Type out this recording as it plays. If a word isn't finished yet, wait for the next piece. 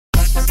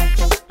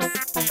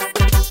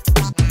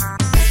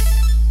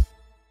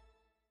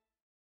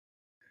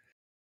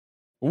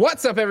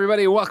What's up,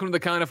 everybody? Welcome to the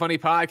Kind of Funny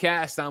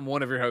podcast. I'm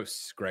one of your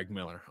hosts, Greg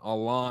Miller,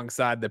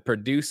 alongside the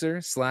producer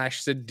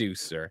slash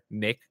seducer,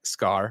 Nick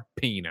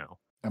Scarpino.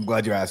 I'm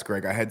glad you asked,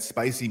 Greg. I had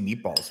spicy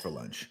meatballs for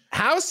lunch.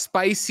 How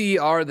spicy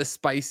are the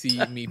spicy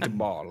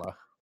meatball?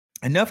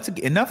 Enough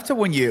to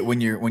when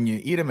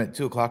you eat them at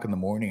 2:00 in the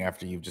morning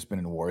after you've just been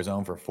in a war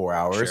zone for 4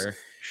 hours.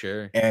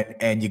 Sure.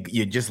 And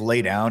you just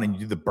lay down and you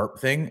do the burp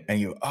thing and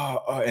you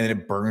and then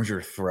it burns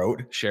your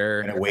throat.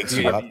 Sure. And it wakes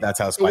you up. That's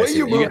how spicy.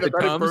 The way you move it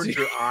burns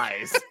your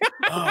eyes.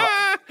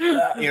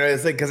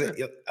 It's like because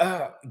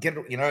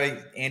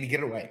Andy, get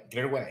it away.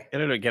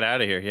 Get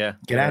out of here. Yeah.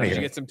 Get out of Did here.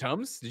 you get some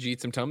Tums? Did you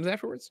eat some Tums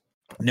afterwards?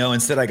 No,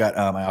 instead I got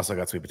I also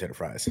got sweet potato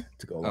fries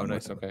to go along. Oh,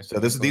 nice. with Okay. So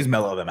these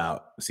mellow them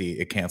out. See,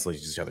 it cancels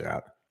each other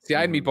out. See,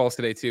 I had meatballs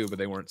today too, but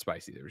they weren't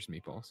spicy. They were just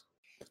meatballs.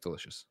 It's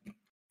delicious.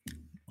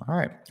 All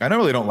right. I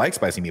normally don't like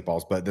spicy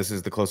meatballs, but this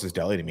is the closest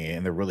deli to me,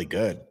 and they're really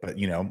good. But,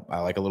 I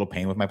like a little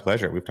pain with my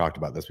pleasure. We've talked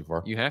about this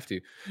before. You have to.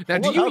 Now,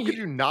 How could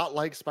you not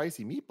like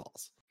spicy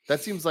meatballs?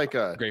 That seems like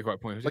a great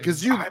point.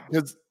 Because you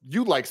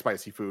like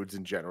spicy foods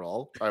in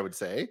general, I would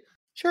say.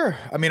 Sure.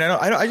 I mean,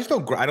 I just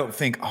don't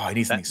think, I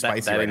need something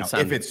spicy right now.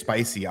 If it's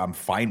spicy, I'm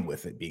fine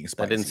with it being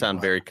spicy. That didn't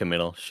sound very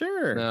committal.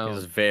 Sure. No. He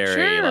was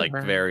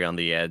very on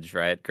the edge,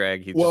 right,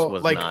 Greg? He just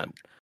was not.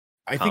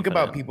 I think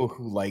about people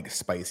who like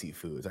spicy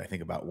foods. I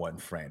think about one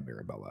Fran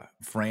Mirabella.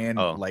 Fran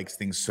likes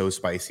things so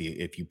spicy.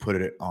 If you put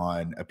it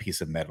on a piece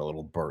of metal,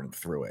 it'll burn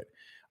through it.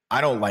 I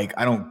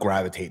don't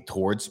gravitate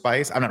towards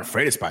spice. I'm not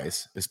afraid of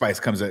spice. If spice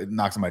comes,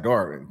 knocks on my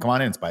door, come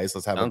on in, Spice.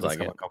 Let's have a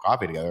cup of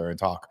coffee together and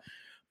talk.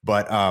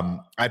 But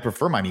I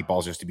prefer my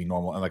meatballs just to be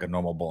normal and like a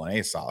normal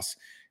bolognese sauce.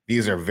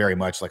 These are very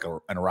much like an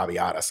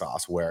arrabbiata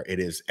sauce where it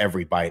is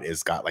every bite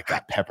is got like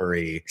that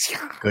peppery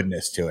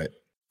goodness to it.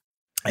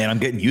 And I'm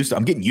getting used to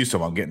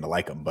them. I'm getting to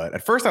like them. But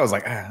at first I was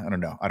like, I don't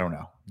know.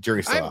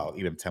 Jury's still out. I'll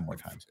eat them 10 more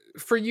times.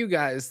 For you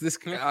guys, this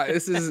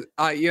is,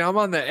 I'm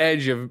on the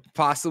edge of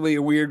possibly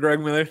a weird Greg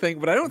Miller thing,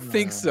 but I don't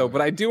think so.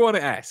 But I do want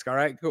to ask. All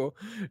right, cool.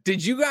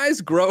 Did you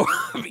guys grow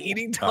up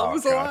eating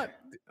Tums a lot?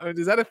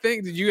 Is that a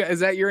thing? Is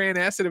that your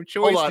antacid of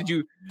choice? Did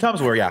you?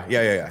 Tums were, yeah.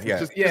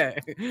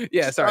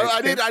 Sorry,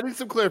 I need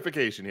some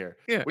clarification here.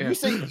 Yeah, when you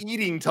say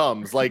eating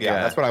Tums, like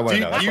that's what I want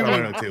to know. That's what I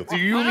want to know too. Do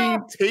you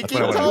mean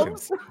taking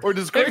Tums, or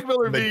does Greg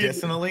Miller mean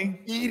medicinally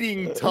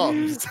eating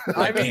Tums?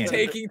 I mean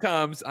taking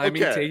Tums. I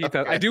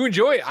do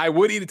enjoy it. I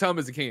would eat a Tum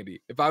as a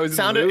candy if I was.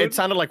 It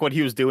sounded like what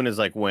he was doing is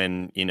like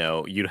when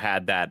you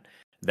had that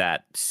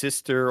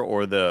sister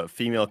or the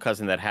female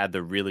cousin that had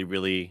the really,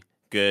 really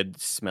good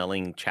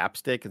smelling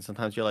chapstick, and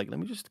sometimes you're like, let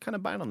me just kind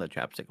of bite on the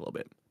chapstick a little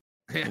bit,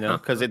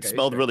 because it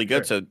smelled really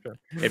good, so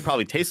it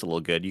probably tastes a little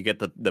good. You get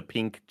the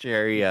pink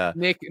cherry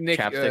Nick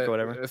chapstick or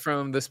whatever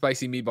from the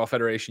Spicy Meatball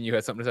Federation. You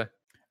had something to say?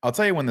 I'll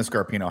tell you when the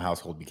Scarpino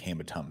household became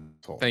a Tums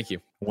household. Thank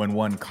you. When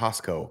one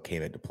Costco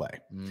came into play,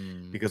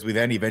 because we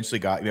then eventually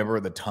remember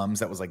the Tums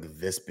that was like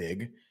this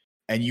big,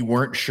 and you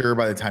weren't sure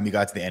by the time you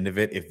got to the end of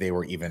it if they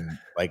were even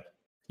like.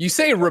 You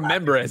say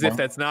remember as if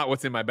that's not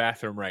what's in my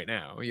bathroom right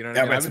now. You know what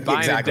I mean? I've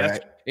been buying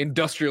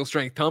industrial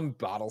strength Tums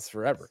bottles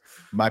forever.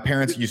 My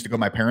parents used to go to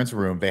my parents'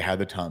 room. They had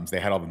the Tums. They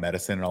had all the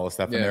medicine and all the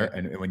stuff in there.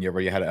 And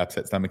whenever you had an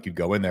upset stomach, you'd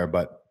go in there.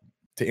 But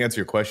to answer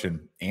your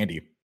question,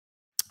 Andy,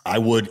 I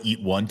would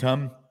eat one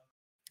Tum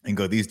and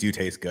go, these do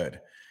taste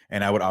good.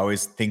 And I would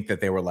always think that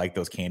they were like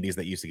those candies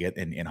that you used to get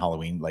in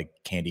Halloween, like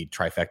candy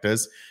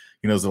trifectas.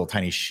 Those little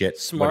tiny shit.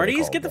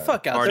 Smarties? Get the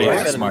fuck out. They're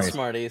better than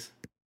Smarties.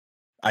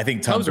 I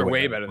think Tums are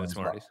way better than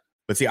Smarties.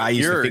 But see, I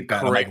used to think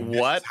that. Like,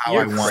 what? How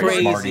I want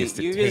Smarties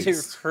to taste. You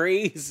guys are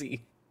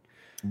crazy.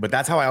 But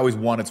that's how I always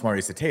wanted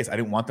Smarties to taste. I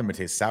didn't want them to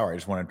taste sour. I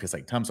just wanted them to taste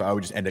like Tums. So I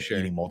would just end up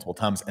eating multiple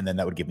Tums, and then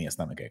that would give me a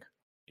stomachache.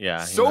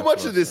 Yeah. So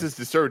much of this is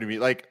disturbing me.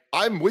 Like,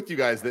 I'm with you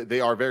guys that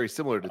they are very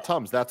similar to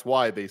Tums. That's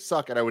why they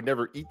suck, and I would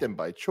never eat them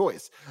by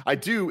choice. I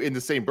do, in the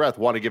same breath,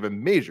 want to give a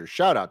major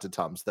shout out to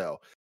Tums, though.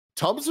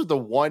 Tums are the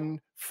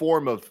one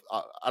form of,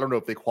 I don't know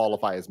if they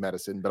qualify as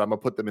medicine, but I'm going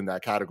to put them in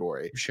that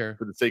category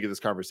for the sake of this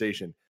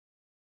conversation.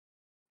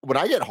 When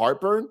I get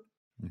heartburn,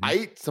 I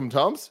eat some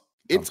Tums,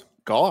 it's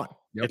gone.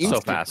 It's so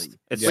fast.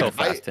 It's so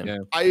fast,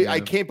 Tim. I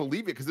can't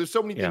believe it because there's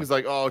so many things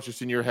like, it's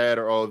just in your head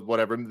or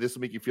whatever. This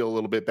will make you feel a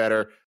little bit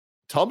better.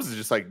 Tums is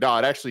just like, no,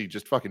 it actually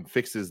just fucking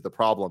fixes the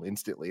problem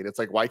instantly. And it's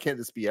like, why can't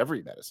this be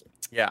every medicine?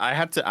 Yeah, I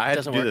had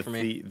to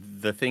do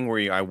the thing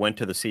where I went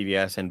to the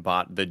CVS and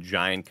bought the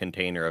giant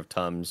container of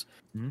Tums.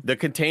 The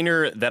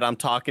container that I'm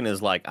talking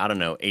is like, I don't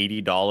know,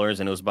 $80,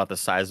 and it was about the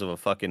size of a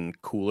fucking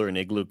cooler, an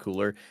Igloo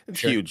cooler.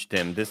 It's huge,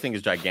 Tim. This thing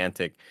is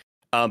gigantic.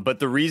 But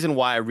the reason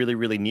why I really,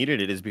 really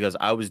needed it is because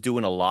I was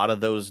doing a lot of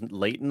those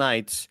late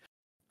nights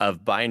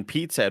of buying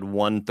pizza at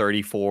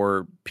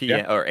 1:34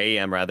 p.m. or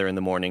a.m. rather in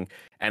the morning,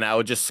 and I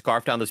would just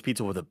scarf down this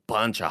pizza with a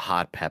bunch of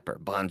hot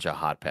pepper,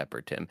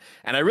 Tim.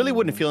 And I really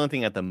wouldn't feel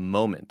anything at the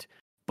moment,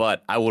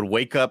 but I would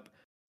wake up,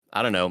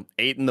 I don't know,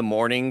 8 in the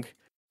morning,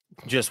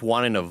 just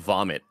wanting to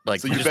vomit.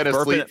 Like, so you've been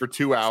asleep for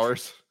 2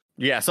 hours?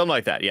 Yeah, something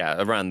like that.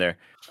 Yeah, around there.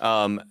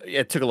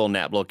 It took a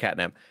little cat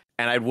nap.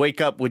 and I'd wake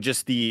up with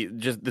just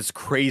this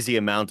crazy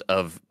amount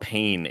of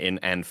pain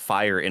and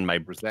fire in my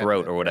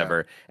throat or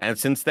whatever. Yeah. And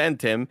since then,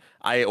 Tim,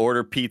 I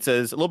order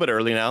pizzas a little bit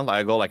early now.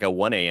 I go like at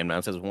 1 a.m. now.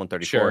 It says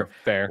 1:34. Sure,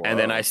 fair.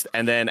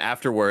 And then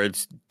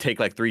afterwards take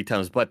like 3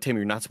 Tums. But Tim,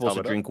 you're not supposed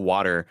to drink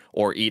water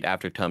or eat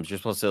after Tums. You're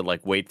supposed to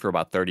like wait for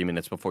about 30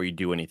 minutes before you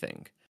do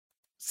anything.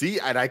 See,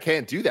 and I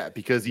can't do that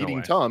because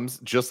eating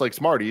Tums, just like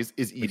Smarties,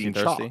 is eating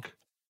chalk.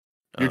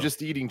 You're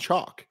just eating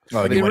chalk.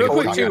 Oh, real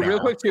quick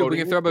too. We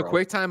can throw up a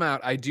quick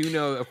timeout. I do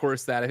know, of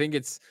course, that I think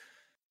it's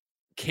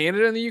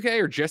Canada and the UK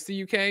or just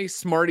the UK.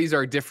 Smarties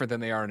are different than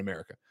they are in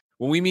America.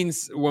 When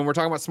we're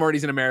talking about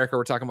Smarties in America,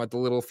 we're talking about the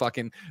little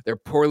they're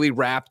poorly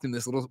wrapped in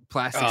this little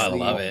plastic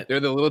sleeve. I love it. They're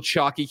the little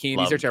chalky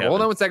candies. They're terrible.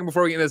 Hold on 1 second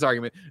before we get into this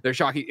argument. They're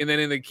chalky. And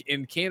then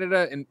in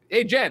Canada, and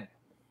hey, Jen,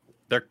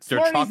 they're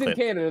Smarties chocolate. in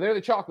Canada, they're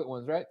the chocolate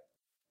ones, right?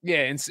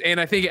 Yeah, and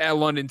I think at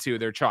London too,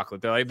 they're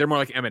chocolate. They're more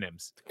like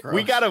M&Ms.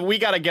 We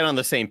gotta get on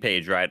the same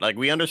page, right? Like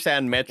we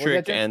understand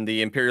metric and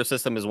the imperial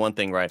system is one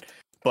thing, right?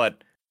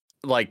 But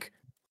like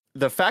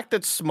the fact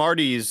that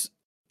Smarties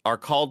are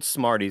called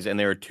Smarties and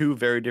they are two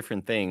very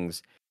different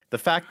things. The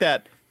fact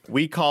that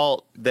we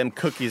call them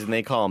cookies and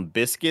they call them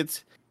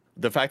biscuits.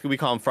 The fact that we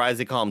call them fries,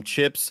 they call them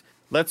chips.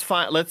 Let's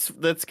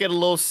get a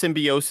little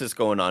symbiosis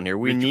going on here.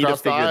 We need to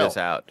figure this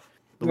out.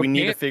 We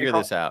need to figure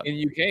this out. In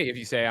UK, if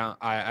you say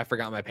I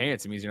forgot my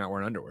pants, it means you're not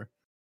wearing underwear.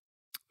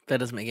 That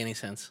doesn't make any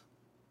sense.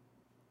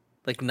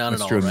 Like none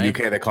That's at true. all. In right?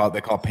 the UK,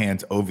 they call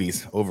pants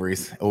ovaries.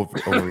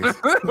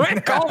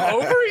 Wait, call them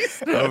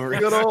ovaries?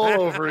 Good old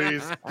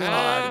ovaries.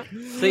 God.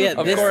 So yeah,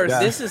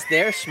 this is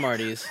their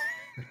Smarties.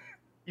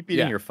 Keep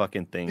eating your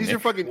fucking thing. These are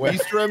fucking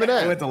Easter M&Ms.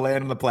 I went to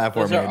land on the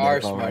platform. Those are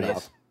our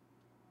Smarties.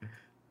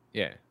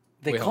 Yeah.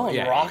 They call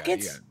them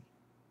rockets?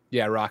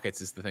 Yeah,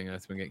 rockets is the thing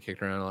that's been getting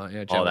kicked around a lot.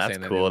 Yeah, that's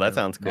cool. That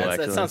sounds cool.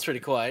 That sounds pretty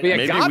cool. Yeah,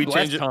 maybe we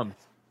change it.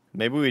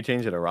 Maybe we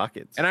change it to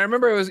rockets. And I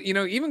remember it was,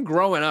 even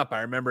growing up,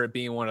 I remember it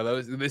being one of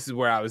those. This is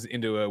where I was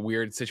into a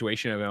weird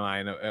situation of am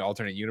I in an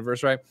alternate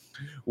universe, right?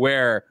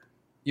 Where,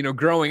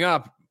 growing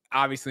up,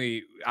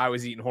 obviously I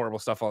was eating horrible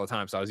stuff all the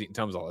time. So I was eating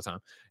Tums all the time.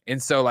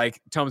 And so like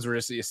Tums were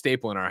just a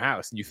staple in our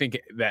house. And you think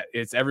that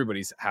it's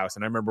everybody's house.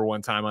 And I remember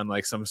one time on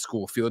like some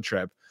school field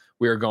trip,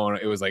 we were going,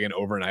 it was like an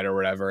overnight or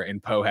whatever.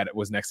 And Poe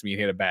was next to me and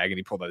he had a bag and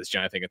he pulled out this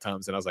giant thing of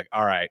Tums. And I was like,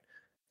 all right,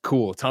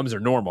 cool. Tums are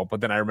normal.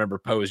 But then I remember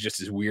Poe is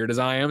just as weird as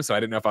I am. So I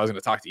didn't know if I was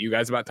going to talk to you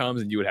guys about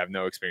Tums and you would have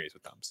no experience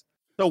with Tums.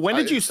 So when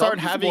did you start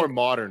having a more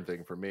modern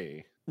thing for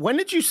me? When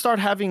did you start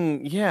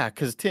having? Yeah,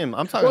 because Tim,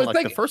 I'm talking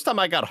like the first time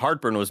I got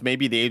heartburn was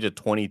maybe the age of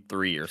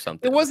 23 or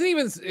something. It wasn't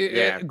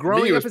even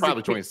growing it up. Was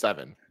probably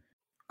 27.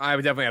 I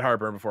definitely had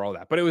heartburn before all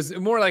that, but it was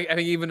more like I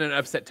think even an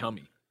upset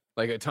tummy.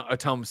 Like a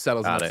Tums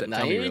settles an upset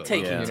tummy. You're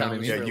taking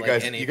Tums. Yeah,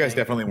 you guys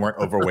definitely weren't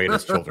overweight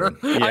as children.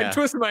 I'd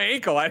twist my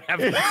ankle. I'd have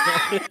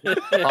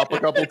pop a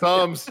couple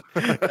Tums.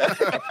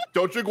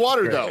 Don't drink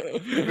water though.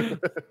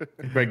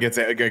 Greg gets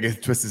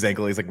twists his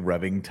ankle. He's like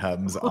rubbing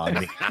Tums on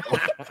me.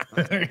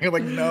 You're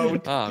like, no.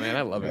 Oh man,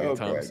 I love it.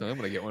 Tums. So I'm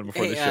gonna get one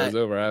before the show's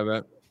over. I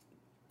bet.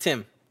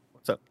 Tim,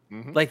 what's up?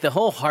 Like the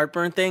whole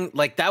heartburn thing.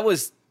 Like that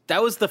was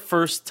the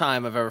first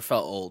time I've ever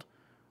felt old.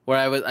 Where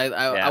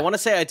I want to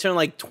say I turned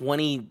like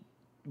 20.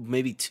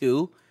 Maybe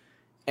 2,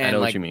 and I know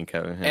like, what you mean,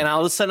 Kevin. Yeah. And all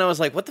of a sudden I was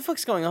like, "What the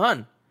fuck's going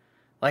on?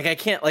 Like I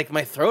can't. Like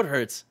my throat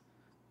hurts.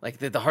 Like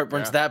the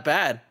heartburn's that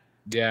bad."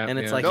 Yeah, and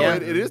it's like,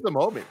 it is the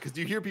moment because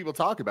you hear people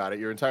talk about it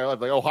your entire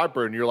life, like, "Oh,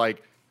 heartburn." You're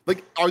like,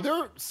 are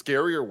there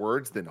scarier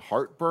words than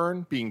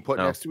heartburn being put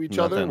next to each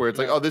other? Where it's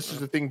like, "Oh, this is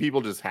the thing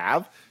people just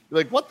have."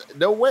 You're like, "What?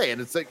 No way!"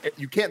 And it's like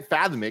you can't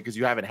fathom it because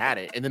you haven't had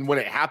it. And then when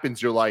it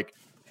happens, you're like.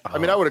 I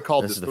mean, I would have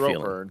called this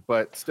throat burn,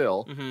 but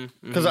still.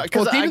 Because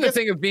even the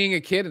thing of being a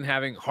kid and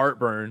having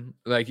heartburn,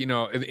 like,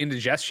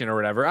 indigestion or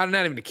whatever. I'm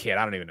not even a kid.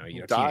 I don't even know.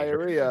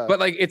 Diarrhea. But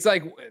like, it's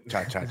like.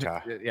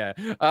 Cha-cha-cha.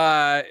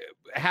 Yeah.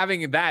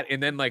 Having that.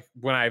 And then like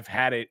when I've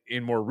had it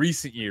in more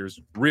recent years,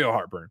 real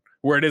heartburn.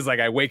 Where it is like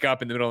I wake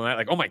up in the middle of the night,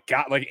 like, oh my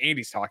God, like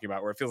Andy's talking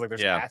about, where it feels like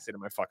there's acid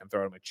in my fucking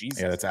throat. I'm like, Jesus.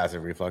 Yeah, that's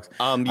acid reflux.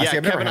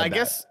 Kevin, I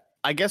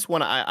guess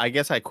when I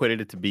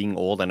equated it to being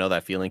old. I know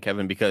that feeling,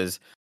 Kevin, because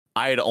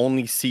I had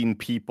only seen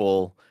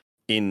people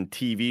in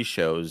TV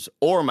shows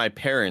or my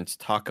parents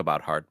talk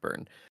about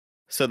heartburn.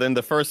 So then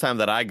the first time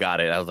that I got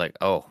it, I was like,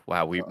 "Oh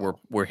wow,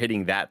 we're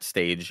hitting that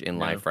stage in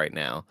life right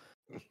now."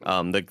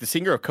 The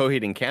singer of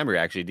Coheed and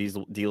Cambria actually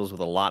deals with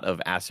a lot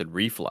of acid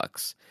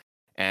reflux,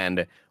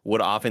 and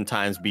would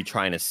oftentimes be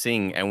trying to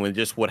sing and would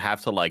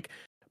have to like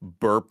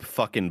burp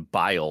fucking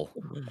bile,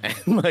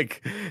 and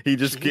like he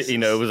just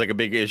it was like a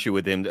big issue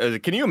with him.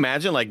 Can you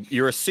imagine like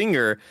you're a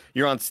singer,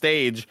 you're on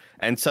stage,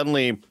 and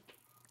suddenly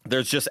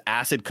there's just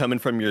acid coming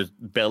from your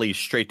belly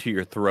straight to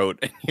your throat,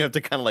 and you have to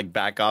kind of like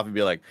back off and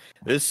be like,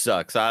 "This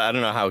sucks." I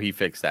don't know how he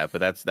fixed that, but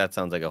that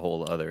sounds like a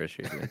whole other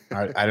issue.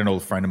 I had an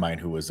old friend of mine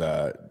who was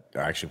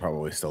actually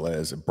probably still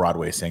is a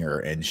Broadway singer,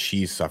 and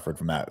she suffered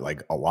from that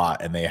like a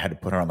lot, and they had to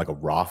put her on like a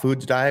raw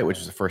foods diet, which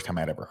was the first time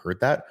I'd ever heard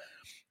that.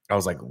 I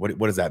was like, what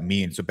does that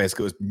mean? So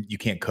basically, it was, you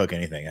can't cook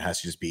anything; it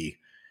has to just be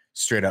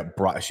straight up.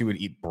 She would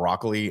eat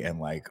broccoli and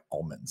like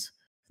almonds,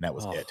 and that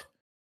was it.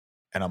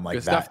 And I'm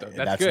like,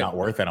 that's not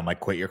worth it. I'm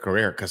like, quit your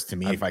career. Because to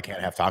me, if I can't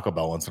have Taco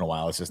Bell once in a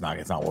while, it's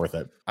not worth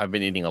it. I've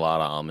been eating a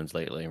lot of almonds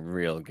lately.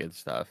 Real good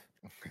stuff.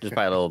 Just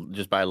buy a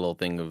little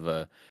thing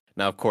of.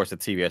 Now, of course, at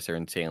CVS they're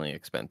insanely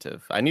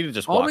expensive. I need to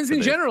just almonds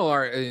in general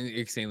are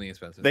insanely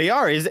expensive. They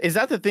are. Is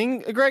that the thing,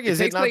 Greg? Is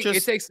it not just?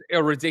 It takes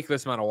a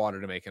ridiculous amount of water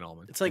to make an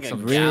almond. It's like a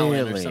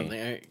gallon or something.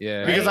 Right?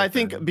 Yeah.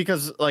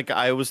 Because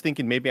I was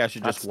thinking maybe I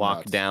should just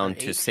walk down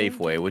to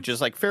Safeway, which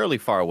is like fairly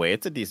far away.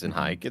 It's a decent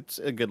hike. It's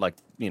a good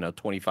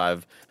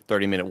 25,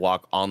 30-minute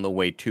walk on the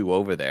way to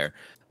over there.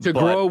 To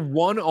grow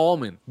one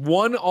almond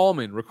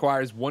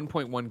requires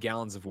 1.1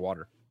 gallons of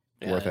water.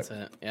 Yeah, worth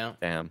it. Yeah.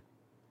 Damn.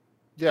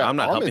 Yeah, I'm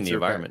not helping the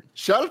environment.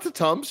 Shout out to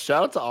Tums.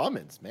 Shout out to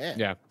almonds, man.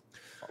 Yeah.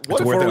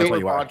 What a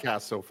favorite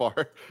podcast so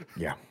far.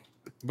 Yeah.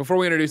 Before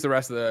we introduce the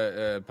rest of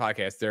the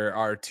podcast, there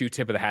are 2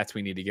 tip of the hats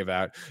we need to give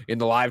out in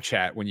the live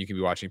chat when you can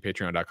be watching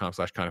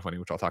patreon.com/kindafunny,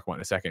 which I'll talk about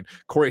in a second.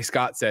 Corey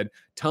Scott said,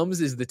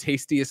 Tums is the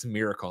tastiest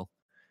miracle.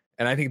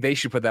 And I think they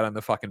should put that on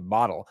the fucking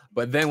bottle.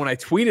 But then when I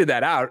tweeted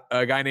that out,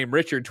 a guy named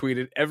Richard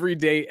tweeted, every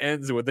day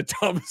ends with the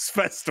Tums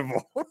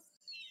Festival.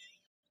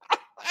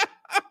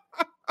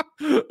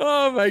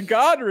 Oh my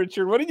God,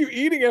 Richard! What are you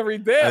eating every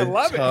day? I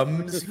love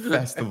Tums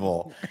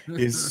Festival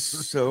is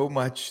so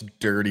much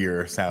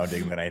dirtier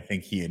sounding than I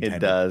think he intended. It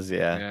does,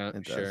 yeah. Yeah,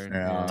 it sure. Does.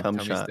 Yeah.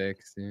 Tummy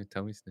sticks. Yeah,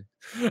 tummy sticks.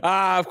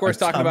 Of course,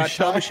 talking about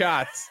Tum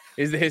Shots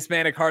is the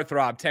Hispanic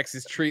heartthrob,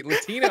 Texas treat,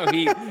 Latino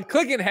heat,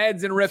 clicking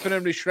heads and ripping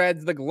them to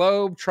shreds. The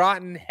Globe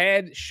Trotting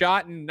Head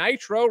Shot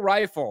Nitro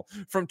Rifle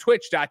from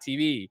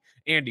Twitch.tv.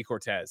 Andy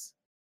Cortez.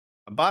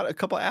 I bought a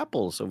couple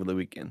apples over the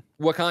weekend.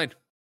 What kind?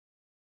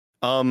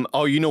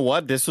 Oh, you know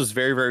what? This was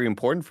very, very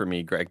important for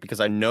me, Greg, because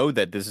I know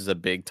that this is a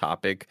big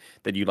topic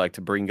that you like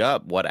to bring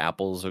up. What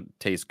apples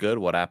taste good?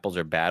 What apples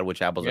are bad?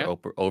 Which apples are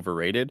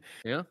overrated?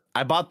 Yeah.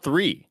 I bought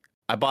 3.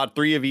 I bought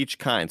 3 of each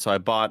kind. So I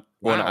bought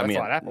one. I mean,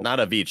 not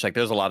of each. Like,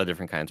 there's a lot of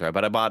different kinds, right?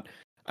 But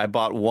I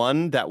bought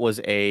one that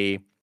was a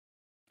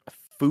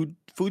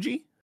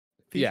Fuji.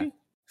 Yeah.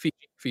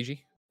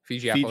 Fiji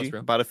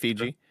apple. Bought a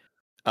Fiji.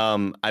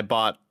 Sure. I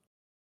bought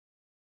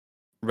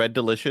Red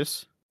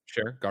Delicious.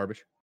 Sure.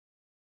 Garbage.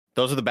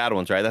 Those are the bad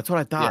ones, right? That's what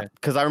I thought.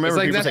 Because I remember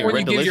people saying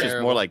Red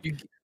Delicious more like...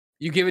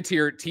 You give it to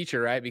your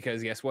teacher, right?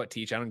 Because guess what,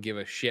 teach? I don't give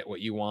a shit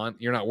what you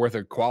want. You're not worth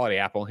a quality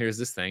apple. Here's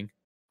this thing.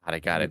 I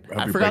got it.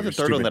 I forgot the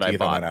third one that I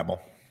bought.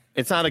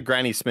 It's not a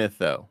Granny Smith,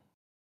 though.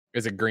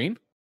 Is it green?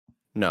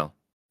 No.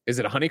 Is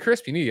it a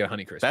Honeycrisp? You need to get a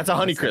Honeycrisp. That's a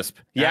Honeycrisp.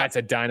 Yeah. That's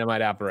a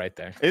dynamite apple right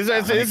there. Is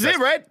it,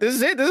 right? This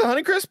is it? This is a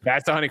Honeycrisp?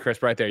 That's a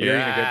Honeycrisp right there. You're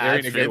eating a good one,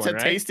 right? It's a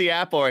tasty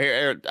apple.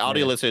 Here,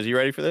 audio listeners, you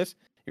ready for this?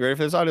 You ready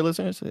for this, audio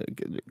listeners?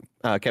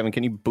 Kevin,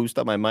 can you boost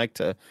up my mic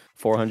to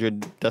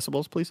 400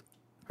 decibels, please?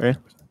 Ready?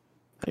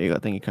 There you go.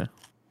 Thank you, Kevin.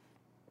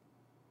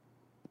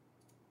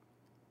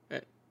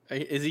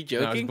 Is he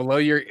joking? No,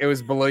 it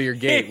was below your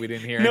gate. We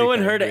didn't hear No one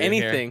heard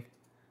anything.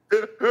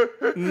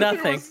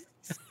 Nothing.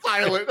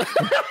 Silent.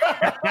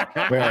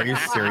 Wait, are you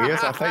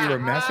serious? I thought you were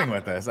messing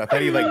with us. I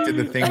thought you did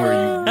the thing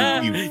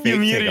where you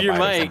muted your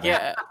mic.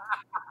 Yeah.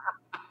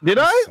 Did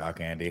I?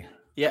 Suck, Andy.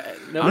 Yeah.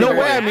 No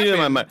way I muted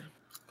my mic.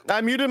 I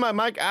muted my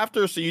mic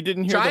after, so you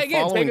didn't hear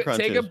following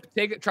crunches.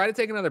 Try to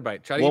take another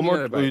bite. Try to one more.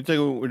 Another bite.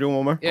 We're doing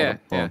one more. Yeah.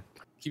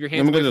 Keep your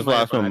hands. Let me get this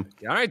last one.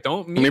 All right,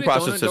 don't mute it.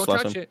 Don't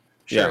touch it.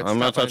 Sure, yeah, I'm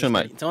not touching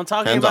the mic. Don't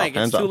talk to your mic.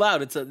 It's too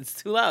loud. It's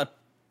too loud.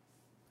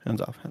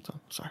 Hands off.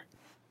 Sorry.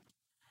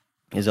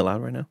 Is it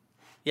loud right now?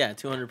 Yeah,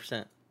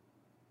 200%.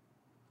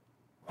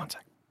 1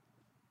 sec.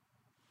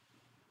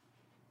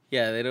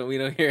 Yeah, we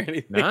don't hear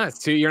anything. Nah,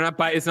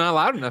 it's not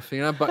loud enough.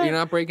 You're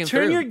not breaking through.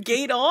 Turn your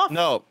gate off.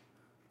 No.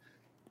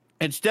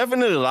 It's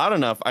definitely loud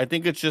enough. I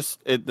think it's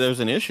just there's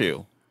an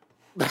issue.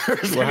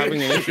 We're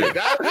having an issue. It's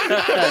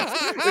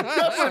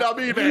definitely not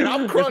me, man.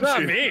 I'm crunching. It's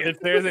not me.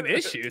 There's an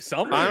issue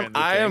somewhere.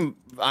 I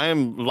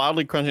am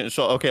loudly crunching.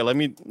 So okay, let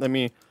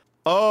me.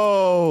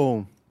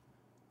 Oh,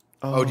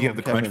 do you have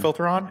the crunch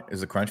filter on?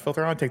 Is the crunch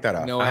filter on? Take that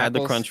out. No, I had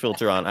the crunch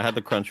filter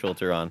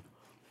on.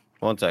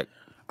 1 sec.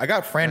 I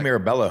got Fran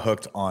Mirabella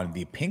hooked on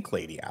the Pink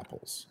Lady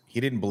apples. He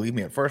didn't believe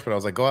me at first, but I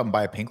was like, go out and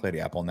buy a Pink Lady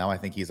apple. Now I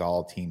think he's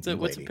all team Pink Lady.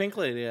 What's a Pink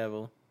Lady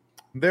apple?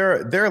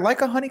 They're like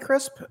a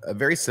Honeycrisp,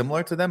 very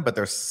similar to them, but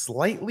they're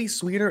slightly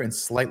sweeter and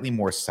slightly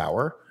more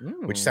sour,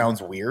 which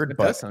sounds weird,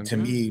 but to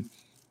me,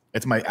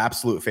 it's my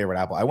absolute favorite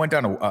apple. I went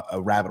down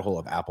a rabbit hole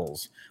of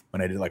apples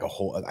when I did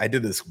I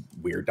did this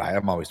weird diet.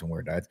 I'm always doing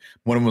weird diets.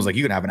 One of them was like,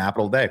 you can have an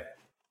apple a day.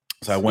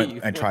 So I went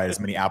and tried as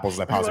many apples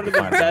as I possibly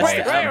could find.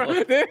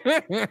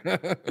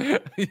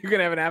 You can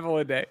have an apple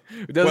a day.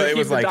 It doesn't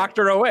keep the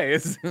doctor away.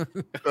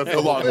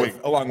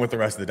 Along with the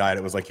rest of the diet,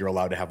 it was like you're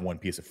allowed to have one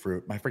piece of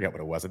fruit. I forget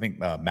what it was. I think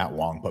Matt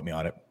Wong put me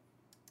on it.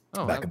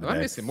 Oh, I'm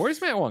missing.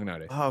 Where's Matt Wong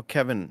nowadays? Oh,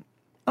 Kevin.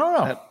 I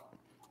don't know.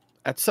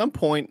 At some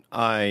point,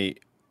 you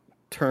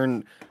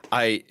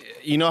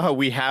know how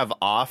we have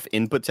off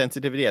input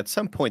sensitivity? At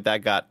some point,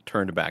 that got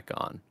turned back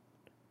on.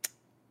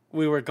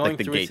 We were going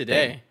through it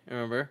today,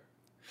 remember?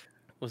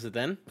 Was it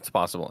then? It's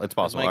possible.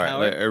 All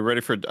right. Are you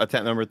ready for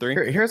attempt number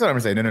 3? Here's what I'm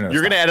going to say. No.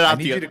 You're going to edit out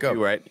the other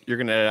 2, right? You're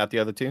going to edit out the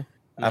other 2?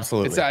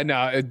 Absolutely.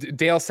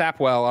 Dale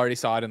Sapwell already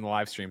saw it in the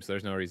live stream, so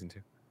there's no reason to.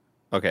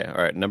 Okay,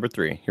 all right. Number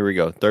 3. Here we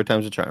go. Third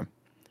time's a charm.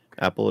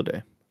 Apple a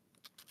day.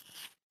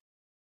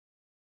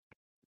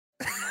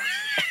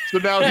 So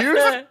now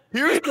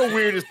here's the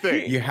weirdest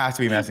thing. You have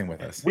to be messing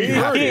with us.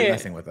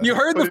 You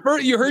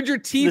heard your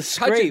teeth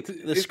touch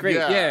it. The scrape.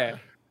 Yeah.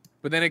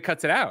 But then it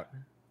cuts it out.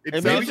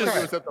 It sounds like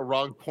it was at the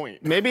wrong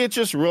point. Maybe it's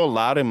just real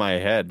loud in my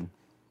head.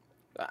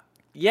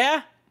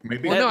 Yeah.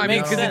 Maybe. Well, no, I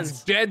mean, because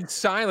it's dead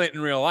silent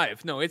in real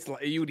life. No,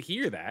 you would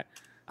hear that.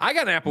 I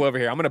got an apple over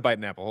here. I'm gonna bite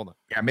an apple. Hold on.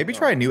 Yeah, maybe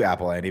try a new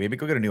apple, Andy. Maybe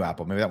go get a new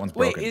apple. Maybe that one's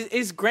broken. Wait,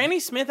 is Granny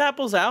Smith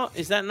apples out?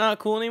 Is that not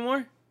cool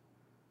anymore?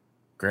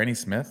 Granny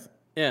Smith?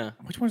 Yeah.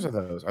 Which ones are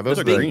those? Are those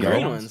the green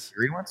ones?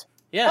 Green ones?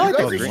 Yeah. You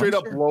guys are straight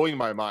up blowing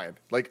my mind.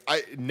 Like,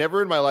 I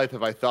never in my life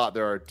have I thought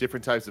there are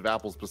different types of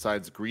apples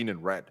besides green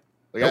and red.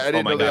 Like, I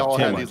didn't know they all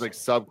had these like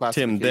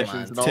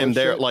sub-classifications. Tim,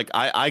 there. Like,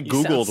 I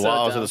googled while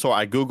I was at the store.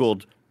 I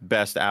googled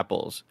best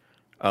apples,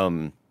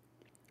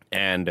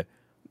 and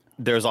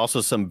there's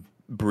also some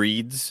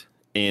breeds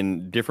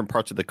in different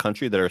parts of the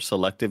country that are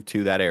selective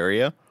to that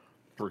area.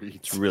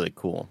 It's really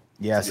cool.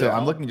 Yeah. So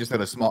I'm looking just at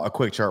a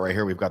quick chart right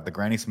here. We've got the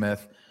Granny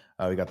Smith,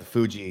 we got the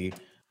Fuji,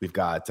 we've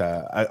got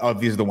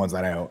these are the ones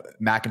that I know: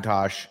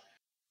 Macintosh,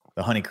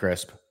 the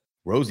Honeycrisp,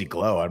 Rosy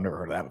Glow. I've never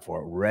heard of that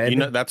before. Red. You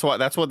know, that's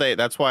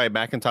why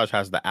Macintosh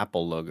has the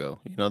Apple logo.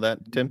 You know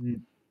that,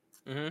 Tim?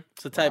 Mm-hmm.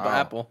 It's a type of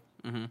apple.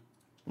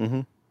 Mm-hmm.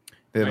 Mm-hmm.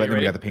 Then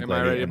we got the pink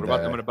lady. What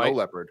about the bite?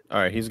 Leopard. All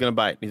right, he's gonna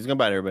bite. He's gonna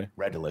bite everybody.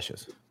 Red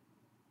delicious.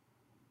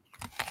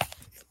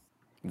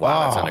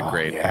 Wow, that sounded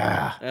great.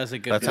 Yeah, that was a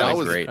good. That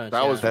sounded great.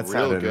 That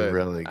sounded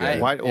really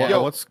good.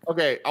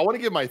 Okay, I want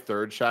to give my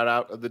third shout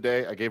out of the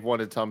day. I gave one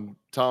to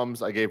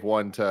Tums. I gave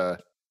one to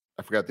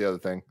I forgot the other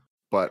thing,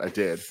 but I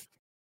did.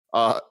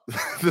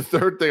 The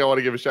third thing I want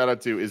to give a shout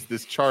out to is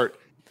this chart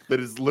that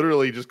is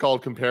literally just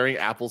called comparing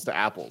apples to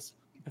apples.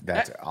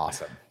 That's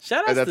awesome.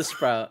 Shout out to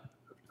Sprout.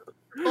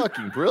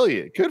 Fucking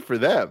brilliant. Good for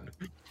them.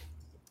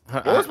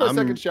 What was my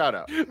second shout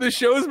out? The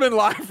show's been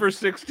live for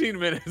 16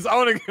 minutes. I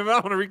want to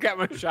recap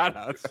my shout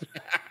outs.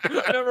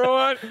 Number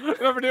one,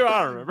 number two,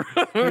 I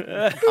don't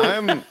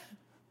remember.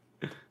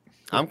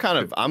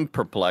 I'm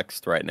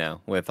perplexed right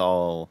now with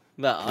the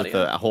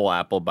whole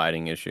apple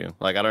biting issue.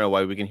 Like, I don't know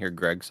why we can hear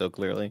Greg so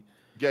clearly.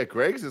 Yeah,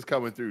 Greg's is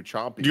coming through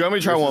chompy. Do you want me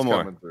to try one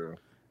more?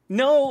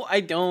 No, I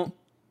don't.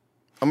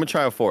 I'm gonna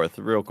try a fourth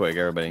real quick,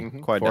 everybody.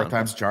 Quiet down. 4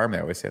 times a charm. They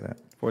always say that.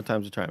 4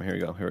 times a charm. Here we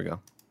go.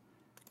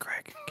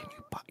 Greg,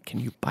 can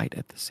you bite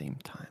at the same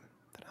time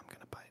that I'm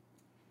gonna bite?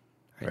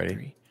 All right,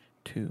 ready?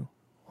 3, 2,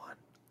 1.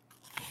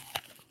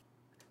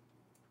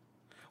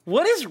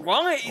 What is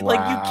wrong? Wow. Like,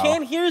 you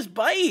can't hear his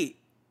bite.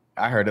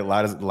 I heard it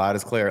loud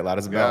as clear. Loud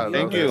as a bell.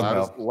 Thank you.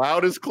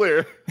 Loud as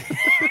clear.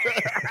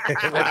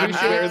 I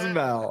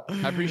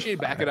appreciate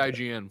back at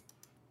IGN.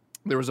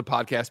 There was a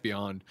podcast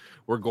Beyond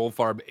where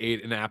Goldfarb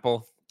ate an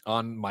apple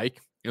on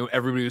mic.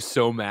 Everybody was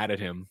so mad at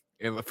him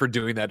for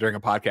doing that during a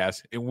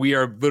podcast, and we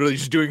are literally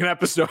just doing an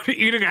episode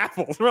eating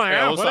apples. We're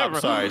like, whatever.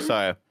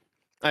 Sorry.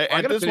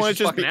 At this point, it's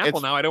just an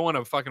apple now. I don't want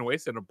to fucking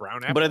waste it on a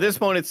brown apple. But at this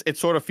point, it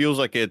sort of feels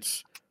like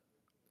it's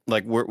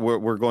like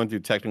we're going through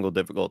technical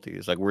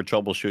difficulties. Like, we're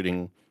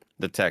troubleshooting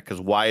the tech, because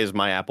why is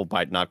my apple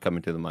bite not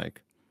coming to the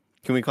mic?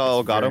 Can we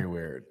call Elgato? Very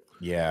weird.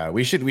 Yeah,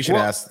 we should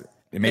ask.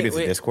 Maybe it's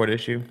a Discord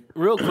issue.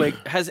 Real quick,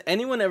 has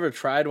anyone ever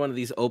tried one of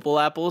these opal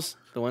apples?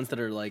 The ones that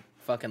are like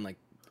fucking like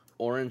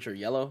orange or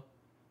yellow?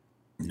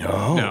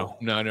 No,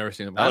 I've never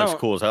seen them. That looks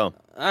cool as hell.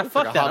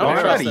 Fuck that. I don't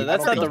trust it.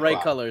 That's not the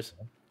right colors.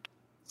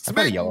 I've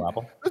had a yellow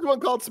apple. There's one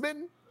called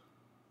Smitten.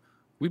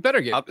 We better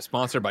get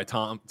sponsored by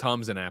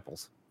Tums and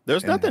Apples.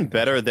 There's nothing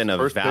better than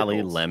a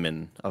Valley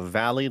Lemon. A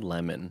Valley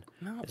Lemon.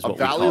 No, a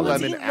Valley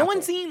Lemon. No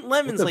one's eating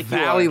lemons like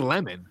Valley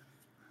Lemon.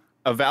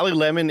 A Valley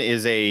Lemon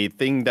is a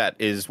thing that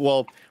is,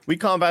 well, we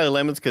call them Valley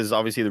Lemons because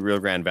obviously the Rio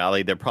Grande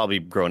Valley, they're probably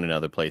grown in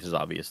other places,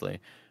 obviously.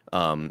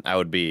 I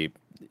would be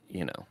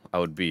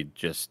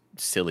just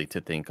silly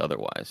to think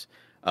otherwise.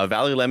 A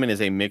Valley Lemon is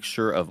a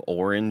mixture of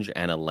orange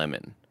and a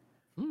lemon.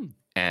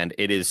 And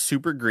it is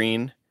super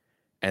green,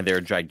 and they're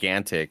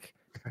gigantic,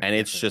 and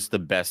it's just the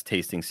best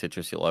tasting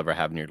citrus you'll ever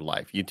have in your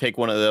life. You take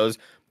one of those,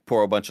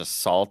 pour a bunch of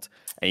salt,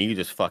 and you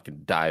just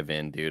fucking dive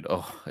in, dude.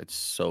 Oh, it's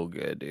so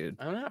good, dude.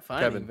 I'm not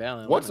finding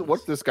Valley Lemons.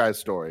 What's this guy's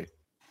story?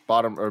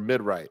 Bottom or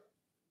mid right?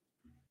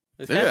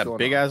 Yeah,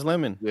 big ass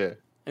lemon. Yeah.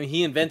 I mean,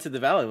 he invented the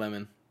Valley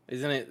Lemon.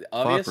 Isn't it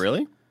obvious? Fuck,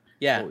 really?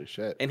 Yeah. Holy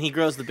shit. And he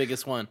grows the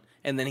biggest one,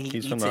 and then he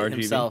eats it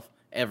himself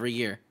every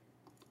year.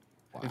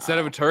 Wow. Instead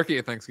of a turkey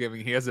at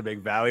Thanksgiving, he has a big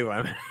Valley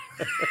Lemon.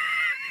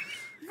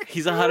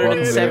 He's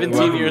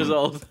 117 years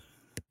old.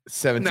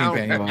 17th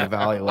annual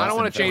Valley Lemon. I don't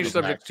want to change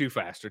subject too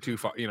fast or too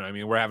far. You know, I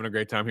mean, we're having a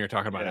great time here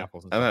talking about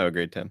apples. I'm having a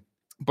great time.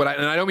 But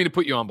I don't mean to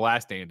put you on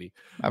blast, Andy.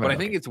 But I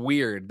think it's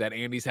weird that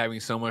Andy's having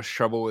so much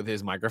trouble with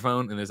his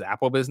microphone and his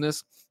Apple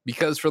business,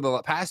 because for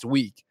the past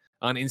week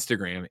on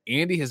Instagram,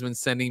 Andy has been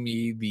sending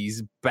me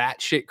these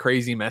batshit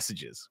crazy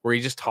messages where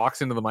he just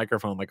talks into the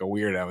microphone like a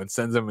weirdo and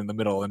sends them in the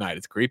middle of the night.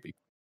 It's creepy.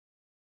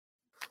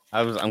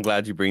 I'm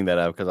glad you bring that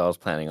up because I was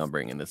planning on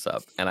bringing this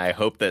up, and I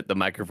hope that the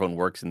microphone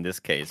works in this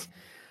case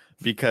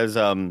because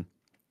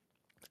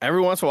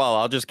every once in a while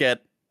I'll just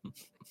get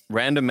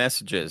random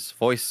messages,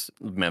 voice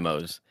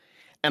memos,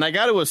 and I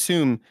got to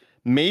assume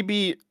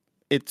maybe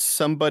it's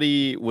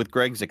somebody with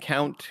Greg's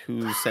account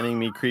who's sending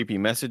me creepy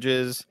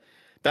messages.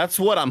 That's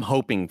what I'm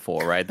hoping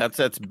for, right?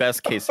 That's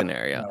best case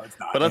scenario. No,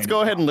 but let's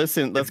go ahead and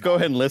listen. Let's go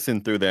ahead and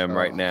listen through them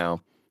right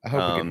now. I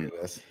hope you can hear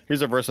this. Here's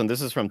the first one.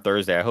 This is from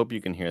Thursday. I hope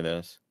you can hear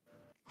this.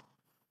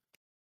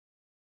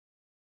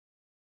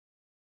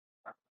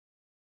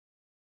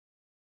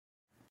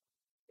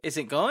 Is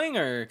it going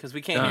or because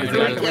we can't hear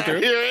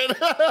it?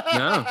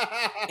 No.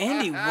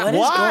 Andy, what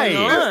is going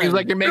on? Seems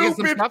like you're making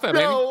some stuff up,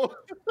 Andy.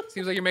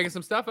 Seems like you're making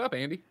some stuff up,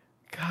 Andy.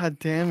 God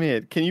damn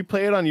it. Can you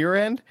play it on your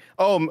end?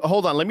 Oh,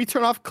 hold on. Let me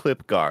turn off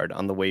Clip Guard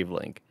on the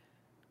Wavelink.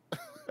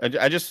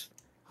 I just...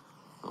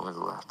 When was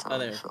the last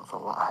time you felt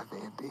alive,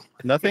 Andy?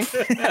 Nothing?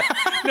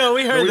 No,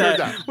 we heard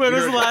that. When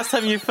was the last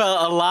time you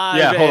felt alive,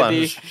 yeah, hold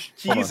Andy? On.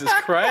 Jesus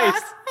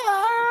Christ.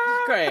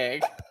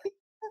 Greg.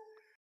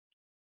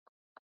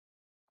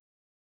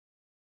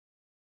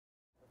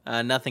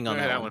 Nothing on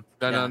that one.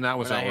 That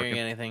was not hearing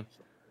anything.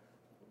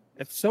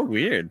 It's so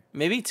weird.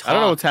 Maybe talk. I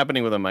don't know what's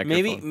happening with a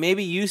microphone.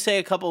 Maybe you say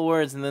a couple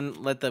words and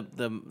then let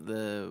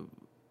the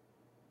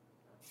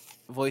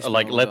voice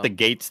let the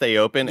gate stay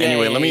open. Yeah,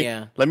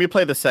 anyway, let me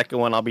play the second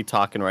one. I'll be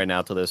talking right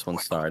now till this one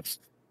starts.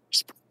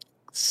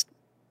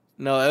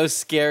 No, it was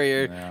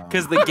scarier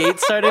because the gate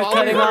started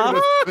cutting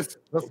off.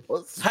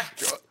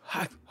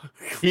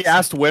 He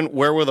asked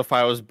where will the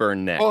files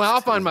burn next? Oh,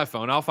 I'll find my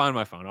phone.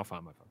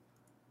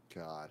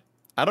 God.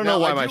 I don't know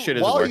why my shit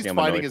isn't working.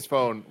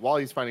 While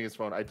he's finding his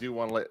phone, I do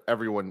want to let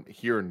everyone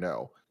here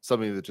know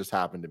something that just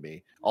happened to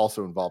me,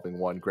 also involving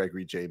one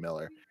Gregory J.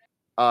 Miller.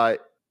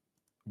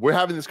 We're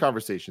having this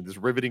conversation, this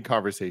riveting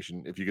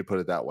conversation, if you could put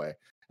it that way.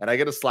 And I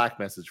get a Slack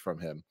message from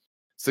him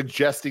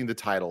suggesting the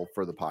title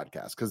for the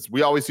podcast because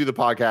we always do the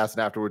podcast and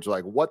afterwards we're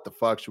like, what the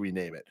fuck should we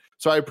name it?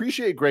 So I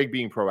appreciate Greg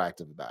being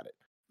proactive about it.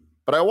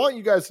 But I want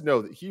you guys to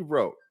know that he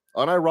wrote,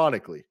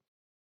 unironically,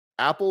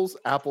 apples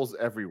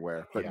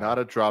everywhere, but not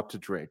a drop to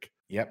drink.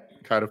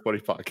 Yep. Kind of funny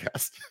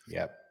podcast.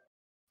 Yep.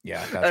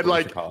 Yeah. That's and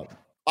like,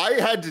 I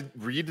had to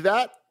read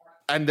that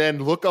and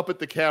then look up at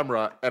the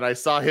camera and I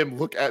saw him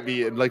look at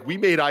me and like we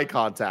made eye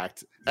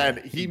contact and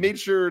he made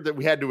sure that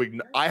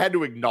I had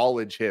to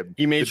acknowledge him.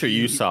 He made sure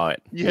you saw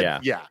it.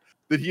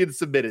 That he had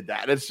submitted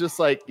that. It's just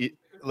like,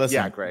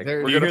 listen, Greg.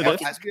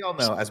 As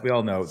we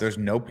all know, there's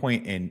no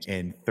point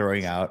in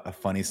throwing out a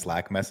funny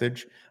Slack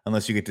message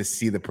unless you get to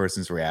see the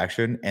person's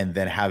reaction and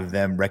then have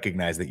them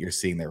recognize that you're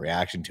seeing their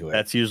reaction to it.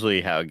 That's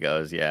usually how it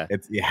goes. Yeah,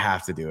 you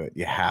have to do it.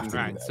 You have to.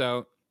 All right,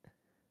 so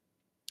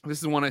this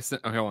is one I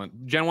sent. Okay, hold on.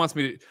 Jen wants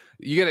me to.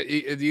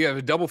 You have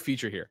a double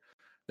feature here.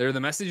 There are the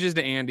messages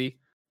to Andy,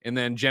 and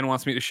then Jen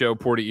wants me to show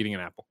Porty eating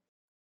an apple.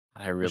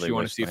 I really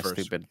want to see my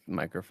stupid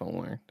microphone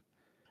worked.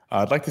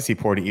 I'd like to see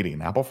Porty eating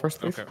an apple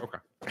first, please. Okay.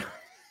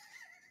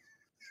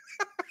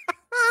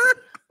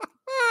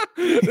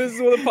 This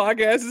is what a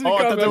podcast is. I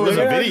thought there was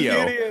a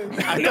video.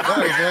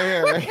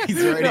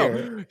 He's right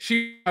here.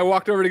 I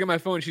walked over to get my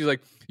phone. She's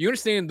like, "You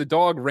understand? The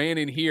dog ran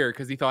in here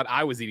because he thought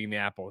I was eating the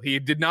apple. He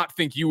did not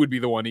think you would be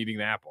the one eating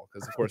the apple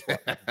because, of course."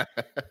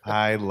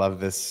 I love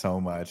this so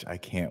much. I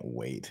can't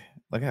wait.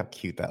 Look how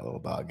cute that little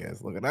dog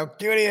is. Look at how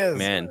cute he is.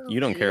 Man, you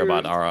don't care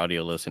about our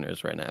audio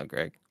listeners right now,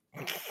 Greg.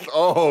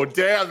 Oh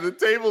damn! The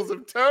tables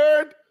have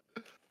turned.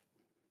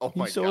 Oh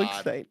my god! So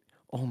excited.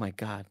 Oh my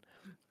god.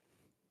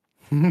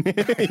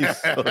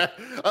 I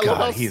love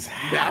how he's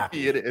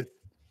happy it is.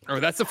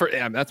 Oh, that's the first.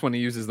 Yeah, that's when he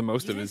uses the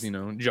most of his,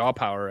 jaw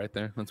power right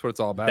there. That's what it's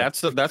all about.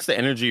 That's the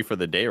energy for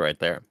the day right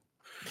there.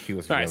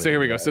 All right, so here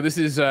we go. So this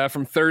is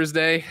from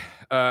Thursday,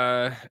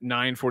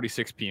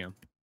 9:46 p.m.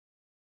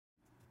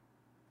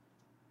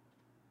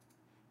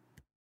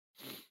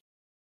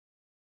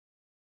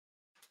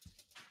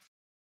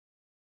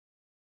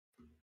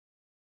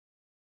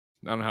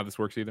 I don't know how this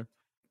works either.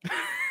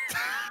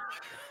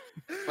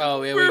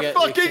 Oh, yeah, we're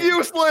fucking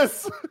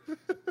useless.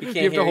 You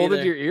have to hold it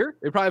to your ear.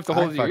 They probably have to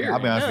hold it to your ear. I'll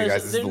be honest with you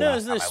guys. This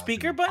is the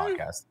speaker button.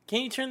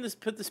 Can you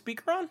put the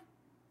speaker on?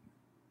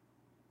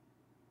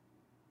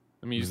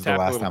 Let me use the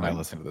last time I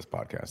listened to this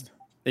podcast.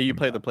 Hey, you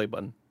play the play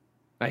button.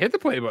 I hit the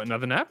play button.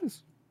 Nothing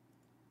happens.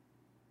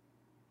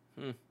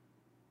 This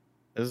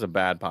is a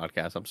bad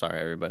podcast. I'm sorry,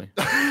 everybody.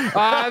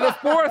 The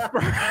fourth.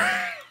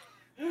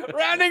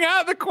 Rounding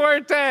out the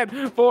quartet,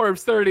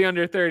 Forbes 30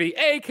 under 30,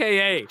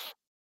 a.k.a.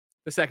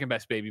 the second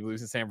best baby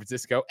blues in San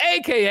Francisco,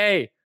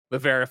 a.k.a. the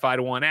verified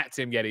one at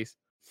Tim Geddes.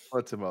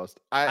 What's the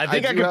most? I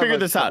think I can figure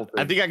this out.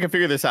 I think I can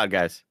figure this out,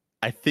 guys.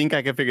 I think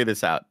I can figure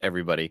this out,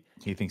 everybody.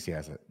 He thinks he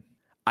has it.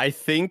 I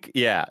think,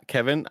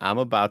 Kevin, I'm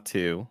about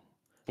to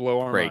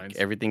blow our break minds.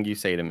 Everything you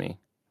say to me.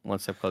 One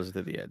step closer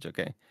to the edge,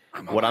 okay?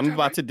 What I'm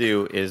about to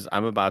do is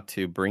I'm about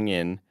to bring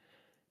in,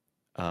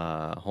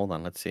 hold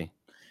on, let's see.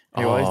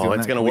 Hey,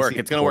 it's going to work.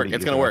 It's going to work.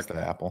 It's going to work.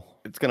 Apple.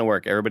 It's going to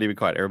work. Everybody be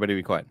quiet. Everybody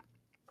be quiet.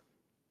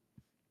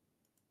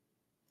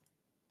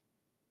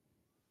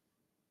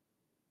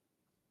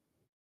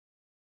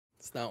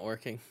 It's not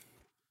working.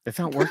 It's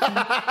not working.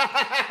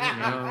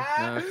 No,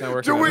 it's not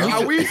working.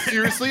 Are we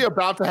seriously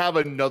about to have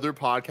another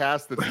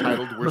podcast that's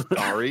titled "We're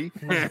Sorry"?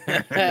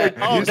 That's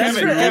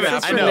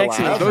I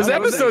know those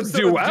episodes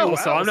do well,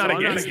 so I'm not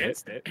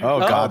against it.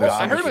 Oh God,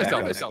 I heard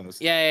myself.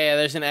 Yeah.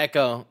 There's an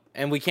echo,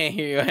 and we can't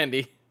hear you,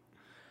 Andy.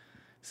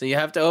 So you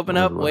have to open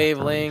up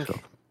Wavelink.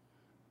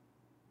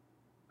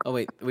 Oh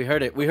wait, we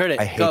heard it.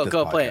 I hate Go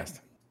this play it.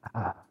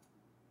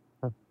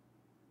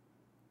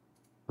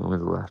 When was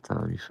the last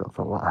time you felt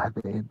alive,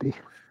 Andy?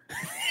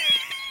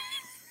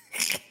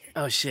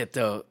 Oh shit!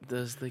 Though,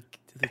 do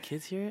the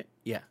kids hear it?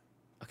 Yeah.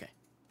 Okay.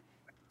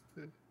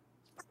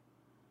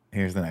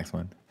 Here's the next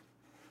one.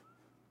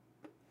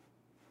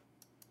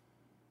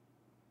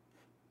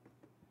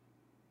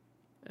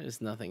 There's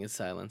nothing. It's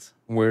silence.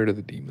 Where do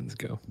the demons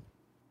go?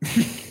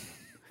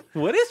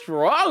 What is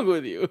wrong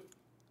with you?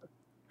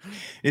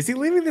 Is he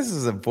leaving this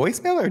as a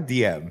voicemail or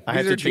DM? I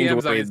had to change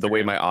the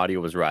way my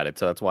audio was routed,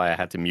 so that's why I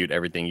had to mute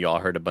everything. Y'all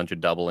heard a bunch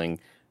of doubling.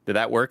 Did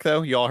that work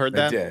though? Y'all heard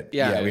that? It did.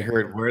 Yeah, we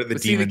heard where the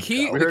demons.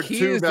 The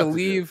key is to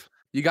leave.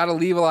 You got to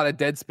leave a lot of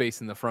dead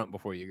space in the front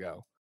before you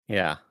go.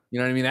 Yeah, you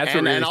know what I mean. That's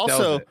what really and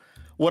also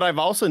what I've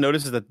also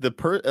noticed is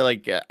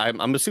that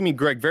I'm assuming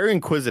Greg, very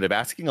inquisitive,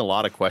 asking a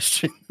lot of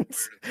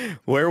questions.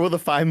 Where will the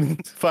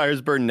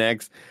fires burn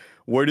next?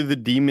 Where do the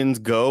demons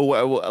go?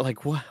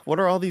 Like what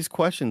are all these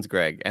questions,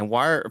 Greg? And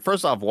why?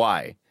 First off,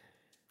 why?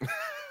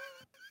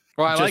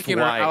 Well, I like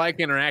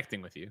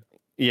interacting with you.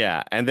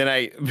 Yeah, and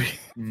then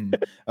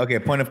Okay,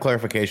 point of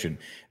clarification.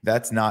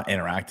 That's not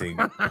interacting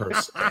per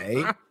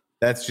se.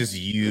 That's just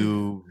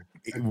you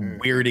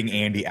weirding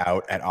Andy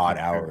out at odd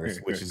hours,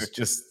 which is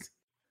just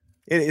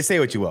say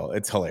what you will.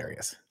 It's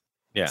hilarious.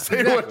 Yeah,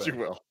 say what you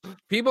will.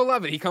 People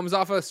love it. He comes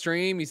off a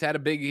stream. He's had a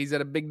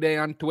big day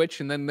on Twitch,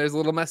 and then there's a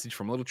little message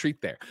from a little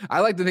treat there. I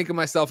like to think of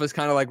myself as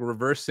kind of like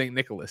reverse St.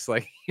 Nicholas.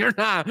 Like you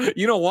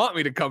don't want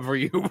me to come for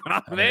you, but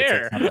I'm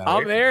there.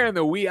 I'm there in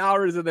the wee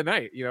hours of the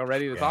night,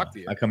 ready to talk to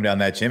you. I come down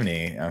that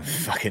chimney. I'm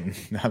taking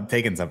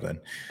something.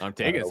 I'm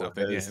taking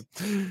something. Yeah.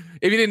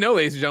 If you didn't know,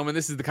 ladies and gentlemen,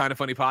 this is the Kind of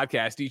Funny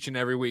podcast. Each and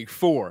every week,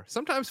 4,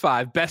 sometimes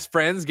 5 best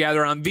friends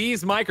gather on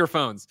these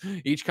microphones,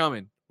 each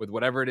coming with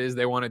whatever it is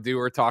they want to do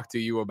or talk to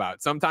you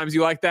about. Sometimes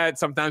you like that.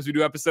 Sometimes we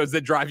do episodes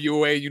that drive you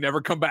away and you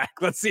never come back.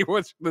 Let's see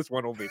what this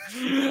one will be.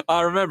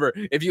 Remember,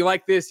 if you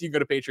like this, you can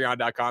go to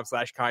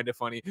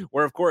patreon.com/kindafunny,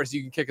 where of course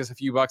you can kick us a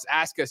few bucks,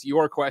 ask us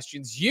your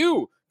questions.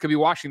 You could be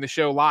watching the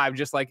show live,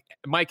 just like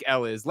Mike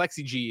L is,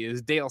 Lexi G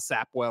is, Dale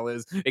Sapwell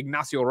is,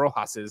 Ignacio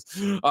Rojas is.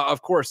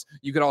 Of course,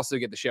 you could also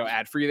get the show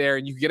ad-free there,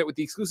 and you can get it with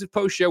the exclusive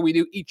post show we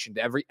do each and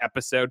every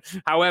episode.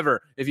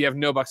 However, if you have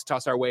no bucks to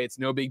toss our way, it's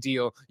no big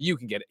deal. You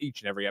can get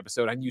each and every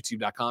episode on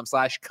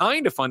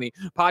youtube.com/kindafunny,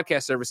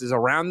 podcast services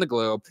around the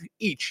globe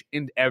each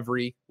and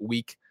every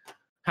week.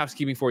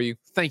 Housekeeping for you.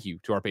 Thank you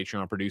to our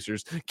Patreon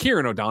producers,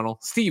 Kieran O'Donnell,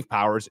 Steve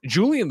Powers,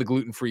 Julian the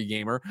Gluten-Free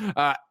Gamer,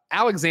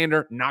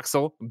 Alexander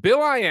Knoxel,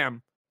 Bill I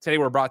Am. Today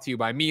we're brought to you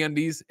by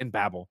MeUndies and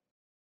Babbel.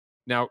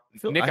 Now,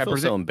 Nick, I feel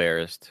so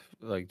embarrassed,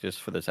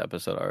 just for this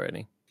episode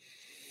already.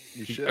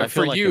 You should. I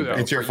feel though,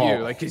 it's your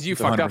fault. Because you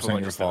fucked up.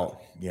 Your fault.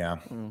 Yeah.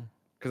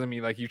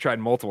 Because you tried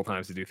multiple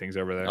times to do things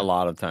over there. A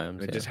lot of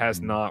times. It just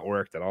has not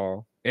worked at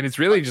all. And it's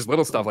really just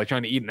little stuff like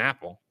trying to eat an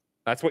apple.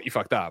 That's what you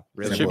fucked up.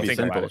 Really, it should be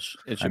simple.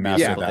 It should be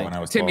that when I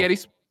was Tim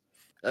Yetis.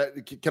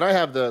 Can I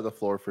have the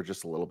floor for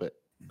just a little bit?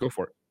 Go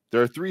for it.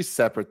 There are 3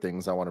 separate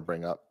things I want to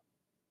bring up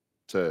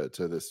to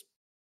this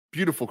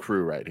beautiful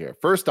crew right here.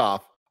 First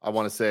off, I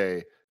want to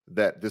say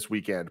that this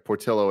weekend,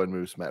 Portillo and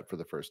Moose met for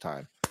the first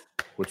time,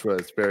 which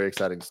was very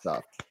exciting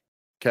stuff.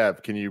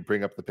 Kev, can you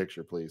bring up the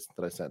picture, please,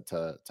 that I sent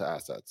to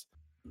Assets?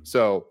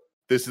 So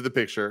this is the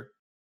picture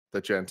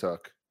that Jen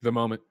took. The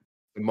moment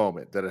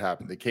that it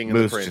happened. The king and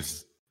Moose the prince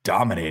just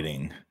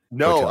dominating.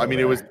 No, Portillo I mean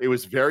it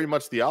was very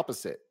much the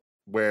opposite,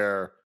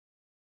 where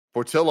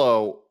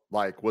Portillo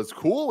was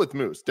cool with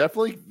Moose,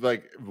 definitely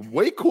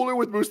way cooler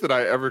with Moose than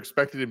I ever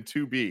expected him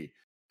to be.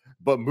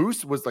 But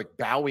Moose was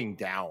bowing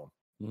down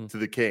to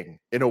the king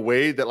in a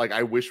way that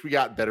I wish we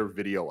got better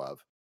video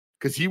of,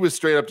 because he was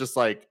straight up just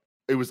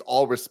it was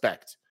all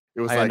respect.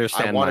 It was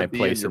I want to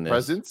be in your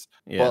presence,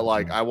 but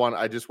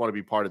I just want to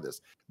be part of this.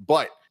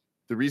 But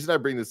the reason I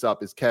bring this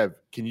up is, Kev,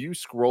 can you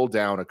scroll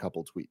down a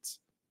couple tweets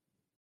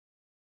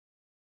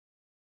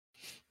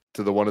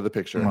to the one of the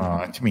picture?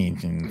 Oh, it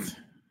means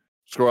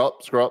scroll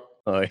up.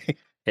 Oh,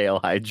 Hail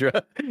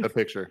Hydra. The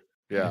picture.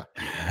 Yeah.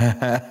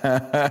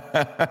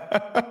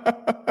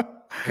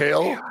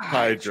 Hail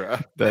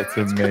Hydra. That's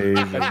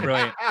amazing.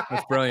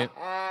 That's brilliant.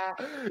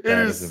 It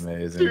is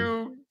amazing.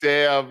 Too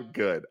damn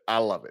good. I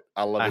love it.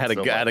 I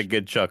had a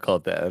good chuckle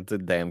at that. That's a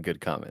damn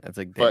good comment.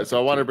 That's so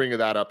I want to bring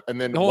that up.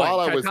 And then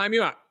time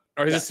you out.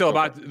 Or is it still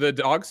about the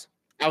dogs?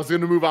 I was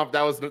going to move on.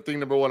 That was thing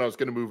number 1. I was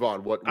going to move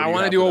on. What I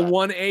want to do a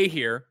 1A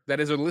here. That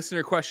is a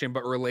listener question,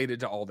 but related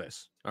to all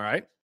this. All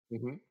right.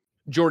 Mm-hmm.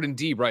 Jordan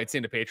D writes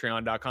into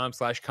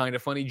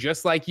patreon.com/kindafunny,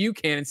 just like you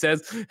can, and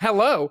says,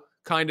 "Hello,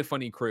 Kinda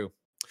Funny crew.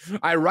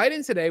 I write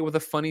in today with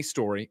a funny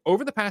story.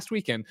 Over the past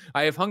weekend,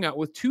 I have hung out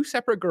with 2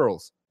 separate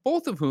girls.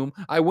 both of whom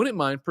I wouldn't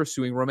mind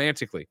pursuing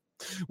romantically.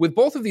 With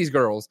both of these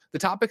girls, the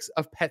topics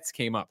of pets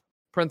came up.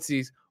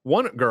 Parentheses,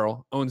 one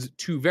girl owns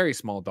 2 very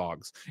small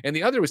dogs, and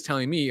the other was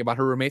telling me about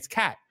her roommate's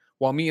cat,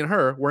 while me and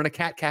her were in a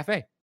cat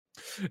cafe.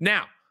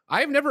 Now, I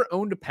have never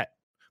owned a pet.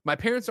 My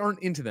parents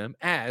aren't into them,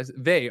 as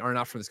they are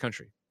not from this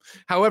country.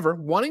 However,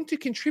 wanting to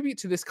contribute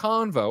to this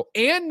convo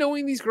and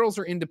knowing these girls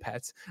are into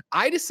pets,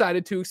 I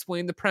decided to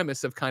explain the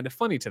premise of Kind of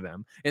Funny to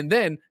them, and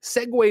then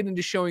segued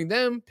into showing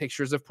them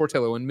pictures of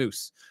Portillo and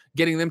Moose,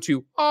 getting them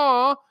to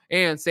aw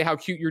and say how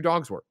cute your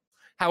dogs were.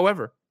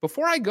 However,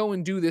 before I go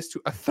and do this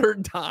to a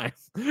third time,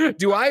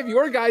 do I have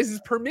your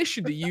guys'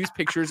 permission to use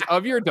pictures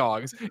of your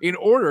dogs in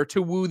order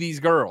to woo these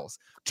girls?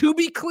 To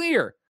be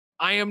clear,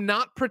 I am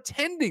not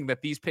pretending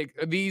that these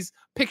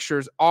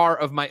pictures are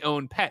of my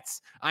own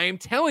pets. I am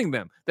telling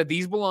them that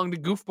these belong to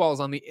goofballs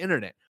on the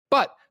internet,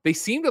 but they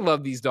seem to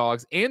love these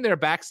dogs and their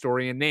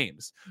backstory and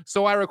names.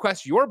 So I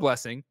request your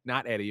blessing,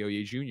 not Eddie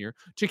Oye Jr.,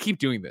 to keep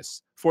doing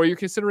this. For your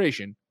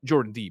consideration,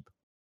 Jordan Deeb.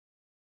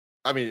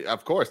 I mean,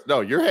 of course,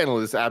 no, you're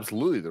handling this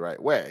absolutely the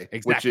right way,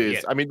 exactly, which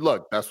is, I mean,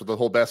 look, that's what the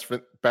whole best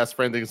friend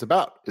thing is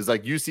about. Is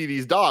like you see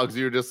these dogs,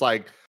 you're just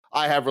like,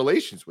 I have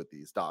relations with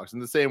these dogs in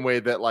the same way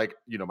that, like,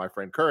 you know, my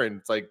friend Curran,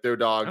 it's like their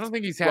dogs. I don't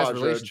think he's had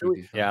relations with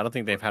these. Yeah, I don't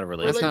think they've had a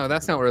relationship.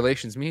 That's not what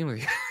relations mean with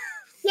you.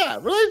 Yeah,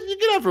 you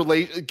can have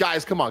relations.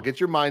 Guys, come on,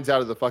 get your minds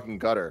out of the fucking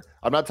gutter.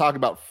 I'm not talking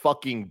about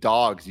fucking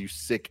dogs, you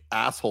sick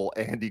asshole,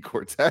 Andy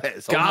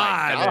Cortez. God,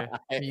 oh my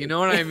God. You know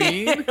what I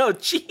mean? Oh,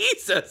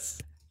 Jesus.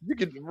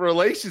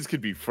 Relations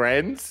could be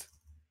friends.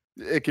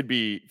 It could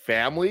be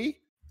family.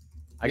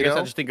 I guess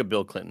I just think of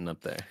Bill Clinton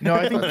up there. No,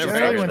 I think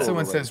generally when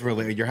someone says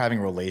you're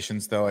having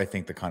relations, though, I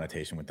think the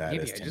connotation with that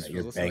is that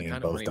you're banging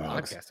both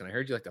dogs. And I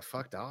heard you like to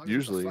fuck dogs.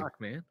 Usually, fuck,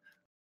 man.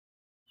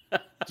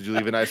 Did you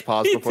leave a nice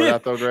pause before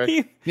that, though,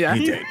 Greg? Yeah,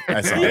 he did.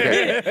 I saw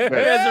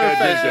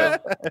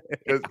it.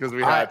 Because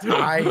we had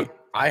to.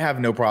 I have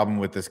no problem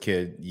with this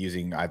kid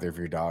using either of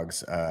your dogs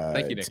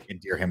to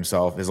endear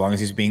himself. As long as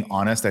he's being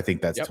honest, I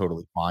think that's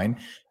totally fine.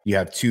 You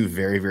have 2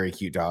 very, very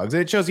cute dogs.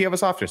 It shows you have a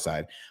softer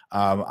side.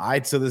 I,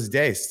 to this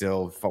day,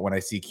 still, when I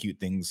see cute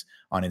things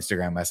on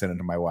Instagram, I send it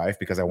to my wife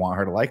because I want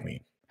her to like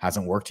me.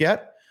 Hasn't worked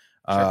yet,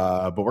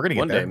 but we're going to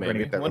get there. We're going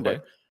to get there one day.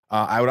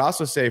 I would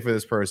also say for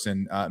this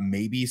person,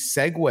 maybe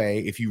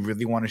segue, if you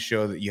really want to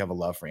show that you have a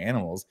love for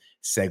animals,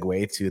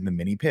 segue to the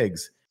mini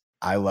pigs.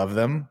 I love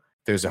them.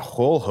 There's a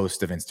whole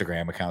host of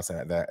Instagram accounts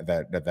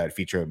that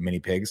feature mini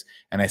pigs.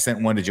 And I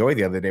sent one to Joey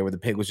the other day where the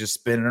pig was just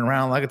spinning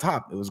around like a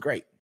top. It was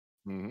great.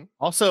 Mm-hmm.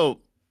 Also,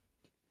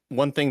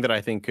 one thing that I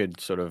think could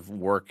sort of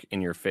work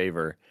in your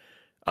favor,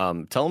 tell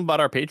them about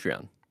our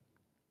Patreon.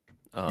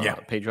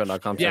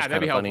 Patreon.com. Yeah, that'd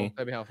be helpful.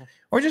 That'd be helpful.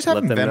 Or just have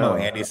him Venmo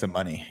Andy some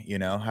money,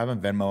 have him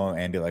Venmo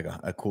Andy like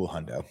a cool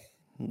hundo.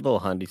 Little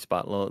hundy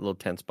spot, little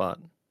 10 spot.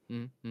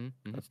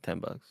 That's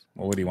 $10.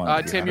 Well, what do you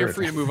want? Tim, you're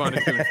free to move on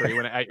to 2 and 3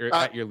 when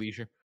at your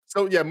leisure.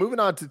 So yeah, moving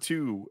on to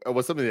 2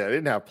 was something that I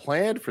didn't have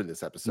planned for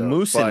this episode.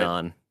 Moosing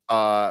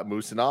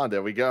on.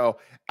 There we go.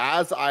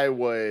 As I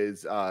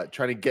was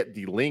trying to get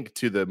the link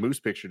to the moose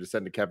picture to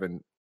send to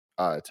Kevin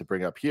to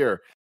bring up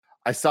here,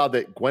 I saw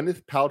that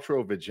Gwyneth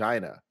Paltrow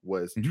vagina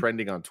was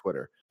trending on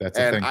Twitter. That's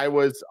a thing. I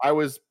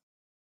was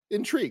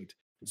intrigued,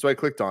 so I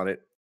clicked on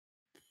it.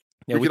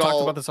 Yeah, we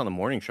talked about this on the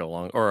morning show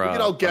we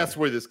can all guess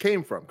where this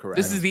came from. Correct.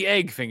 This is the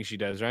egg thing she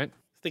does, right?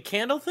 The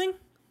candle thing?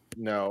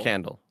 No.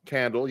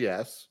 Candle,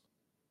 yes.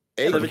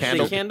 The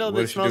candle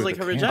that smells like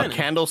her vagina. A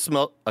candle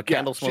smells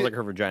like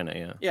her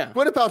vagina. Yeah.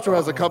 Gwyneth Paltrow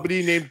has a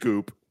company named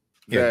Goop.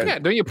 Yeah.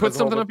 Don't you put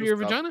something up your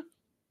vagina?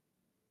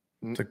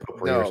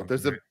 No,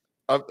 there's a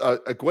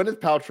Gwyneth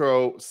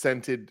Paltrow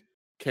scented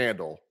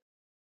candle.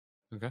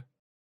 Okay.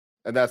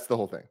 And that's the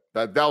whole thing.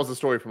 That was the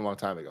story from a long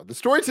time ago. The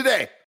story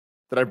today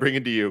that I bring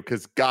into you,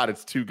 because God,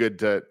 it's too good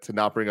to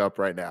not bring up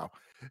right now.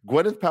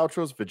 Gwyneth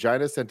Paltrow's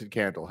vagina scented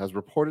candle has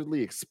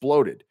reportedly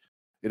exploded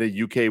in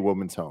a UK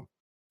woman's home.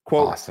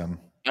 Quote, awesome.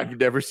 I've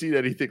never seen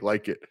anything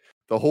like it.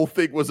 The whole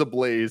thing was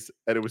ablaze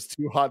and it was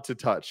too hot to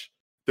touch.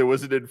 There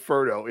was an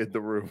inferno in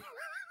the room.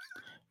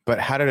 But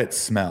how did it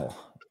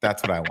smell?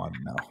 That's what I want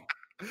to know.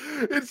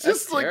 It's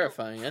just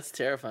terrifying. That's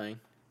terrifying.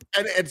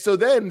 And so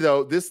then,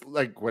 though, this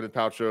like Gwyneth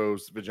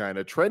Paltrow's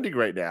vagina trending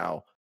right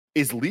now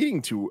is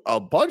leading to a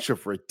bunch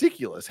of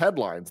ridiculous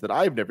headlines that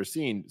I've never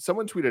seen.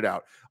 Someone tweeted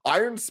out,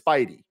 Iron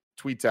Spidey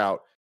tweets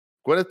out,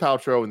 Gwyneth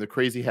Paltrow and the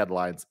crazy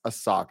headlines, a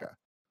saga.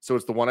 So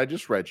it's the one I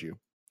just read you.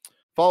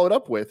 Followed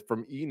up with,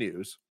 from E!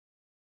 News,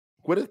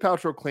 Gwyneth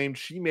Paltrow claimed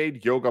she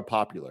made yoga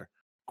popular.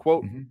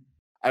 Quote,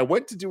 I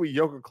went to do a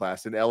yoga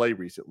class in LA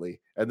recently,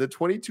 and the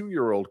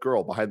 22-year-old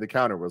girl behind the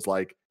counter was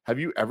like, have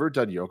you ever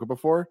done yoga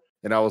before?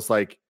 And I was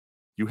like,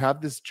 you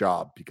have this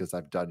job because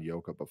I've done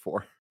yoga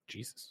before.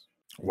 Jesus.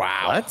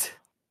 Wow. What?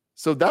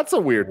 So that's a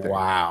weird thing.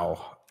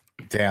 Wow.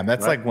 Damn,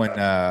 that's like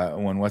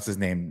when what's his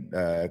name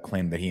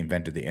claimed that he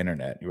invented the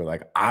internet. You were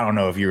like, I don't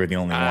know if you were the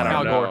only one. I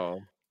don't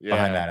know.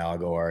 behind that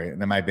allegory.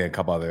 And there might be a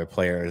couple other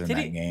players in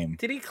that game.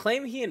 Did he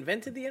claim he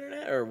invented the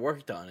internet or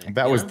worked on it?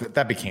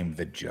 That became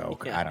the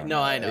joke. Yeah. I don't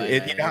know. I know.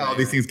 You know how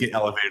these things get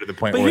elevated to the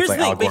point where it's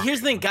like But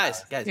here's the thing,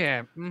 guys.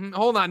 Yeah.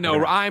 Hold on.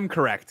 No, I'm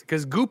correct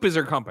because Goop is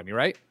her company,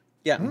 right?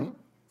 Yeah.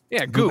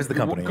 Yeah. Goop is the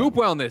company. Goop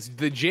Wellness,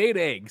 the Jade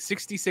Egg,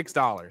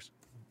 $66.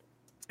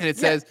 And it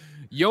says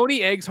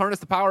Yoni eggs harness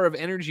the power of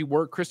energy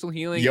work, crystal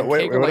healing, and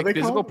Kegel-like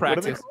physical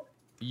practice.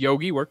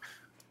 Yogi work.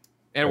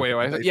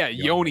 Anyway,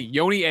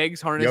 Yoni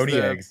eggs harness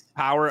the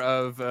power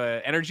of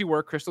energy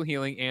work, crystal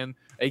healing, and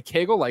a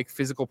Kegel-like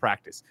physical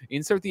practice.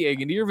 Insert the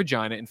egg into your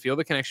vagina and feel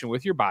the connection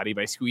with your body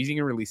by squeezing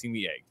and releasing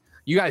the egg.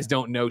 You guys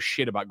don't know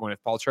shit about Gwyneth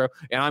Paltrow,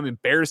 and I'm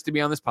embarrassed to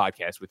be on this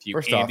podcast with you,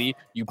 Andy.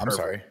 I'm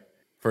sorry.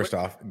 First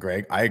off,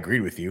 Greg, I agreed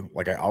with you,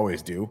 like I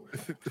always do,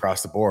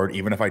 across the board,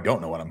 even if I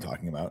don't know what I'm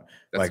talking about.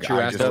 That's like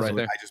I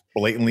just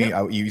blatantly,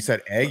 you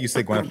said egg, you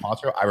said Gwyneth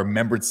Paltrow. I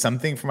remembered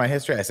something from my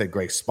history. I said,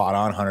 Greg, spot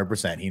on,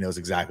 100%. He knows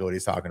exactly what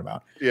he's talking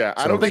about. Yeah,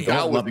 I don't think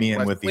that let me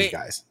in with these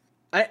guys.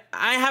 I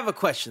have a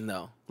question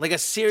though, like a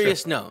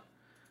serious note.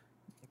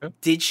 Okay.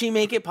 Did she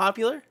make it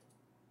popular?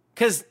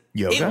 Because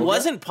it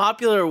wasn't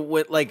popular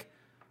with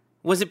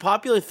was it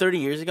popular 30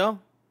 years ago?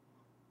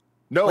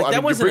 No, like,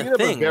 that wasn't a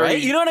thing, right?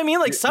 You know what I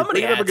mean? Like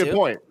somebody had a good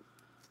point.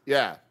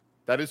 Yeah,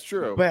 that is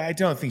true. But I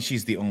don't think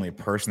she's the only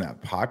person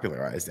that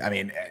popularized. I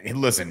mean,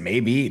 listen,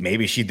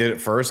 maybe she did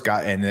it first,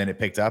 and then it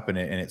picked up and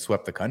it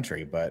swept the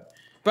country. But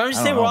I'm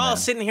just saying, we're all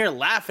sitting here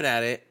laughing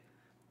at it.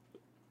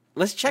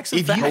 Let's check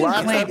some facts.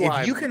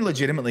 If you can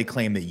legitimately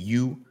claim that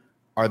you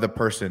are the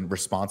person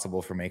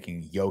responsible for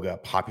making yoga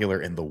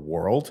popular in the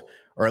world,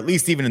 or at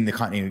least even in the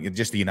continent,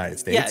 just the United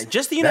States. Yeah,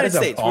 just the United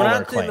States. We're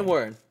not in the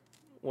world.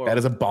 That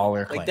is a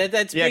baller claim. Like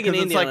that's big in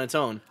India on its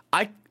own.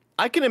 I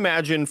can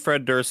imagine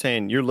Fred Durst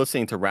saying, "You're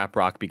listening to rap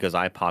rock because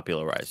I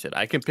popularized it."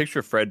 I can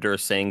picture Fred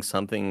Durst saying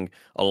something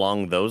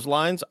along those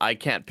lines. I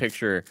can't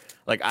picture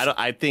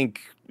I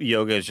think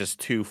yoga is just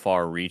too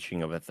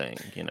far-reaching of a thing.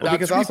 You know, well,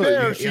 because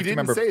also she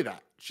didn't say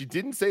that. She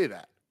didn't say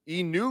that.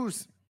 E!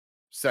 News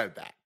said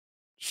that.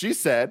 She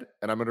said,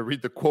 and I'm going to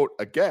read the quote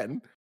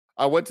again.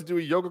 I went to do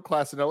a yoga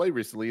class in LA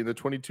recently, and the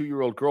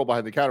 22-year-old girl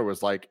behind the counter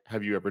was like,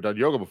 "Have you ever done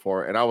yoga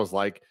before?" And I was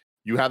like,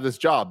 "You have this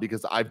job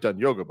because I've done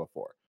yoga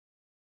before."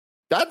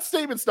 That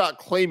statement's not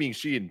claiming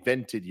she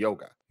invented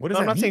yoga.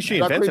 I'm not saying she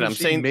invented it. I'm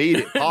saying made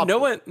it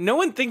popular. no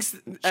one thinks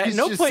at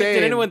no point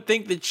did anyone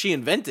think that she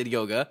invented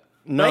yoga.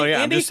 No, right,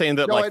 yeah, Andy? I'm just saying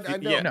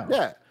that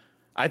Yeah.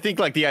 I think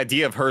the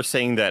idea of her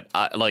saying that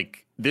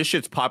this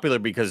shit's popular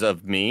because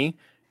of me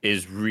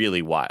is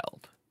really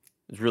wild.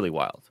 It's really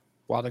wild.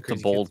 It's a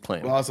bold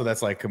claim. Well, also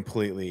that's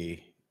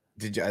completely.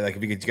 Did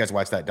you guys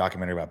watch that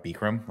documentary about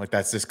Bikram?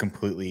 That's just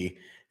completely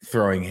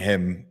throwing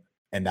him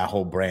and that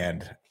whole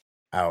brand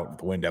out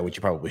the window, which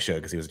you probably should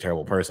because he was a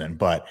terrible person.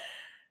 But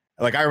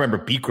I remember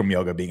Bikram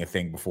yoga being a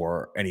thing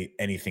before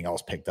anything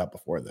else picked up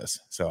before this.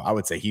 So I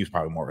would say he was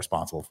probably more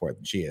responsible for it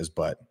than she is.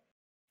 But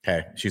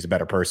hey, she's a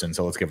better person,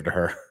 so let's give it to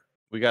her.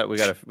 We got to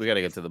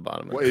get to the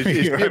bottom of it.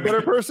 Is she a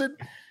better person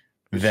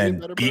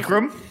than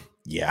Bikram?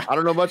 Yeah, I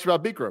don't know much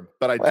about Bikram,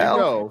 but I do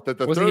know that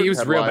he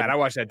was real bad. I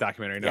watched that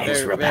documentary. No, he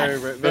was real bad.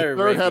 The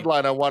third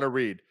headline I want to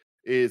read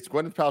is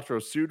Gwyneth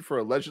Paltrow sued for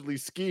allegedly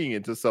skiing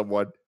into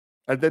someone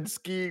and then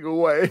skiing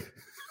away.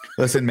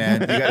 Listen,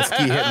 man, you got to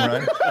ski, hit, and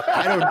run.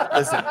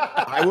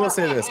 I will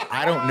say this.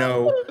 I don't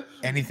know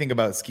anything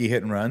about ski,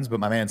 hit, and runs, but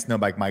my man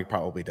Snowbike Mike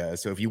probably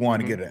does. So if you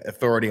want to get an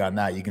authority on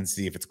that, you can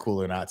see if it's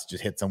cool or not to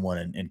just hit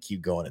someone and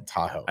keep going in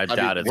Tahoe. I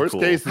doubt it's worst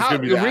cool. Case is gonna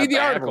be read the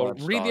article.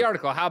 Read the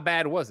article. How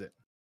bad was it?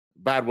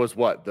 Bad was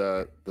what?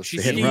 She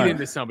skied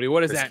into somebody.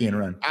 What does that ski mean? And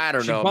run. I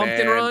don't know, She bumped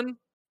man. and run?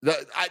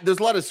 There's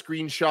a lot of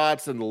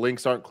screenshots and the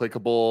links aren't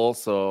clickable,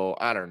 so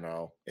I don't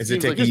know. Is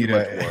it taking you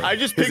to? I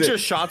just picture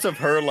shots of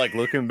her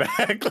looking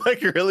back,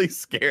 really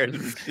scared.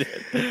 And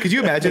shit. Could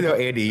you imagine though,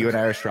 Andy? You and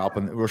I are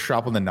stropping the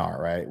gnar,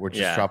 right? We're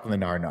just stropping the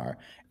gnar,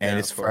 and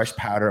it's fresh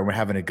powder, and we're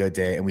having a good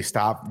day, and we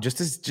stop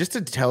just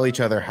to tell each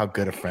other how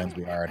good of friends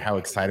we are and how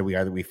excited we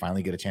are that we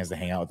finally get a chance to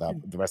hang out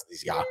with the rest of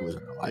these yahoos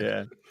in our life.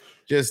 Yeah.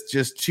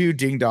 Just two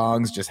ding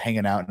dongs just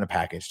hanging out in a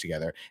package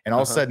together. And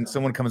all of a sudden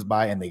someone comes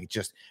by and they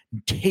just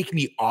take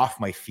me off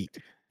my feet.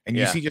 And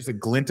you see just a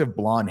glint of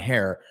blonde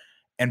hair.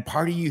 And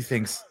part of you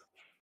thinks,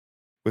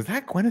 was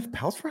that Gwyneth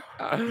Paltrow?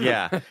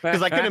 Yeah.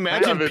 Because I can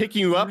imagine picking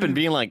you up and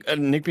being like,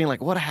 Nick being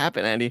like, what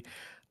happened, Andy?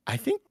 I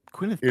think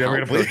Gwyneth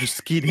Paltrow just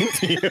skied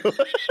into you.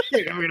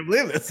 You're never going to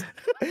believe this.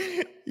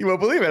 You won't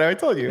believe it. I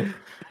told you.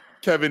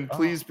 Kevin,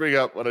 please bring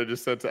up what I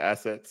just sent to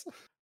Assets.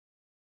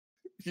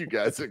 You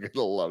guys are going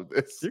to love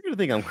this. You're going to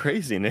think I'm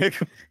crazy, Nick.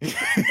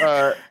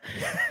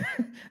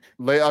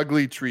 Lay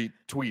Ugly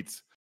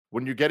tweets.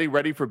 When you're getting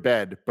ready for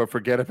bed, but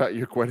forget about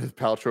your Gwyneth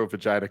Paltrow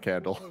vagina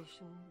candle.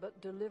 But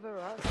deliver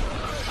us.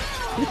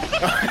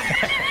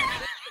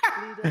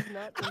 Lead us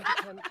not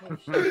into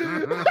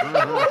temptation.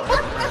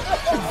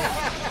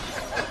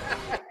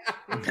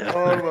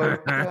 Oh my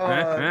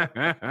God.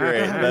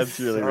 Great. That's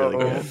really, really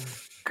good.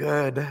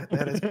 Good.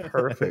 That is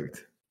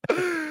perfect.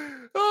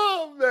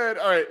 Oh man.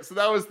 All right. So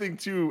that was thing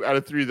 2 out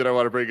of 3 that I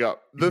want to bring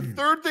up. The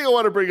third thing I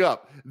want to bring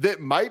up that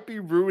might be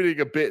ruining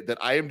a bit that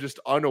I am just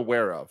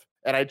unaware of.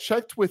 And I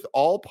checked with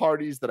all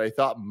parties that I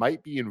thought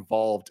might be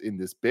involved in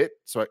this bit.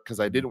 So because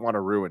I didn't want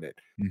to ruin it.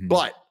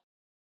 But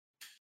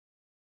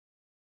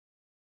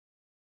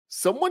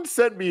someone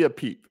sent me a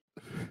peep.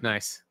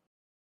 Nice.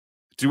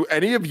 Do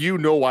any of you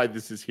know why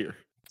this is here?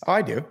 Oh,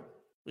 I do.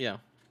 Yeah.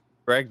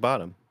 Greg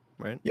bottom,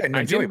 right? Yeah, no,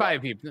 I Joey didn't buy a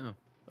peep. No.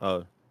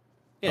 Oh.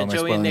 Yeah, am I Joey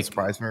spoiling and the Nick.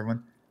 surprise for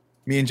everyone?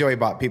 Me and Joey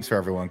bought peeps for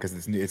everyone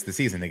because it's the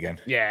season again.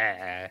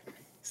 Yeah.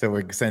 So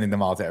we're sending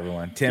them all to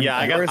everyone. Tim, Yeah,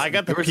 I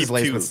got the yours peep is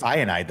laced too. with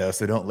cyanide though,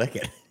 so don't lick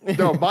it.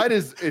 No, mine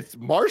it's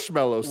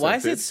marshmallow. Why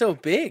is scented. it so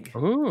big?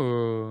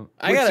 Ooh.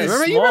 I got a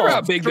remember, small. you remember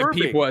how big the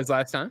disturbing. peep was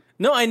last time?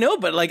 No, I know,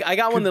 but like I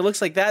got one that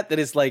looks like that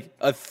is like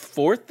a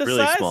fourth the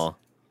Really size. small.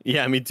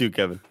 Yeah, me too,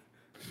 Kevin.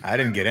 I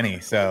didn't get any,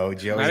 so I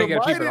Joey. didn't get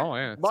a peep mine at all.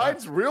 Yeah.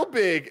 Mine's real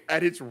big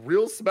and it's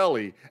real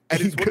smelly.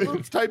 And it's one of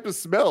those type of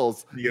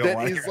smells You don't that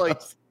want is your like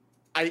house.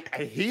 I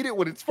hate it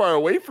when it's far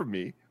away from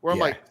me, where I'm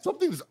Yeah. like,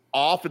 something's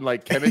off and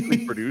like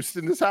chemically produced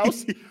in this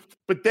house.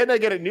 But then I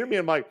get it near me,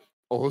 I'm like,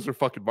 oh, those are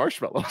fucking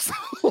marshmallows.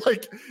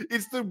 Like,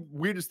 it's the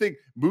weirdest thing.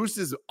 Moose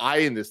is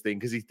eyeing this thing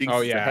because he thinks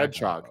it's a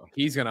hedgehog.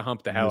 He's gonna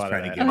hump the hell Moose out of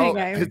trying to that. get Okay, Oh,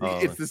 guys.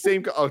 'cause it's the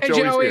same. Oh, Hey, Joey's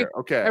Joey. here.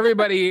 Okay.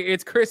 Everybody,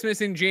 it's Christmas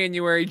in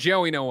January.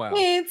 Joey Noel.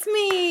 It's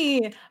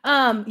me.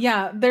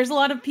 Yeah, there's a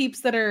lot of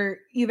peeps that are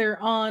either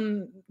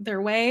on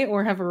their way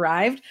or have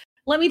arrived.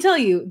 Let me tell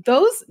you,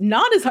 those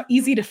not as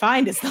easy to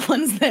find as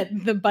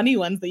the bunny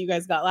ones that you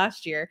guys got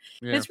last year.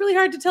 Yeah. It's really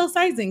hard to tell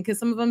sizing because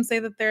some of them say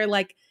that they're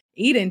like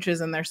 8 inches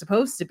and they're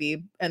supposed to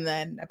be, and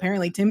then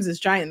apparently Tim's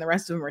is giant and the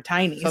rest of them are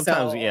tiny.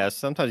 Sometimes, so, yeah.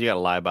 Sometimes you gotta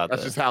lie about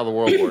That's that. just how the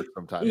world works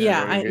sometimes. You know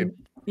yeah, what I mean?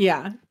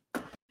 yeah,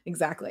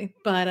 exactly.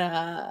 But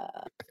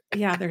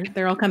yeah,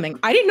 they're all coming.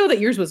 I didn't know that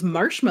yours was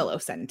marshmallow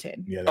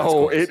scented. Yeah, that's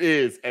Oh, gross. it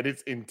is, and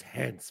it's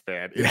intense,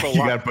 man. It's Yeah, a you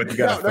lot. gotta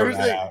throw here's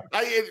the that thing. out.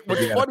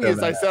 What's You gotta funny throw is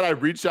that I out. said I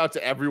reached out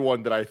to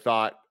everyone that I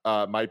thought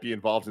might be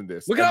involved in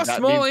this. Look and at how that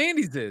small means-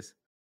 Andy's is.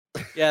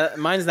 Yeah,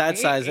 mine's that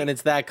size and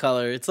it's that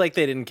color. It's like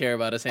they didn't care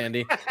about us,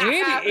 Andy.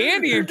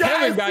 Andy and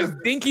Kevin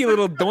got dinky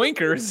little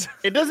doinkers.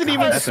 It doesn't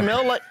even that's a-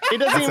 smell like. It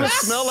doesn't that's even a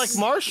smell like s-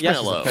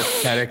 marshmallow.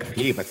 Pathetic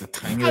peep. That's a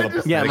tiny little.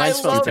 Yeah, pathetic mine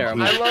smells stupid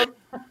terrible.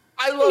 peep.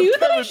 I love knew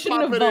that I Kevin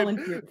shouldn't have popping in.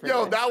 volunteered for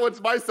Yo, this. that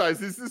one's my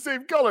size. It's the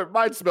same color.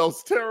 Mine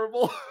smells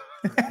terrible.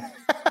 I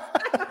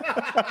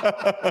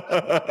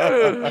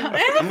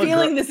have a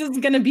feeling this is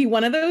going to be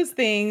one of those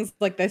things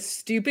like the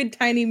stupid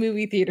tiny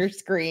movie theater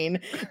screen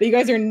that you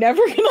guys are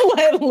never going to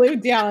let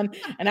live down.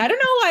 And I don't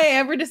know why I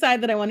ever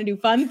decide that I want to do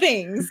fun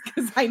things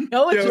because I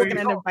know it's just Joey, going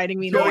to end up biting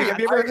me in Joey, the have ass.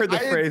 you ever heard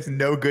the I- phrase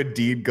 "no good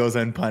deed goes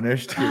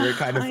unpunished"? You're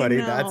kind of I funny.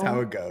 That's how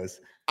know. it goes.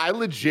 I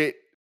legit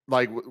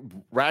like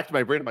racked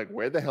my brain. I'm like,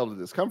 where the hell did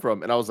this come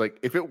from? And I was like,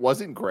 if it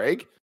wasn't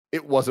Greg,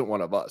 it wasn't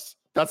one of us.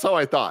 That's how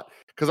I thought.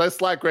 Because I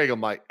slacked Greg.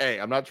 I'm like, hey,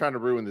 I'm not trying to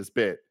ruin this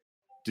bit.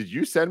 Did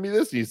you send me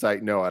this? And he's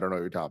like, no, I don't know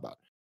what you're talking about.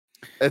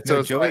 And so No,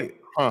 it's Joey,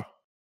 like, huh.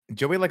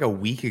 Joey, like a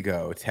week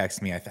ago,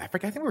 texted me. I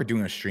forget. I think we were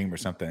doing a stream or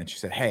something, and she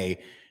said,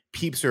 "Hey,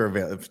 peeps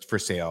are for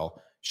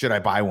sale. Should I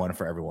buy one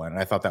for everyone?"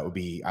 And I thought that would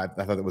be. I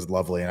thought that was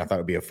lovely, and I thought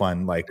it would be a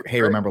fun. Like,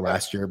 hey, remember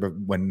last year, but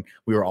when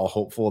we were all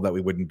hopeful that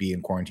we wouldn't be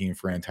in quarantine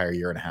for an entire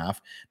year and a half,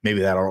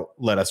 maybe that'll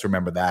let us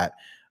remember that.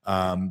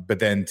 But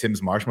then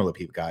Tim's marshmallow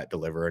peep got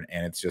delivered,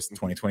 and it's just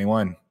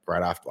 2021,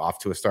 right off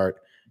to a start.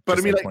 But I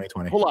just mean, like like,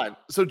 2020. hold on.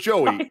 So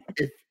Joey,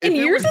 if And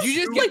it yours was- you is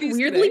just get like these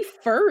weirdly today?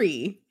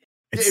 furry.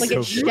 It's Like so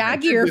it's good.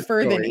 shaggier This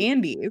fur than story.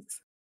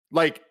 Andy's.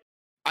 like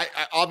I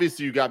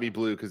obviously you got me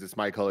blue because it's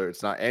my color.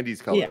 It's not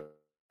Andy's color. Yeah.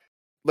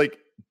 Like,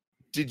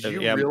 did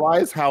you Yeah.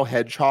 realize how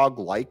hedgehog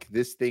like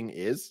this thing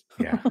is?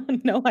 Yeah.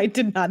 No, I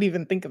did not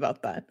even think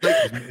about that.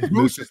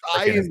 Moose is freaking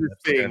eyeing is this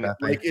nuts, man, thing that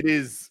like it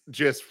is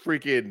just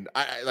freaking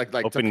like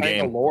Open Topanga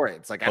game.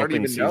 Lawrence. Like I don't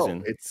Open even know.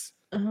 season. It's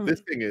Uh,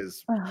 this thing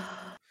is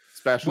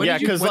special. When Yeah,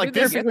 did you- 'cause, when like, did they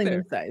this- get perfectly there?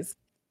 new size.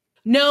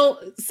 No,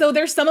 so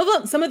there's some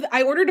of them.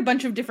 I ordered a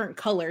bunch of different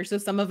colors, so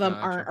some of them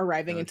Gotcha, aren't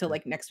arriving until gotcha.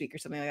 like next week or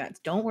something like that.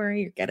 Don't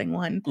worry, you're getting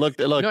one. Look,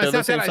 No, they're it's the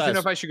not same that. I just didn't know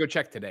size. if I should go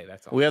check today.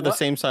 That's all. We have the What?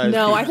 same size.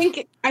 No, I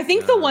peeps.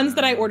 think the ones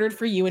that I ordered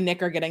for you and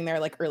Nick are getting there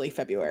like early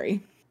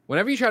February.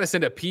 Whenever you try to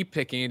send a peep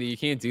pic, Andy, you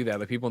can't do that.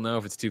 Like people know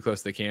if it's too close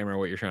to the camera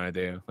what you're trying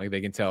to do. Like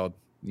they can tell.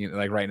 You know,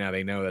 like right now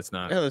they know that's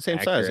not. Yeah, the same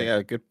size.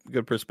 accurate. Yeah,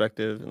 good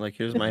perspective. And like,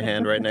 here's my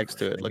hand right next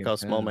to it. They Look can how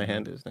small my tell.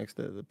 hand is next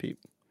to the peep.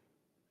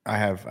 I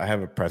have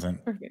a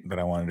present Okay. that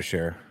I wanted to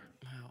share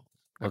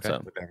What's Okay.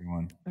 up? with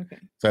everyone. Okay.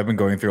 So I've been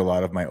going through a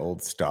lot of my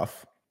old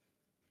stuff,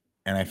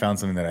 and I found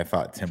something that I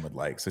thought Tim would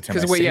like. So Tim,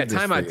 Because I wait, yeah, saved this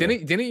time for out.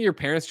 you. Didn't your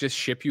parents just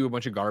ship you a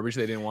bunch of garbage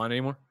they didn't want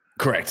anymore?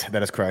 Correct.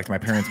 That is correct. My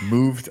parents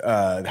moved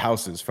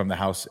houses from the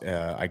house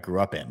I grew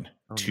up in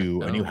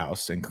to a new no.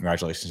 house, and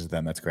congratulations to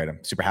them. That's great.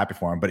 I'm super happy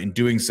for them. But in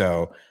doing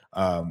so,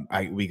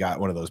 we got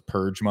one of those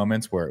purge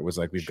moments where it was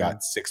like we've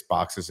got 6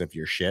 boxes of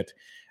your shit,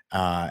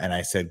 and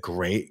I said,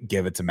 "Great,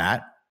 give it to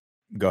Matt.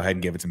 Go ahead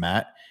and give it to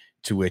Matt."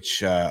 To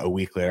which a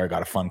week later, I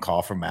got a fun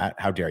call from Matt.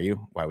 "How dare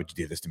you? Why would you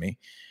do this to me?"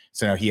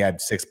 So now he had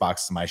 6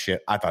 boxes of my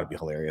shit. I thought it'd be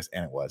hilarious,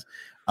 and it was.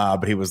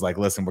 But he was like,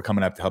 listen, we're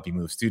coming up to help you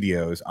move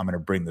studios. I'm going to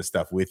bring this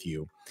stuff with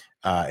you.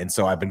 And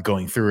so I've been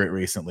going through it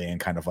recently and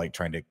kind of like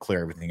trying to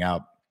clear everything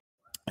out.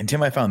 And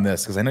Tim, I found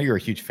this because I know you're a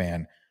huge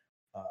fan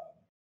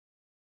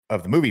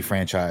of the movie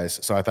franchise.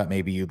 So I thought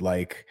maybe you'd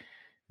like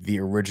the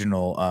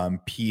original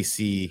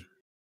PC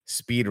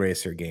Speed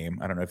Racer game.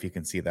 I don't know if you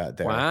can see that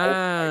there.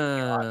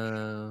 Wow.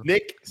 Oh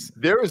Nick,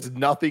 there is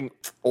nothing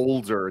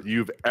older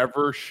you've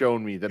ever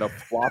shown me than a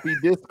floppy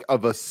disk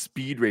of a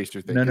Speed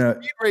Racer thing. No.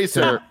 Speed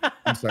Racer.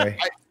 I'm sorry.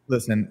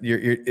 Listen,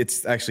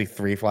 it's actually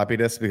 3 floppy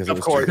disks because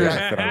of course,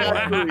 naturally.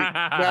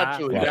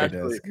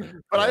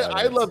 But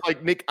I love,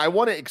 like, Nick, I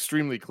want it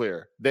extremely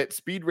clear that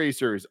Speed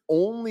Racer is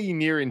only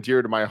near and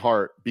dear to my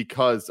heart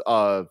because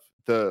of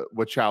the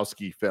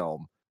Wachowski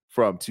film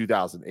from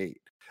 2008.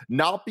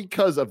 Not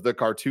because of the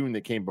cartoon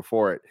that came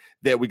before it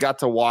that we got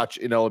to watch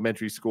in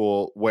elementary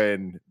school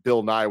when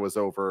Bill Nye was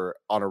over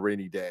on a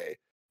rainy day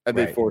and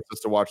they forced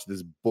us to watch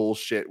this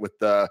bullshit with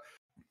the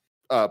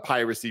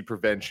piracy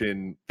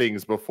prevention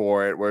things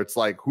before it, where it's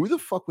like, who the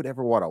fuck would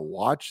ever want to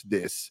watch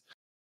this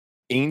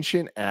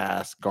ancient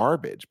ass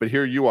garbage? But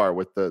here you are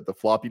with the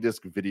floppy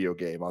disk video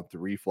game on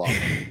 3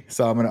 floppies.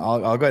 So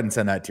I'll go ahead and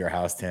send that to your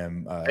house,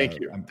 Tim. Thank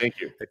you.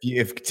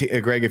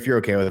 If Greg, if you're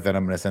okay with it, then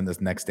I'm going to send this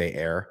next day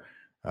air.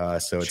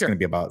 So it's going to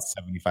be about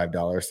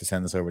 $75 to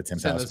send this over to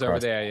Tim's house. Send this over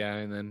there, yeah,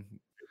 and then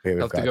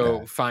have to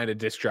go find a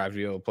disc drive to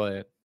be able to play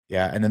it.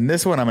 Yeah, and then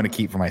this one I'm going to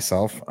keep for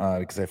myself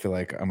because I feel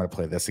like I'm going to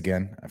play this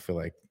again. I feel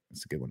like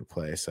it's a good one to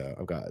play. So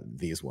I've got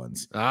these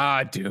ones.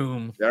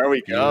 Doom. There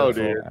we go,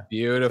 dude. Yeah.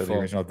 Beautiful. So the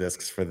original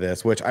discs for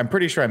this, which I'm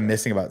pretty sure I'm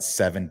missing about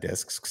 7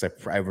 discs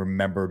because I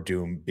remember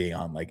Doom being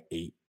on like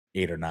 8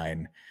 or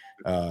 9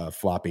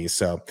 floppies.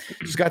 So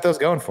just got those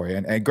going for you.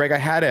 And Greg, I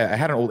had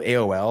an old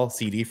AOL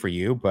CD for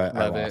you, but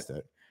I lost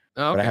it.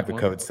 But I have the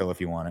code still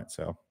if you want it.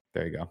 So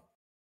there you go.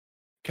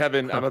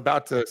 Kevin, I'm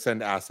about to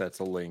send Assets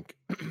a link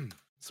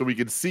so we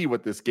can see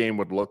what this game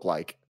would look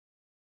like.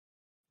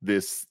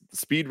 This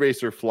Speed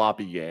Racer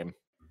floppy game.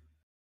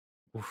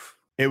 Oof.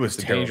 It was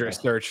a dangerous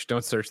search.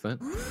 Don't search that.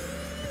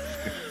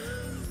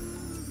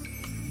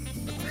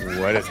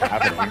 What is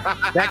happening?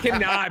 That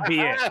cannot be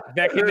it.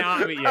 That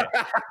cannot be it.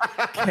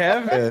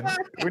 Kevin,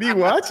 what are you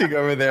watching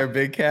over there,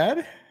 big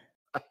cat?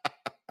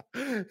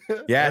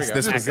 Yes,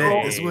 this was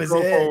it. This was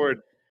it.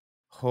 Forward.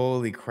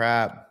 Holy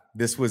crap.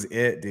 This was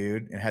it,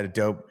 dude. It had a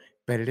dope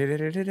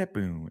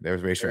boom. There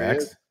was Racer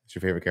X. It's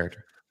your favorite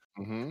character.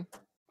 Mm-hmm.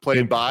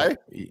 Played by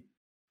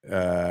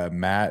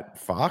Matt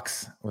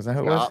Fox. Was that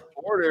who it was?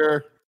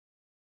 Porter.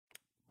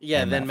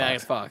 Yeah, then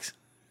Matt Fox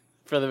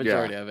for the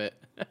majority of it.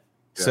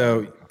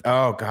 So,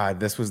 oh god,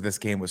 this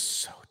game was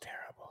so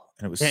terrible,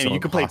 and it was. Man, so you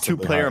could play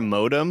 2-player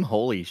modem.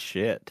 Holy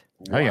shit!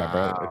 Oh yeah,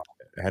 bro,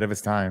 ahead of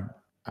its time.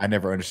 I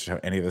never understood how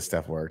any of this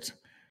stuff worked.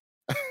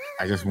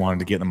 I just wanted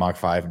to get in the Mach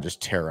 5 and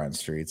just tear around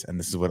streets, and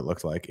this is what it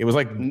looked like. It was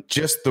like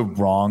just the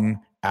wrong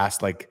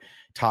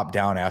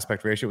top-down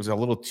aspect ratio. It was a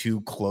little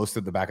too close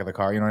to the back of the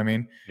car. You know what I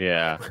mean?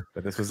 Yeah.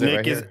 But this was it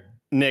right here.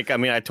 Nick, I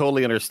mean, I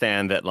totally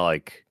understand that,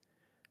 like,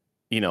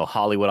 you know,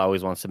 Hollywood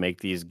always wants to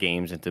make these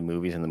games into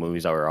movies, and the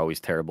movies are always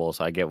terrible.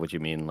 So I get what you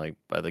mean, like,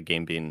 by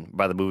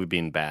the movie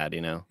being bad,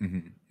 you know?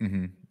 Mm-hmm.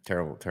 Mm-hmm.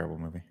 Terrible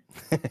movie.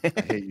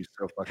 I hate you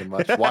so fucking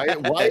much. Why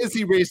is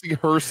he racing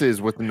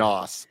hearses with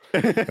Nos?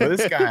 Well,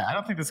 this guy, I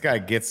don't think this guy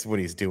gets what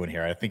he's doing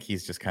here. I think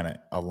he's just kind of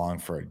along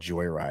for a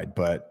joyride.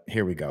 But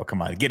here we go.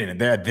 Come on, get in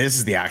there. This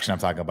is the action I'm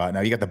talking about. Now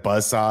you got the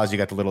buzzsaws. You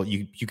got the little.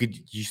 You should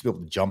be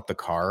able to jump the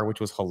car, which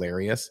was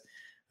hilarious.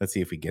 Let's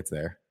see if he gets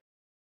there.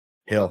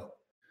 Hill.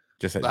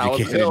 Just in case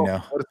you didn't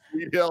know. What a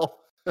sweet hill.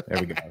 There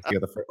we go.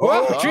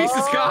 Oh,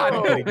 Jesus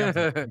God.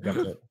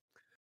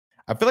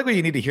 I feel like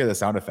we need to hear the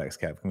sound effects,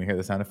 Kev. Can we hear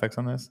the sound effects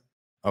on this?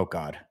 Oh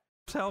God.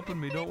 It's helping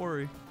me, don't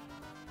worry.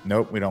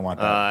 Nope, we don't want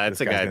that. It's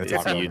a guy. It's a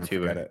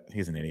YouTuber.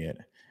 He's an idiot.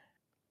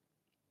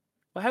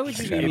 Why would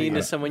you be mean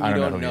to someone you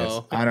don't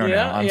know? I don't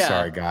know. I'm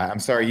sorry, guy. I'm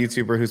sorry,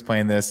 YouTuber who's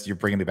playing this. You're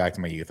bringing me back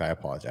to my youth. I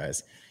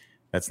apologize.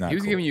 That's not. He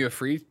was giving you a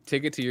free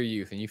ticket to your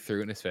youth, and you threw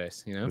it in his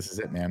face. You know. This is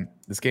it, man.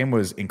 This game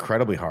was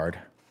incredibly hard,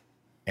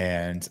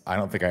 and I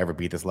don't think I ever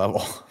beat this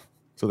level.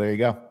 So there you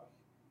go.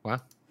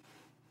 Wow.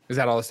 Is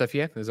that all the stuff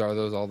you had? Are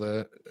those all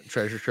the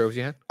treasure troves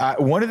you had?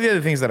 One of the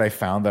other things that I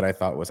found that I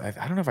thought was, I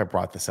don't know if I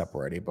brought this up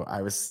already, but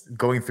I was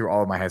going through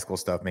all of my high school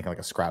stuff, making like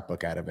a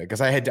scrapbook out of it.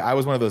 Because I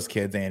was one of those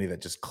kids, Andy,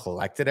 that just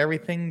collected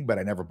everything, but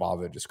I never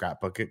bothered to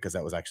scrapbook it because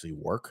that was actually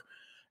work.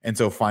 And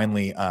so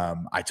finally,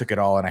 I took it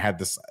all and I had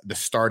the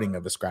starting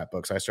of the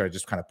scrapbook. So I started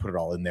just kind of put it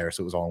all in there.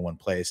 So it was all in one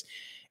place.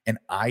 And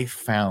I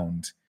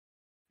found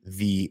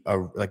the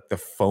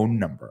phone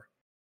number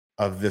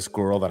of this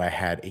girl that I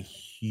had a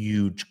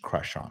huge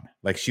crush on.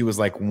 Like she was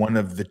like one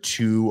of the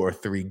 2 or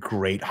 3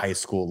 great high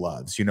school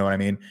loves. You know what I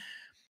mean?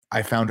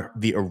 I found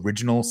the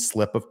original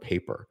slip of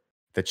paper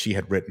that she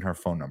had written her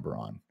phone number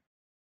on.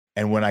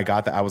 And when I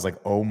got that, I was like,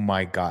 oh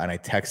my God. And I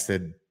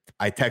texted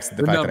I texted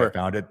the fact that I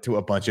found it to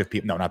a bunch of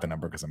people. No, not the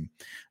number, because I'm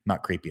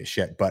not creepy as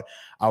shit. But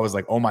I was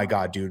like, oh my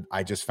God, dude,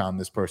 I just found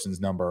this person's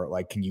number.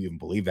 Like, can you even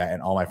believe that?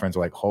 And all my friends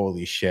were like,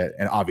 holy shit.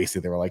 And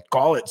obviously they were like,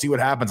 call it, see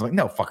what happens. I'm like,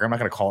 no, fucker, I'm not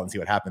going to call it and see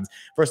what happens.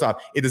 First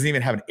off, it doesn't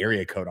even have an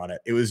area code on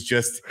it. It was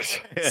just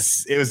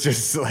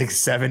like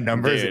 7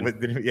 numbers. So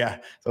I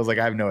was like,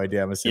 I have no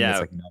idea. I'm assuming it's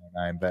like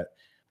 99. But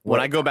when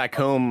I go back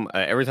home,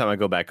 every time I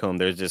go back home,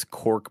 there's this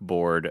cork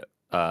board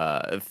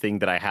thing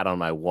that I had on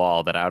my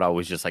wall that I would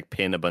always just like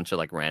pin a bunch of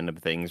like random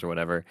things or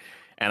whatever.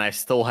 And I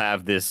still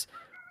have this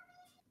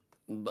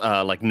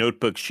like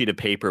notebook sheet of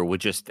paper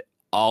with just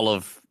all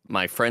of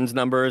my friends'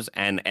 numbers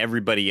and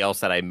everybody else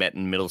that I met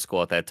in middle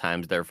school at that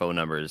time, their phone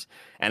numbers.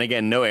 And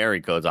again, no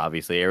area codes,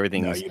 obviously.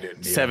 Everything's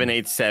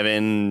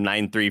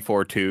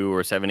 787-9342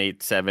 or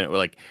 787, or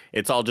like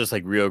it's all just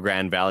like Rio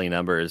Grande Valley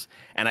numbers.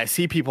 And I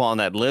see people on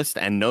that list,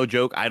 and no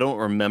joke, I don't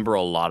remember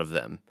a lot of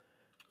them.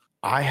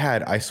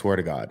 I swear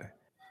to God,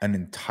 an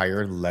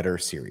entire letter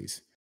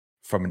series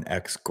from an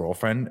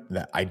ex-girlfriend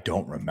that I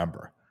don't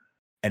remember.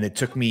 And it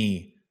took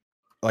me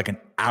like an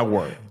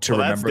hour to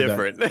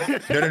remember. That's different.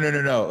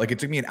 No. Like it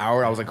took me an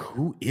hour. I was like,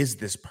 who is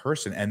this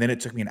person? And then it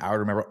took me an hour to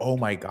remember, oh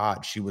my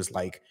God, she was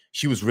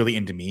really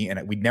into me,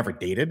 and we'd never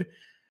dated,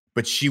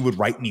 but she would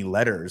write me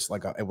letters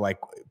like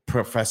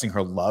professing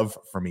her love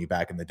for me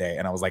back in the day.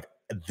 And I was like,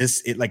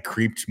 it like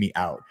creeped me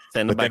out.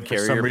 But then for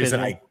some reason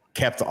I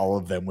kept all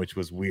of them, which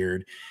was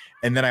weird.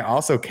 And then I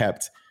also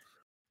kept,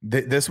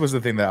 this was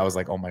the thing that I was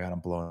like, oh my God, I'm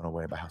blown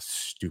away by how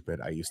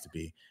stupid I used to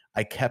be.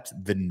 I kept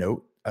the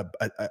note,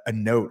 a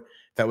note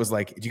that was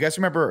like, do you guys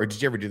remember, or did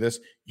you ever do this?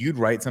 You'd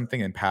write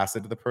something and pass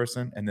it to the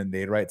person, and then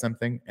they'd write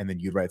something, and then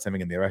you'd write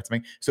something and they write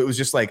something. So it was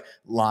just like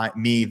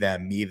me,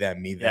 them, me,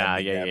 them, me,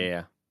 them.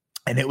 Yeah.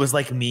 And it was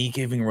like me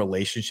giving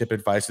relationship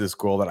advice to this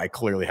girl that I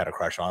clearly had a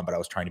crush on, but I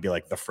was trying to be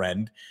like the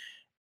friend.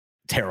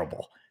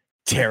 Terrible.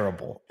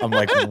 I'm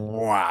like,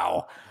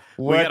 wow.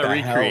 We gotta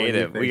recreate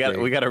it. We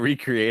gotta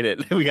recreate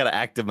it. We gotta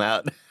act them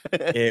out.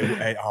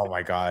 Oh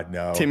my God,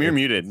 no. Tim, you're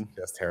muted.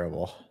 That's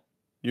terrible.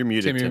 You're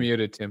muted. Tim, you're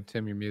muted. Tim,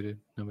 you're muted.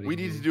 We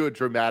need to do a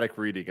dramatic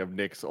reading of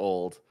Nick's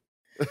old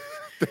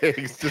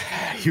things.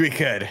 We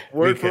could.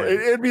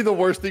 It'd be the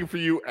worst thing for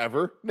you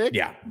ever, Nick.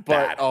 Yeah.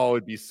 But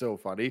it'd be so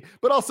funny.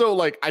 But also,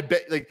 like, I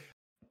bet, like,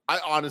 I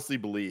honestly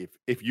believe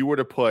if you were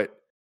to put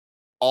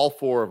all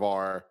 4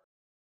 of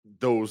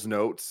those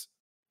notes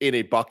in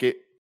a bucket,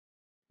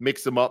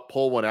 mix them up,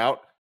 pull one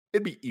out,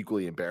 it'd be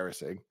equally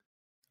embarrassing.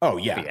 Oh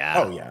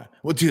yeah.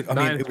 Well, dude, I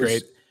mean, it was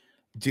great.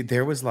 Dude,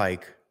 there was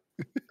like,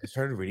 I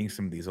started reading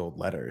some of these old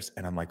letters,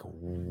 and I'm like,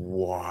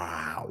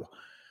 wow.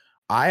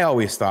 I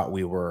always thought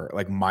we were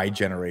like, my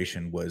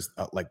generation was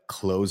like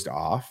closed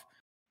off,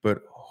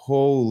 but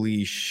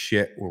holy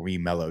shit, were we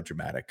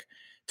melodramatic.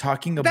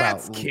 Talking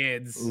about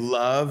kids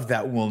love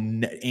that will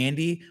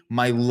Andy,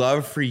 my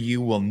love for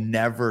you will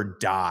never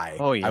die.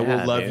 Oh yeah, I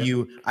will love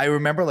you. I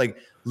remember, like,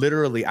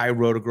 literally, I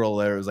wrote a girl a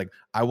letter. It was like,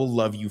 I will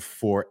love you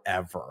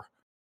forever.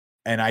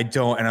 And I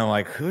don't. And I'm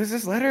like, who is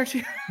this letter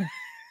to?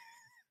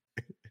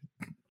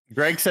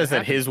 Greg says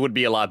that his would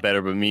be a lot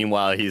better, but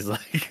meanwhile, he's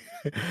like,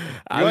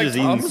 I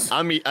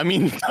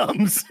mean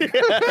Tums. Do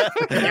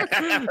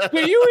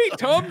you eat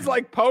Tums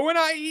like Poe and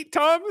I eat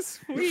Tums?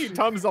 We eat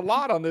Tums a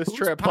lot on this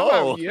trip. Poe?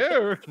 How about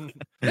you?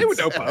 They would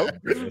know Poe.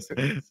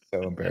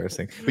 So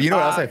embarrassing. But you know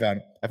what else I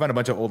found? I found a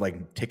bunch of old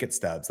like ticket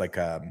stubs, like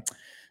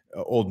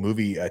old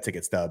movie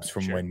ticket stubs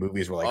from when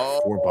movies were like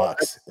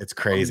 $4. It's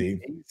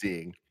crazy.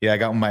 Amazing. Yeah, I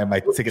got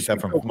my ticket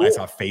stub from when I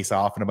saw Face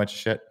Off and a bunch of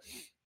shit.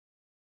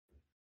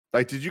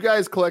 Like, did you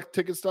guys collect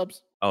ticket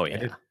stubs? Oh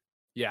yeah.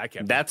 Yeah, I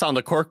kept. That's on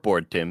the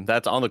corkboard, Tim.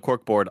 That's on the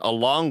corkboard,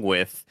 along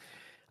with,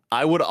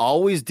 I would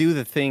always do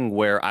the thing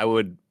where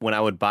when I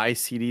would buy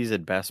CDs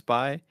at Best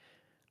Buy,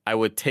 I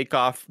would take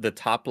off the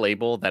top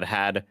label that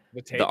had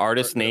the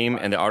artist name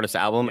and the artist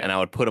album, and I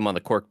would put them on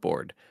the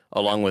corkboard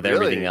along with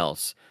everything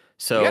else.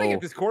 So you gotta get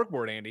this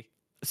corkboard, Andy.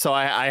 So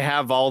I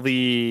have all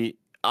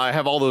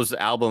those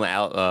album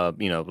out,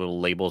 little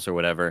labels or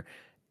whatever.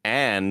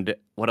 And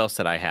what else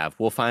did I have?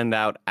 We'll find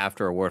out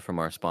after a word from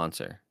our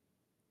sponsor.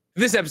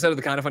 This episode of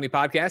the Kind of Funny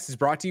podcast is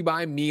brought to you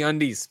by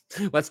MeUndies.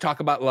 Let's talk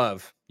about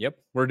love. Yep,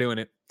 we're doing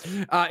it.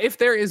 If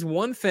there is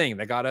one thing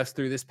that got us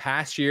through this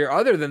past year,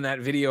 other than that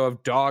video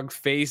of dog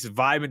face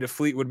vibing to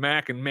Fleetwood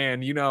Mac, and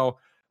man,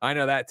 I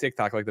know that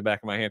TikTok like the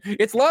back of my hand.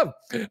 It's love.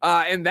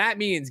 And that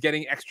means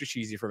getting extra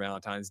cheesy for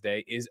Valentine's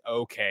Day is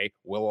okay.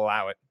 We'll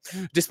allow it.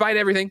 Despite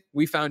everything,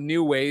 we found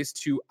new ways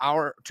to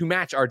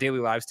match our daily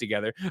lives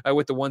together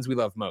with the ones we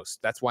love most.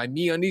 That's why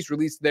MeUndies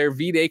released their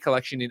V-Day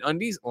collection in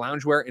undies,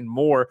 loungewear, and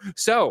more.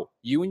 So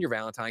you and your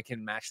Valentine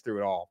can match through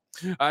it all.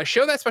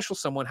 Show that special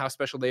someone how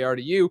special they are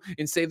to you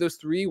and say those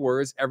 3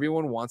 words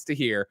everyone wants to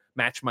hear: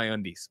 match my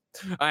undies.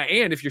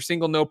 And if you're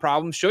single, no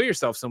problem. Show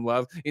yourself some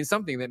love in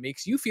something that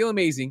makes you feel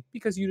amazing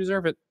because you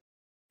deserve it.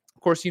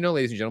 Of course,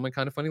 ladies and gentlemen,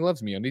 Kind of Funny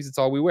loves MeUndies. It's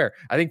all we wear.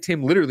 I think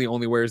Tim literally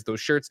only wears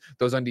those shirts,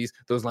 those undies,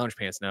 those lounge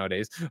pants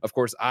nowadays. Of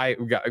course, I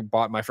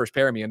bought my first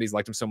pair of MeUndies,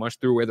 liked them so much,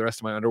 threw away the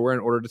rest of my underwear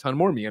and ordered a ton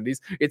more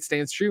MeUndies. It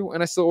stands true,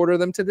 and I still order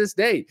them to this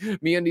day.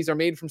 MeUndies are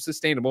made from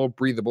sustainable,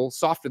 breathable,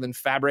 softer than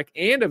fabric,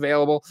 and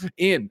available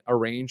in a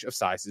range of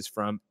sizes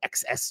from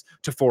XS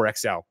to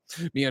 4XL.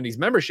 MeUndies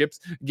memberships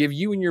give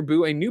you and your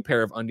boo a new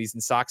pair of undies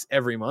and socks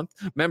every month.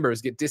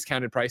 Members get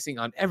discounted pricing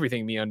on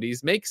everything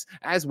MeUndies makes,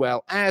 as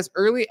well as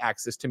early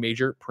access to major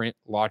print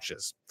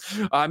launches.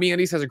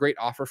 MeUndies has a great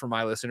offer for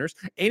my listeners.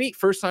 Any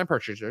first-time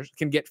purchasers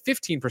can get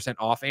 15%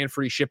 off and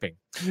free shipping.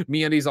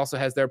 MeUndies also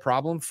has their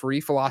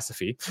problem-free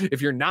philosophy.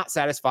 If you're not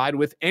satisfied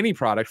with any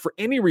product for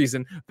any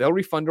reason, they'll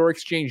refund or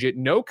exchange it.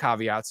 No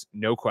caveats,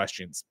 no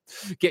questions.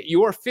 Get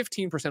your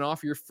 15%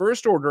 off your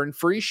first order and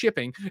free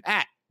shipping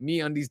at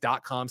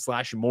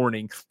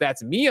MeUndies.com/morning.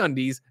 That's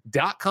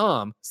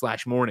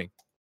MeUndies.com/morning.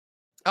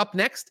 Up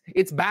next,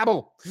 it's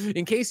Babbel.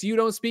 In case you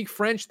don't speak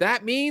French,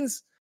 that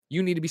means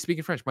you need to be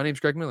speaking French. My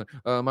name's Greg Miller.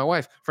 My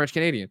wife, French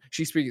Canadian.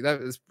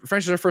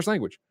 French is her first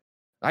language.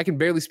 I can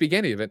barely speak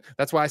any of it.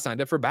 That's why I signed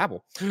up for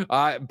Babbel.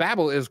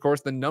 Babbel is, of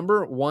course, the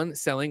 #1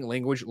 selling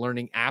language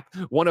learning app.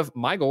 One of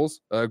my goals,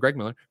 Greg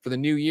Miller, for the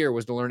new year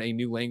was to learn a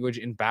new language,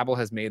 and Babbel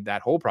has made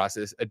that whole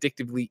process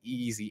addictively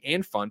easy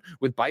and fun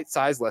with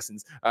bite-sized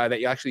lessons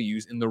that you actually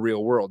use in the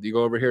real world. You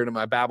go over here to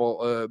my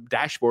Babbel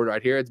dashboard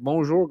right here. It's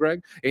Bonjour,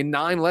 Greg. In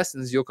 9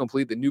 lessons, you'll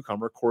complete the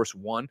newcomer course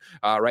 1.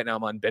 Right now,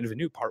 I'm on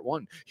Bienvenue, part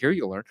 1. Here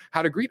you'll learn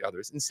how to greet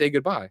others and say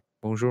goodbye.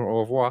 Bonjour, au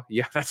revoir.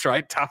 Yeah, that's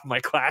right. Top of my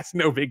class.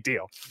 No big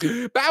deal.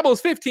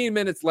 Babbel's 15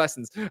 minutes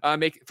lessons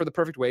make it for the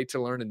perfect way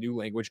to learn a new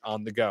language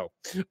on the go.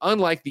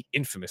 Unlike the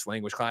infamous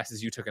language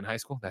classes you took in high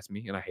school, that's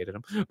me, and I hated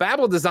them,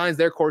 Babbel designs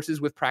their courses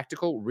with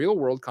practical,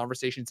 real-world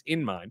conversations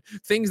in mind,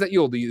 things that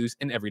you'll use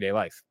in everyday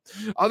life.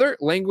 Other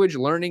language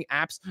learning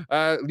apps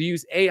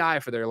use AI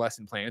for their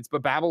lesson plans,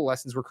 but Babbel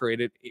lessons were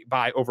created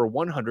by over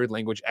 100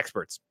 language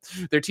experts.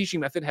 Their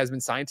teaching method has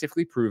been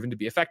scientifically proven to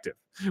be effective.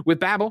 With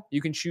Babbel, you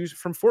can choose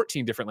from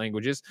 14 different languages,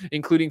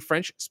 including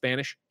French,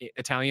 Spanish,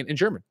 Italian, and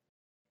German.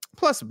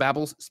 Plus,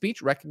 Babbel's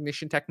speech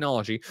recognition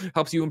technology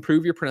helps you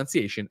improve your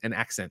pronunciation and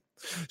accent.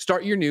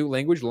 Start your new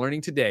language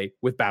learning today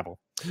with Babbel.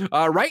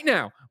 Right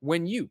now,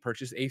 when you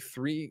purchase a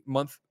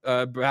 3-month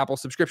Babbel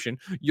subscription,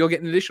 you'll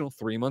get an additional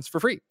 3 months for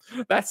free.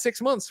 That's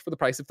 6 months for the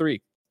price of 3.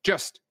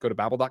 Just go to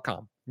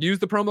Babbel.com. Use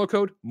the promo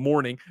code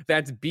MORNING.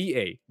 That's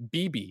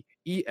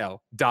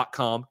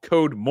BABBEL.com.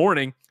 Code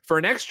MORNING for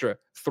an extra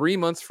 3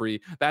 months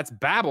free. That's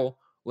Babbel.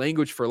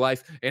 Language for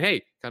life. And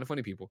hey, Kind of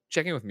Funny people,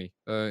 check in with me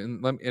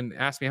and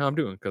ask me how I'm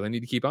doing, because I need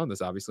to keep on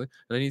this, obviously,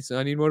 and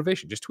I need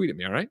motivation. Just tweet at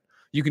me, all right?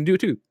 You can do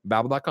it too.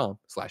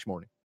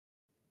 Babbel.com/morning.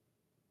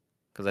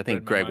 Because I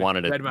think Greg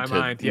wanted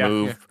to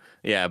move.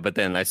 Yeah, but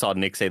then I saw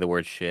Nick say the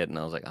word shit, and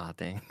I was like, oh,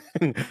 dang.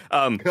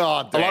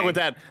 God, dang. Along with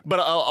that, but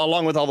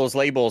along with all those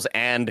labels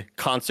and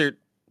concert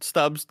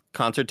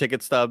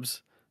ticket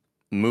stubs,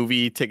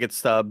 movie ticket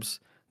stubs,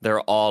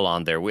 they're all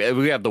on there.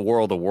 We have the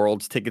World of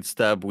Worlds ticket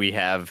stub. We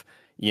have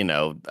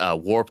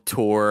Warped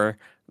Tour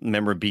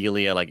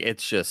memorabilia. Like,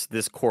 it's just,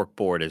 this cork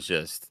board is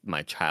just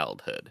my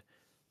childhood.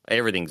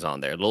 Everything's on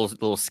there.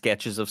 Little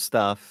sketches of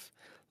stuff,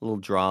 little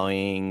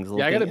drawings.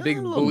 I got a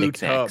big blue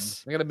tub.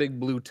 I got a big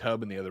blue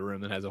tub in the other room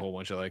that has a whole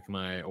bunch of like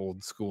my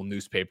old school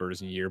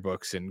newspapers and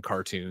yearbooks and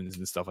cartoons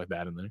and stuff like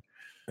that in there.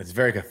 It's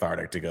very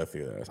cathartic to go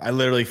through those. I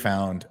literally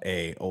found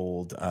a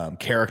old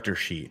character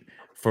sheet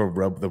for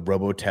the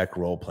Robotech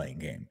role-playing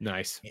game.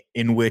 Nice.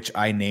 In which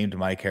I named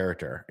my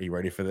character. Are you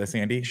ready for this,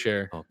 Andy?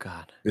 Sure. Oh,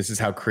 God. This is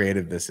how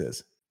creative this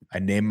is. I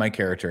named my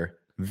character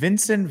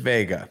Vincent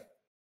Vega.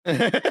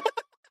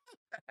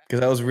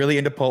 Because I was really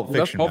into Pulp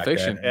Fiction. Pulp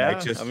Fiction. Yeah. I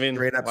just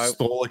straight up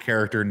stole a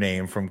character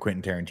name from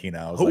Quentin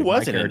Tarantino. Who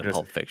wasn't into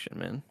Pulp Fiction,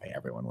 man?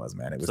 Everyone was,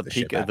 man. It was the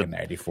shit back in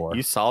 '94.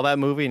 You saw that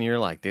movie and you're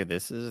like, dude,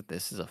 this is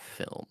a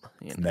film.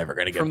 It's never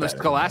gonna get from the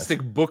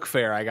Scholastic Book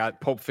Fair. I got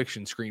Pulp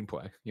Fiction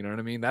screenplay. You know what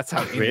I mean? That's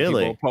how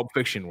really Pulp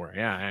Fiction were.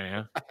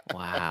 Yeah.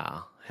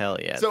 Wow. Hell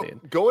yeah. So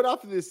dude. Going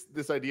off of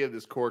this idea of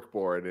this cork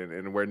board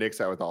and where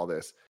Nick's at with all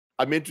this,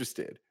 I'm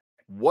interested.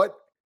 What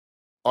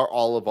are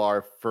all of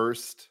our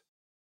first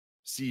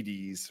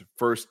CDs,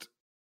 first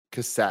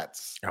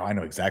cassettes? Oh, I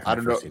know exactly. I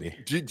don't know. CD.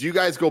 Do you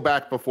guys go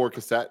back before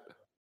cassette?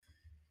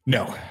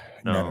 No.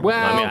 Well,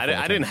 I mean,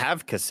 I didn't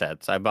have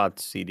cassettes. I bought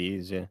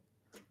CDs. Yeah.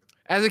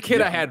 As a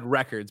kid, I had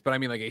records, but I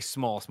mean, like a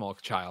small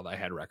child, I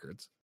had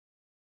records.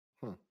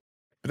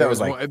 But that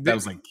was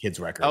like kids'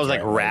 records. That was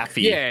like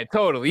Raffi. Yeah,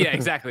 totally. Yeah,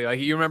 exactly. Like,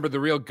 you remember the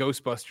real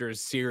Ghostbusters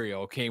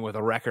cereal came with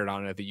a record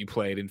on it that you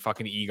played, and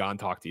fucking Egon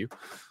talked to you.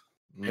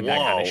 And whoa!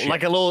 Kind of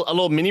like a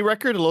little mini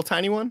record, a little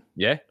tiny one.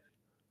 Yeah,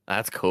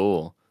 that's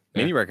cool.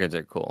 Mini records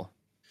are cool.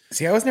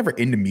 See, I was never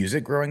into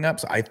music growing up,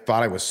 so I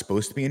thought I was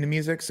supposed to be into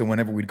music. So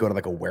whenever we'd go to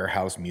like a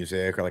Warehouse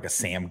Music or like a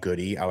Sam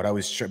Goody, I would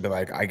always be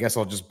like, I guess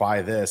I'll just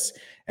buy this.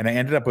 And I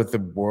ended up with the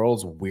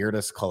world's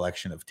weirdest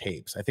collection of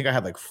tapes. I think I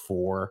had like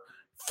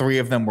 3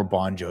 of them were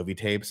Bon Jovi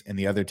tapes, and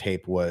the other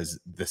tape was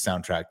the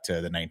soundtrack to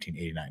the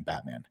 1989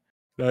 Batman.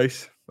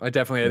 Nice. I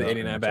definitely had the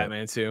 89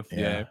 Batman too.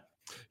 Yeah.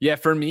 Yeah,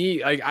 for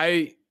me,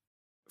 like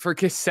for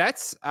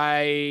cassettes,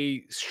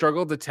 I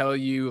struggled to tell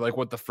you like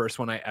what the first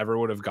one I ever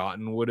would have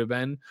gotten would have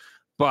been,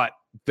 but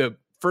the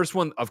first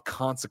one of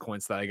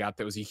consequence that I got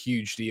that was a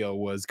huge deal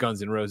was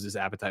Guns N' Roses'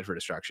 Appetite for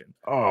Destruction.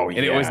 Oh, and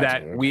it was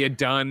that we had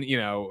done,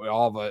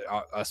 all of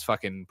us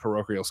fucking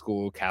parochial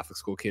school, Catholic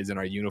school kids in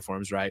our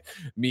uniforms, right?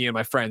 Me and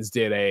my friends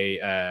did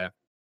I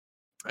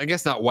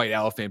guess not White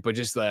Elephant, but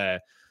just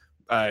like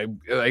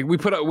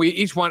we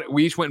each went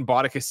and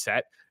bought a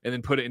cassette and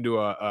then put it into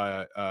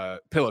a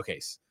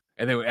pillowcase.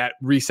 And then at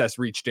recess,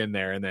 reached in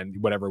there, and then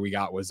whatever we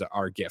got was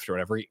our gift or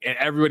whatever. And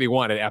everybody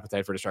wanted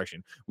Appetite for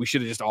Destruction. We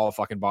should have just all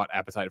fucking bought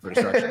Appetite for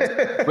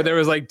Destruction. But there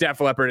was like Def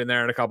Leppard in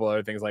there and a couple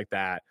other things like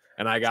that.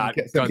 And I got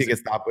some kid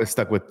gets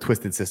stuck with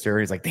Twisted Sister.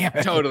 He's like, damn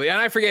it. Totally. And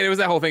I forget it was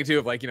that whole thing too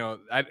of like,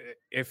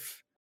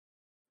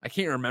 I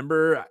can't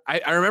remember.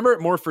 I remember it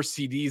more for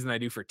CDs than I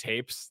do for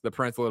tapes, the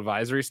parental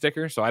advisory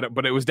sticker. So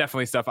but it was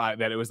definitely stuff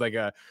that it was like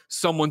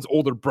someone's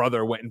older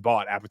brother went and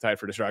bought Appetite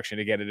for Destruction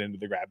to get it into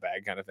the grab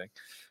bag kind of thing.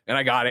 And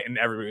I got it and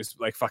everybody was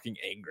like fucking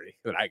angry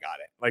that I got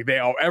it. Like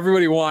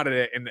everybody wanted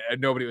it and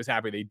nobody was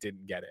happy they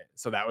didn't get it.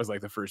 So that was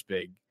like the first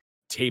big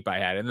tape I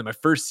had. And then my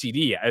first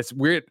CD, it's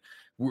weird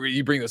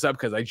you bring this up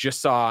because I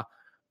just saw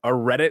a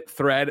Reddit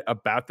thread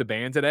about the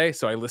band today.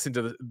 So I listened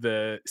to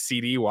the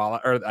CD on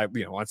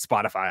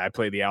Spotify. I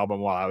played the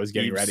album while I was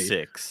getting ready.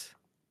 6.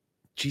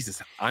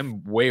 Jesus,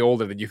 I'm way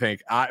older than you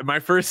think. My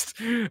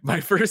first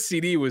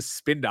CD was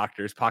Spin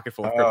Doctors, Pocket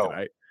Full of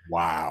Kryptonite.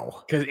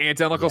 Wow. Because Aunt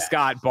and Uncle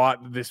Scott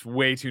bought this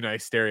way too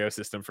nice stereo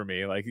system for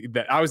me. Like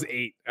that, I was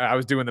 8. I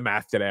was doing the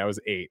math today. I was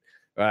 8,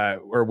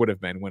 or would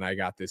have been when I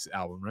got this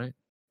album, right?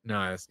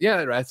 No,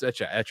 that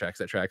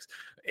tracks.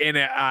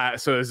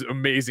 And so this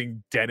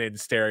amazing Denon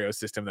stereo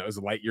system that was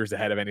light years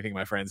ahead of anything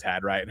my friends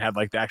had, right? And had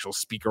like the actual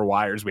speaker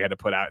wires we had to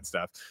put out and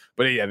stuff.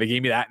 But yeah, they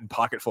gave me that and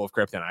Pocket Full of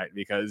Kryptonite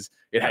because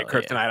it had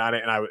Kryptonite on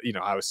it, and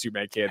I was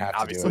Superman kid.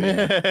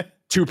 Obviously,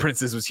 Two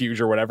Princes was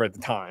huge or whatever at the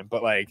time.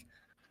 But like,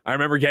 I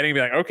remember getting to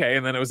be like, okay,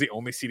 and then it was the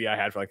only CD I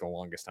had for like the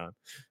longest time.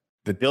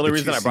 The only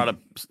reason I brought up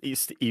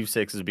Eve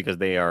 6 is because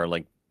they are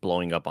like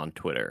blowing up on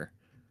Twitter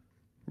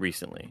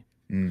recently.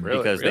 Really?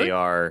 Because they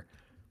are,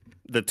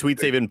 the tweets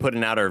they've been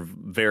putting out are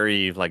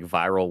very like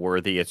viral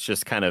worthy. It's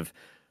just kind of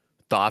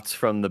thoughts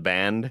from the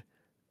band,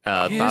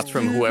 thoughts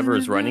from whoever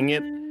is running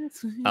it.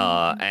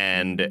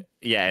 And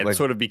yeah, it's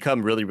sort of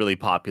become really, really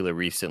popular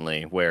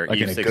recently where like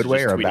Eve in a 6 good is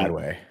way just or a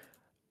tweeting,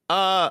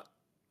 bad way?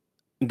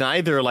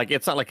 Neither. Like,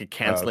 it's not like a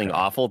canceling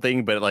awful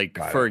thing, but like,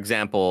 for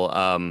example,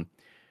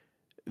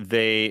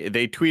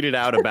 they tweeted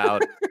out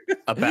about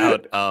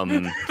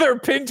their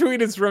pin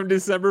tweet is from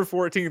December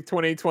 14th,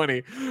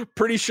 2020.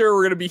 Pretty sure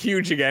we're gonna be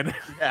huge again.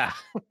 Yeah.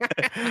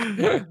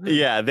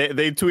 Yeah,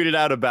 they tweeted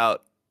out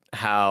about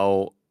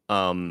how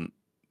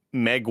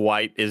Meg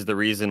White is the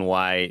reason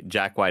why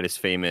Jack White is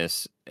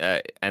famous.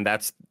 And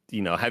that's,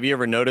 have you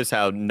ever noticed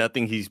how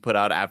nothing he's put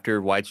out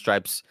after White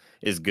Stripes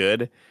is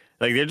good?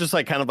 Like, they're just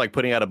like kind of like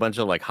putting out a bunch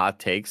of like hot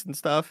takes and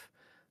stuff.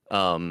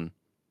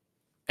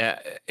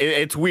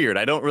 It's weird.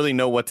 I don't really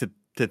know what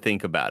to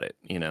think about it,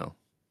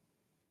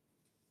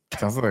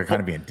 Sounds like they're kind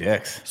of being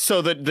dicks.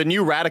 So the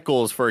new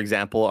Radicals, for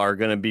example, are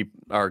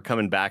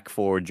coming back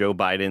for Joe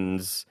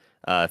Biden's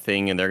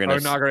thing, and they're going to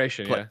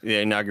inauguration.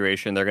 The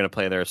inauguration. They're going to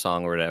play their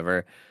song or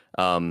whatever.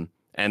 And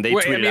they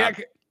tweeted out.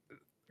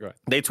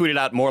 They tweeted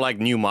out more like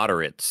New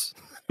Moderates.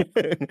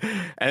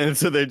 And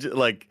so they're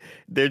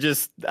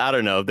just I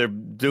don't know. They're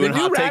doing the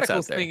new hot takes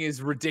Radicals out there. thing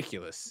is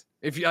ridiculous.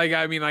 If you I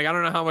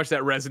don't know how much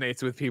that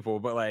resonates with people,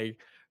 but like,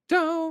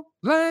 don't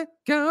let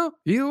go,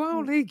 you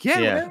only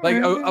get it. Like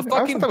a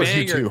fucking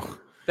banger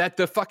that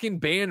the fucking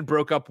band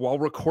broke up while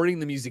recording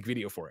the music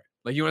video for it.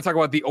 Like, you want to talk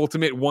about the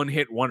ultimate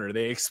one-hit wonder?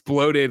 They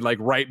exploded like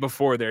right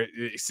before their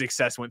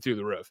success went through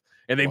the roof.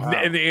 And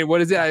they what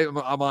is it?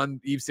 I'm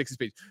on Eve 6's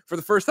page. For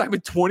the first time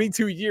in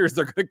 22 years,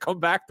 they're going to come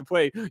back to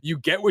play You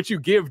Get What You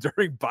Give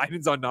during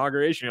Biden's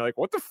inauguration. You're like,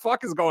 what the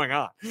fuck is going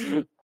on?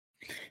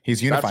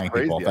 He's unifying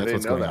people. That's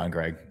what's going on,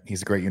 Greg.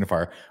 He's a great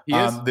unifier.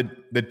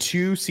 The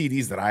two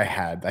CDs that I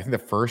had, I think the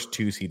first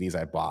two CDs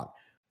I bought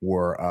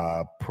were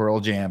Pearl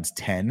Jam's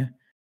 10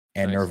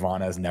 and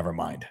Nirvana's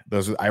Nevermind.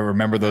 I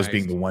remember those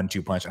being the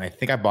 1-2 punch, and I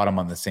think I bought them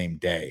on the same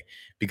day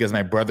because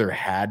my brother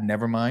had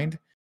Nevermind.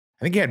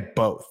 I think he had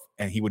both,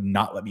 and he would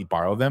not let me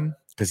borrow them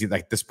because he,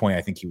 like, at this point,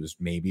 I think he was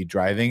maybe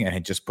driving and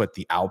had just put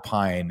the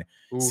Alpine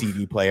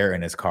CD player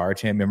in his car.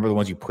 Tim, remember the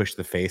ones you pushed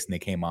the face and they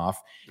came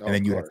off, and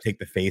then you had to take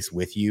the face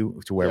with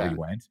you to wherever you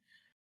went.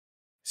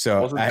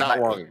 So wasn't that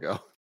long ago.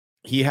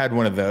 He had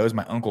one of those.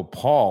 My Uncle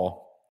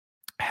Paul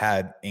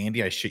had,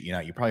 Andy, I shit you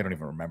not, you probably don't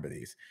even remember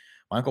these.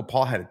 My Uncle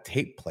Paul had a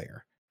tape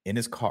player in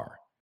his car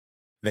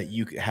that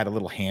you had a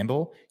little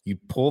handle. You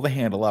pull the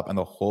handle up and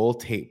the whole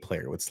tape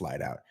player would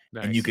slide out.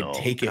 Nice. And you could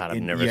take it.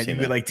 You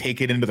could like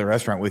take it into the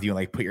restaurant with you and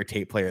like put your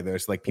tape player there.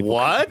 So like people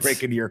could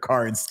break into your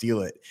car and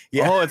steal it.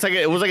 Yeah. Oh,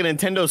 it was like a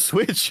Nintendo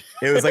Switch.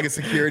 It was like a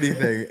security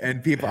thing.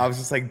 And I was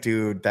just like,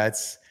 dude,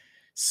 that's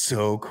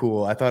So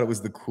cool. I thought it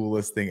was the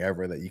coolest thing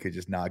ever that you could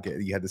just not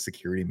get. You had the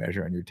security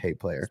measure on your tape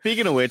player.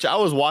 Speaking of which, I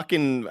was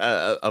walking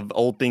of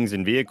old things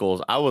and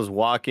vehicles. I was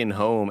walking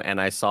home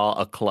and I saw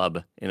a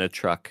club in a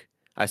truck.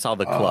 I saw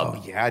the club.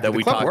 Oh, yeah, that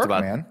we talked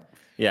about, man.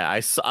 Yeah, I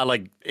saw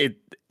like it.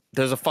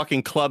 There's a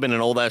fucking club in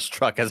an old ass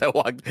truck as I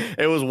walked.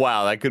 It was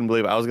wild. I couldn't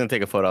believe it. I was gonna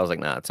take a photo. I was like,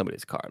 nah, it's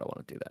somebody's car. I don't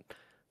want to do that.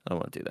 I don't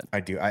want to do that. I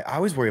do. I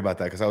always worry about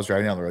that because I was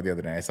driving down the road the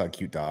other day. I saw a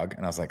cute dog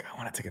and I was like, I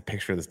want to take a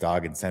picture of this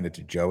dog and send it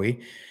to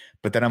Joey.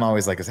 But then I'm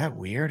always like, is that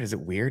weird? Is it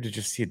weird to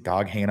just see a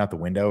dog hanging out the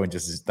window and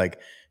just like,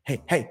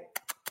 hey,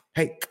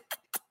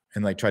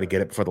 and like try to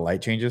get it before the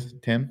light changes,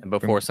 Tim? And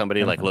before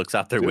somebody like looks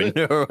out their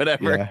window or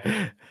whatever.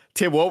 Yeah.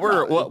 Tim,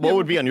 what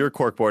would be on your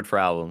corkboard for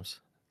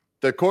albums?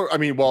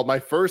 My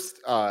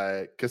first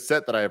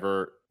cassette that I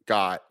ever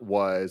got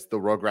was the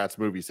Rugrats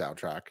movie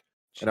soundtrack.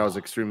 And I was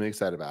extremely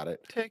excited about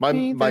it.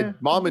 My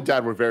mom and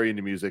dad were very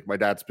into music. My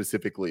dad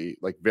specifically,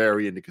 like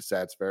very into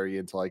cassettes, very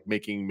into like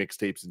making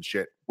mixtapes and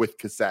shit with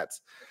cassettes.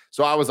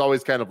 So I was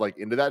always kind of like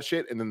into that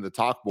shit. And then the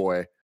Talk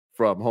Boy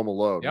from Home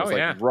Alone was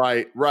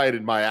like right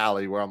in my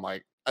alley where I'm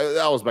like,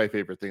 that was my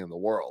favorite thing in the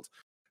world.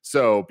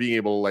 So being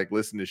able to like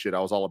listen to shit, I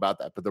was all about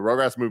that. But the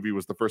Rugrats movie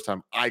was the first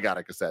time I got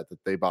a cassette that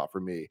they bought for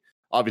me.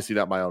 Obviously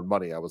not my own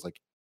money. I was like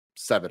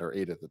 7 or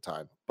 8 at the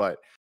time. But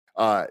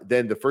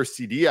then the first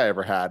CD I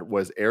ever had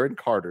was Aaron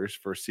Carter's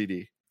first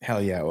CD.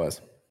 Hell yeah, it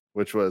was.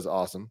 Which was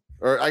awesome.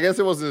 Or I guess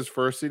it wasn't his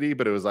first CD,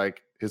 but it was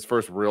like his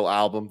first real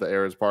album, the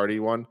Aaron's Party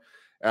one.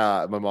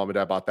 My mom and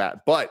dad bought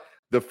that. But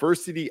the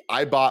first CD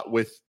I bought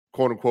with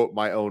quote unquote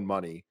my own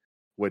money,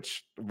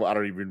 which I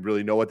don't even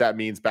really know what that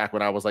means back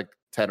when I was like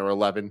 10 or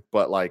 11.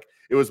 But like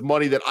it was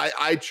money that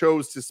I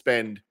chose to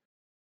spend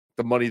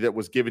the money that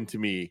was given to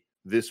me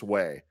this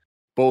way.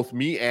 Both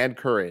me and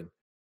Curran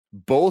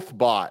both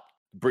bought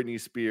Britney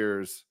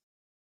Spears.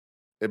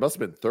 It must have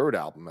been third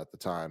album at the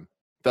time,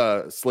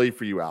 the Slave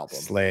for You album.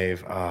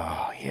 Slave.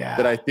 Oh yeah.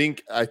 But I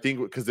think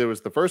because there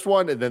was the first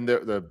one, and then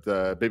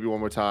the Baby One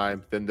More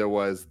Time. Then there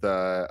was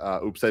the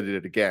Oops, I Did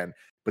It Again.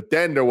 But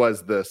then there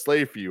was the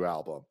Slave for You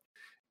album,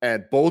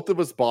 and both of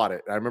us bought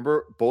it. I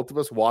remember both of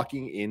us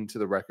walking into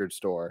the record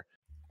store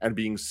and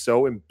being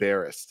so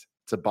embarrassed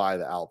to buy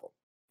the album.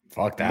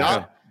 Fuck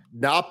that.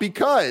 Not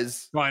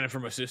because buying it for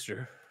my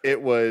sister. It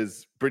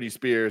was Britney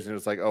Spears, and it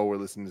was like, oh, we're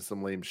listening to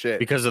some lame shit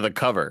because of the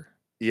cover.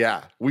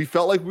 Yeah, we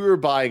felt like we were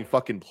buying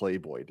fucking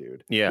Playboy,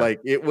 dude. Yeah, like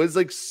it was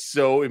like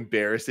so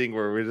embarrassing.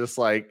 Where we're just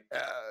like,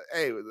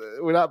 hey,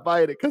 we're not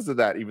buying it because of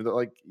that, even though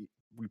like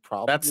we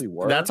probably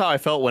were. That's how I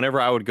felt whenever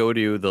I would go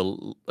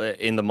to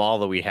in the mall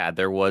that we had.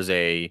 There was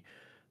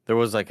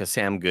like a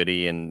Sam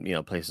Goody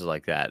and places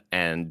like that,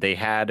 and they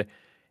had.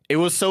 It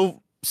was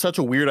such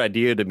a weird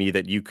idea to me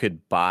that you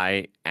could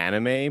buy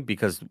anime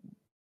because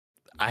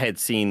I had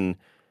seen.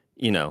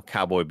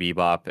 Cowboy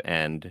Bebop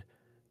and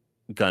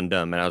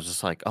Gundam, and I was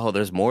just like, oh,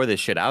 there's more of this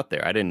shit out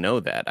there. I didn't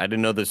know that. I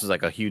didn't know this was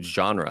like a huge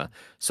genre.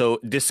 So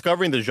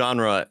discovering the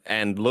genre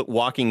and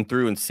walking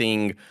through and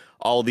seeing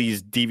all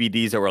these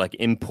DVDs that were like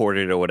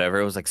imported or whatever,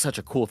 it was like such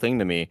a cool thing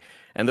to me.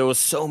 And there was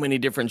so many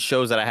different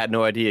shows that I had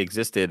no idea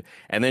existed.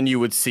 And then you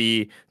would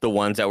see the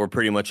ones that were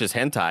pretty much just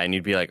hentai, and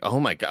you'd be like, oh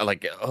my god,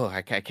 like, oh,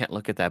 I can't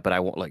look at that, but I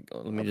won't like.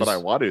 Let me just... But I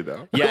want to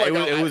though. Yeah,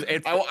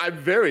 like, I'm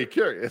very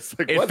curious.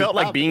 Like, it felt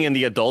like being in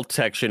the adult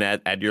section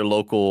at your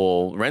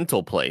local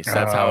rental place.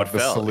 That's how it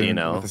felt. Saloon,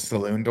 with the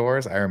saloon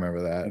doors. I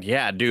remember that.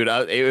 Yeah, dude.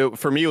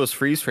 For me, it was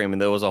freeze frame, and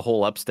there was a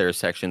whole upstairs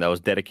section that was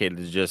dedicated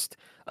to just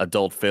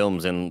adult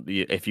films. And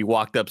if you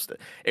walked upstairs,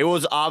 it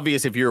was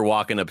obvious if you were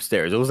walking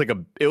upstairs. It was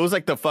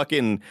like the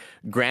fucking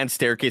grand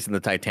staircase in the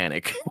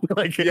Titanic.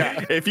 Like,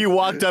 yeah. If you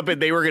walked up it,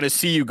 they were gonna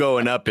see you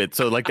going up it.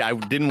 So like, I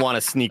didn't want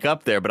to sneak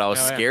up there, but I was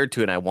scared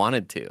to, and I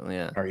wanted to.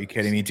 Yeah. Are you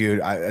kidding me, dude?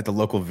 At the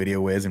local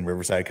Video Wiz in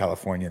Riverside,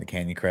 California, the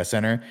Canyon Crest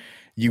Center,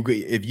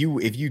 if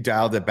you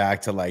dialed it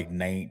back to like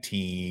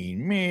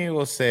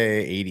we'll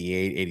say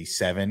 88,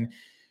 87,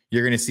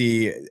 you're gonna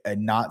see a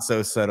not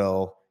so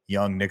subtle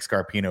young Nick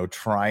Scarpino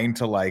trying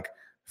to like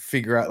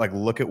figure out, like,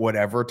 look at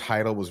whatever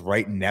title was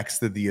right next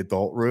to the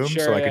adult room,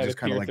 so I could just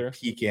kind of like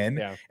peek in.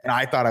 Yeah. And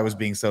I thought I was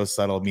being so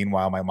subtle.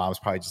 Meanwhile, my mom's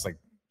probably just like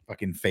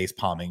fucking face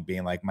palming,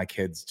 being like, my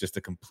kid's just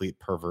a complete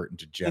pervert and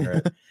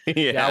degenerate.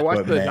 Yeah, I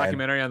watched the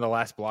documentary on the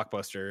last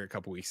Blockbuster a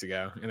couple weeks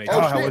ago, and they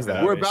how was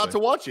that? We're about to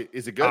watch it.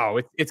 Is it good? Oh,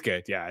 it's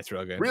good. Yeah, it's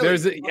real good.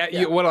 Really?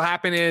 What'll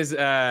happen is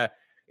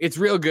it's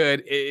real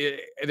good.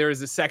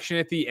 There's a section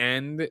at the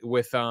end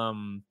with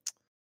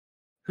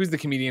who's the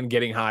comedian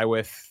getting high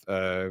with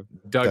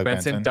Doug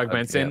Benson? Doug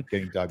Benson.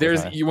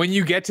 Yeah, when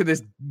you get to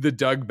the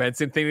Doug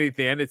Benson thing at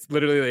the end, it's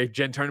literally like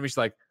Jen turned to me, she's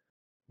like,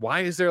 why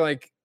is there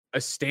like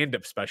a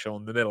stand-up special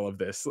in the middle of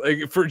this?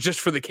 Like for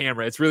the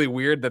camera. It's really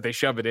weird that they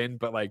shove it in,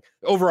 but like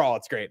overall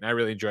it's great and I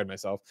really enjoyed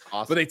myself.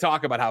 Awesome. But they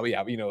talk about how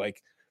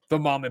like the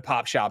mom and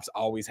pop shops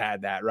always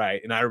had that, right?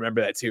 And I remember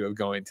that too, of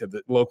going to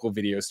the local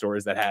video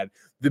stores that had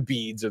the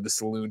beads or the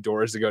saloon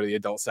doors to go to the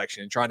adult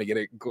section and trying to get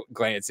a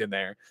glance in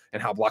there,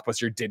 and how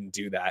Blockbuster didn't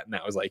do that. And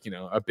that was like,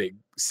 a big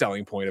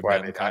selling point of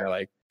them, kind of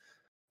like,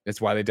 That's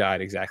why they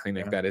died. Exactly,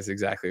 Nick. Yeah. That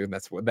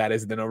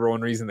is the number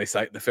one reason they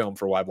cite in the film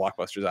for why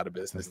Blockbuster's out of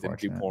business. Didn't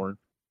do porn.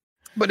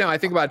 But no, I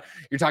think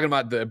you're talking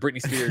about the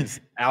Britney Spears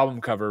album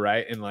cover,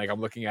 right? And like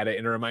I'm looking at it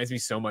and it reminds me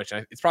so much.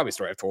 It's probably a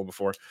story I've told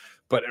before,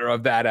 but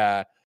of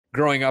that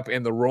growing up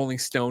in the Rolling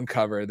Stone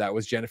cover that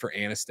was Jennifer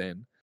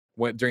Aniston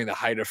went during the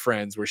height of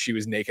Friends, where she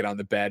was naked on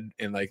the bed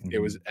and like it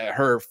was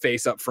her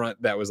face up front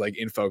that was like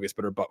in focus,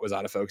 but her butt was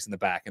out of focus in the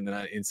back, and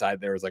then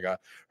inside there was like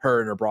her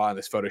and her bra in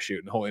this photo shoot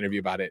and the whole interview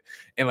about it.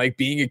 And like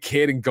being a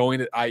kid and going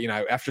to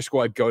after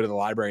school I'd go to the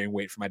library and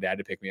wait for my dad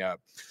to pick me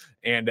up,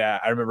 and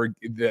I remember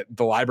the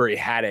library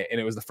had it, and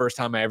it was the first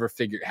time I ever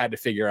had to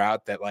figure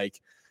out that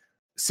like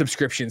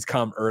subscriptions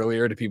come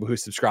earlier to people who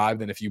subscribe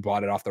than if you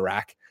bought it off the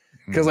rack.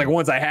 Because like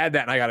once I had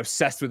that and I got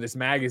obsessed with this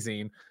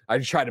magazine, I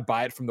tried to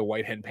buy it from the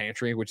White Hen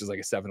Pantry, which is like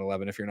a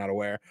 7-Eleven if you're not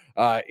aware.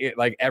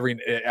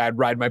 I'd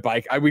ride my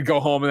bike. I would go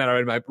home and then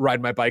I would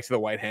ride my bike to the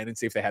White Hen and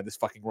see if they had this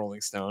fucking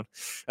Rolling Stone.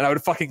 And I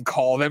would fucking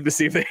call them to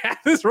see if they had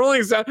this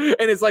Rolling Stone. And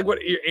it's like what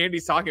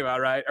Andy's talking about,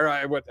 right?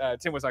 Or what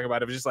Tim was talking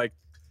about. It was just like,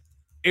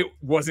 it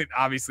wasn't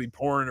obviously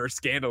porn or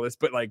scandalous,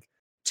 but like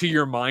to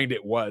your mind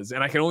it was.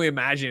 And I can only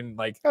imagine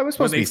like it was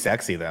supposed to be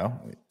sexy though.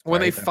 When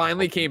they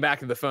finally came back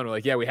to the phone, we're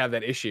like, yeah, we have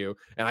that issue.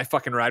 And I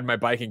fucking ride my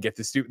bike and get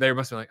this they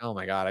must be like, oh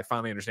my God, I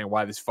finally understand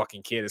why this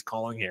fucking kid is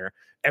calling here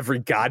every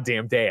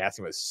goddamn day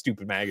asking about a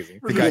stupid magazine.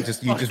 The guy you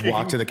just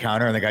walk to the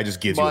counter and the guy just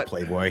gives you a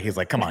Playboy. He's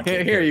like, come on,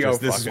 kid, here you go.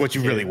 This is what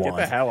you really want.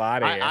 Get the hell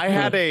out of here.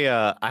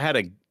 I had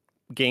a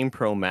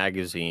GamePro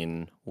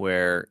magazine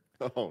where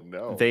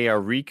they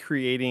are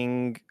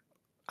recreating,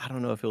 I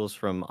don't know if it was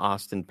from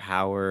Austin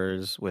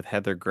Powers with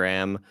Heather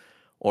Graham,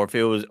 or if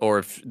there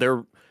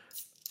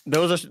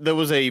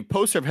was a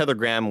poster of Heather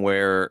Graham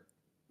where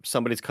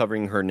somebody's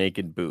covering her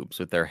naked boobs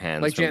with their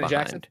hands like from Janet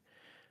behind.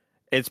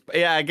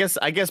 Jackson?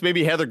 I guess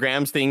maybe Heather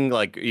Graham's thing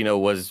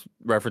was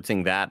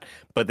referencing that,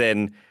 but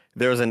then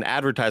there was an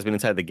advertisement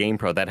inside the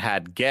GamePro that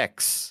had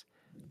Gex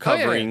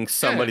covering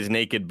somebody's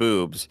naked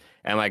boobs,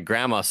 and my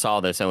grandma saw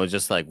this and was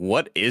just like,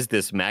 what is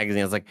this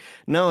magazine? I was like,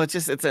 no, it's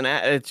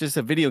just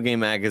a video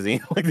game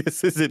magazine. Like,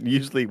 this isn't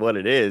usually what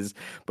it is.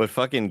 But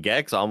fucking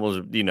Gex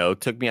almost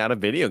took me out of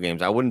video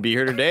games. I wouldn't be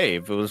here today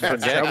if it was for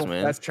Gex,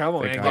 man. That's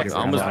trouble, man. Gex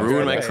almost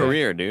ruined my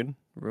career, dude.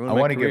 I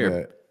want to give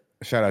a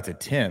shout out to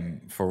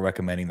Tim for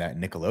recommending that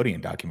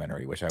Nickelodeon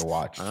documentary, which I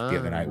watched the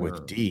other night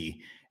with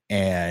D.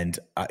 And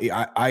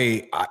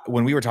I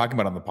when we were talking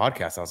about it on the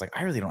podcast, I was like,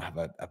 I really don't have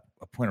a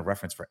point of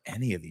reference for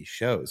any of these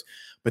shows.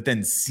 But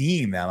then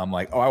seeing them, I'm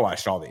like, oh, I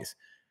watched all these.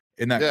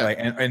 And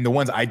the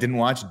ones I didn't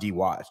watch, D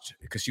watched,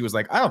 because she was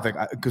like, I don't think,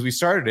 because we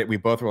started it, we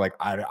both were like,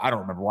 I don't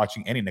remember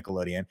watching any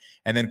Nickelodeon.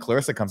 And then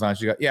Clarissa comes on,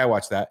 she goes, yeah, I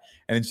watched that.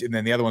 And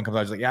then the other one comes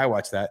on, she's like, yeah, I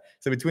watched that.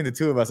 So between the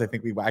two of us, I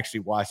think we've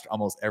actually watched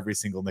almost every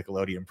single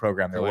Nickelodeon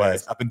program there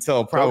was, up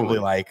until probably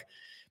like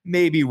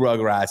maybe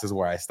Rugrats is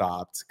where I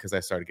stopped, because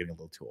I started getting a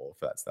little too old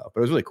for that stuff. But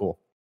it was really cool.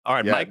 All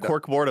right, my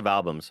corkboard of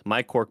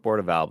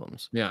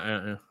albums.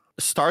 Yeah.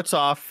 Starts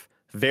off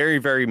very,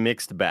 very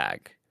mixed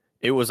bag.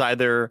 It was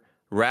either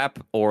rap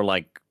or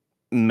like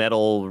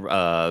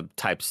metal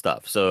type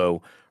stuff.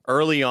 So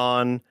early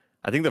on,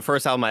 I think the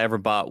first album I ever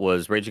bought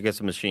was Rage Against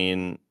the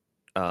Machine,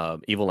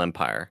 Evil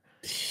Empire.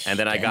 And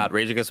then I got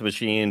Rage Against the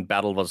Machine,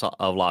 Battle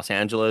of Los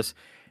Angeles.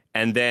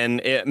 And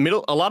then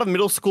a lot of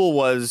middle school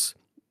was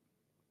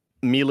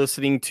me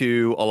listening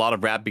to a lot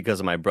of rap because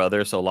of my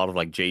brother. So a lot of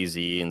like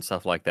Jay-Z and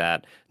stuff like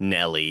that.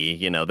 Nelly,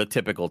 the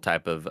typical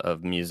type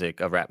of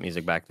music, of rap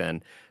music back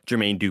then.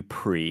 Jermaine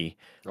Dupri.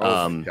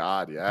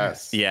 God,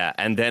 yes. Yeah.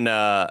 And then,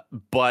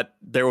 but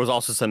there was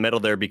also some metal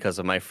there because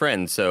of my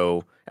friends.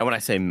 So, and when I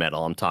say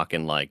metal, I'm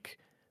talking like,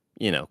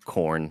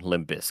 Korn,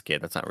 Limp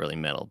Bizkit. That's not really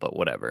metal, but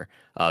whatever.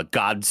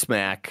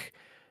 Godsmack,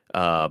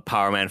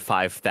 Power Man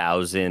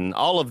 5000,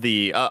 all of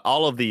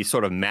the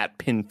sort of Matt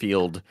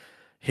Pinfield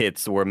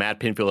hits, where Matt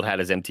Pinfield had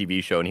his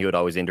MTV show and he would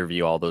always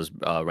interview all those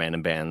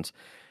random bands.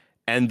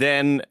 And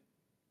then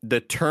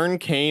the turn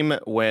came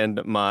when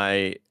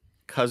my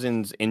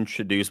cousins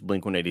introduced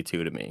Blink-182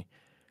 to me.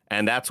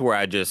 And that's where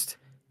I just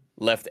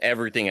left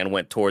everything and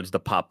went towards the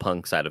pop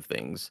punk side of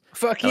things.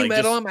 Fuck you,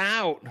 metal, I'm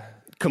out.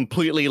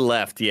 Completely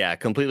left it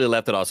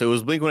all. So it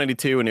was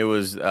Blink-182, and it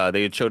was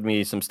they had showed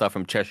me some stuff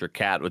from Cheshire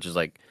Cat, which is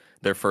like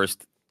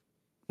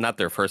not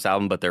their first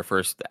album, but their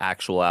first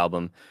actual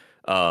album.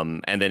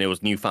 And then it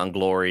was Newfound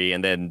Glory,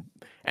 and then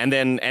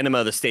Enema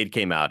of the State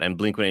came out, and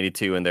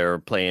Blink-182, and they're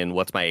playing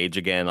What's My Age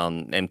Again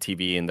on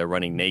MTV, and they're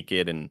running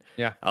naked, and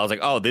I was like,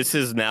 oh, this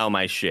is now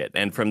my shit.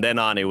 And from then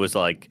on, it was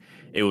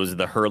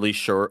the Hurley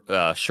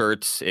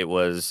shirts, it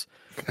was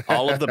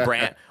all of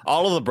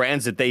the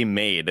brands that they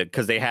made,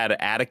 because they had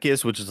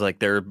Atticus, which is like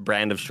their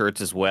brand of shirts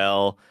as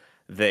well.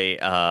 They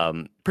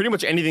pretty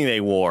much anything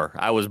they wore,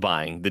 I was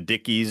buying. The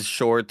Dickies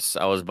shorts,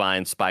 I was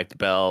buying. Spiked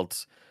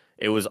belts.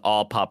 It was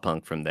all pop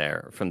punk from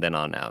then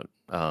on out.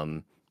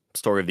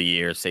 Story of the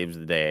Year, Saves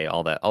the Day,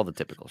 all the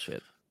typical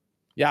shit.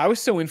 Yeah, I was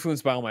so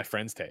influenced by all my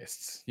friends'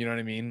 tastes. You know what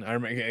I mean? I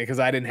remember because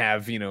I didn't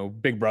have,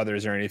 big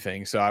brothers or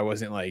anything, so I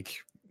wasn't like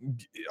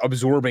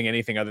absorbing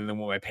anything other than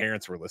what my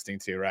parents were listening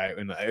to, right?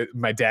 And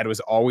my dad was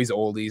always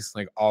oldies,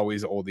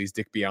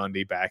 Dick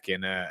Biondi back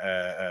in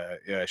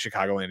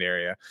Chicagoland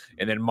area,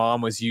 and then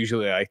mom was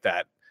usually like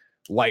that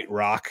light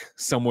rock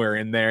somewhere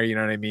in there, you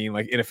know what I mean,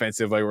 like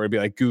inoffensive, like where it'd be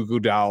like Goo Goo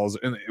Dolls,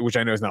 which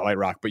I know is not light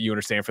rock, but you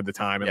understand for the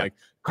time, and like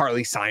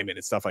Carly Simon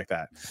and stuff like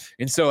that.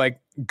 And so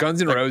like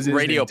Guns N' Roses,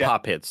 radio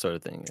pop hits sort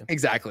of thing.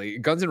 Exactly.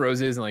 Guns N'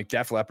 Roses and like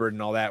Def Leppard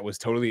and all that was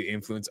totally the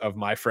influence of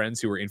my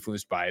friends who were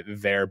influenced by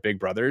their big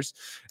brothers.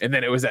 And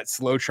then it was that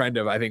slow trend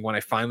of, I think, when I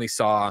finally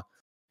saw,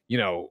 you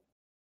know,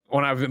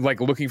 when I was like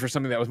looking for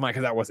something that was mine,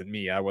 because that wasn't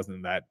me. I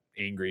wasn't that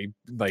angry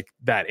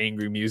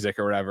music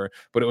or whatever.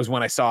 But it was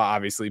when I saw,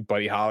 obviously,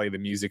 Buddy Holly, the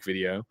music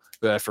video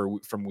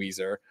from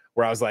Weezer,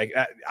 where I was like,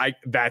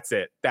 that's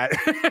it.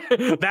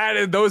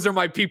 Those are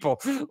my people.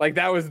 Like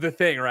that was the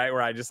thing, right?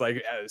 Where I just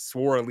like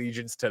swore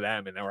allegiance to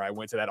them, and where I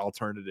went to that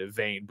alternative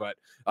vein. But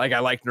like I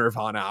liked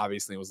Nirvana,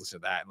 obviously, and was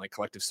listening to that, and like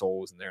Collective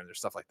Soul was in there, and there's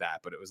stuff like that.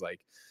 But it was like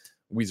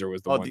Weezer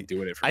was the one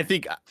doing it for me.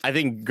 I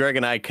think Greg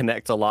and I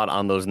connect a lot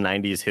on those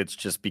 90s hits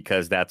just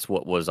because that's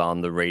what was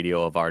on the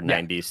radio of our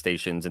 90s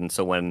stations. And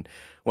so when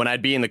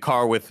I'd be in the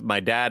car with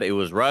my dad, it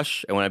was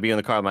Rush, and when I'd be in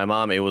the car with my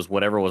mom, it was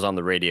whatever was on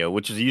the radio,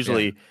 which is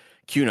usually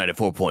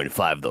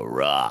Q94.5 The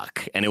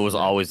Rock, and it was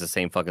always the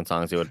same fucking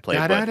songs they would play.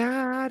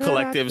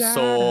 Collective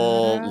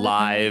Soul,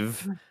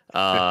 Live.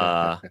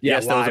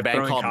 Yes, there was a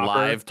band called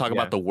Live. Talk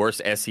about the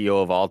worst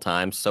SEO of all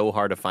time. So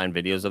hard to find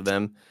videos of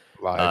them.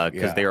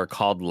 Because they are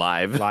called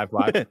Live. Live.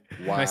 Wow. Can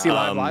I see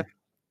Live?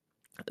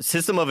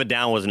 System of a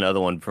Down was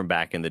another one from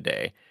back in the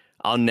day.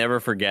 I'll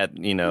never forget,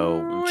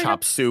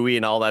 Chop Suey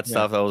and all that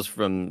stuff. That was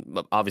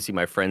from obviously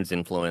my friend's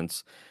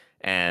influence,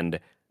 and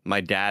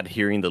my dad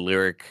hearing the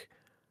lyric,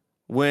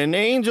 "When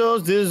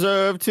angels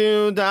deserve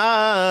to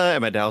die."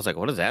 And my dad was like,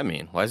 "What does that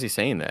mean? Why is he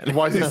saying that?"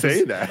 Why is he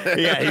saying that?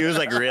 Yeah, he was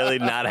like really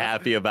not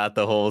happy about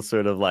the whole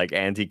sort of like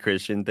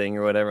anti-Christian thing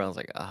or whatever. I was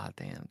like, "Oh,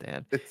 damn,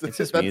 Dad. It's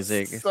just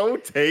music." So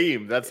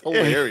tame. That's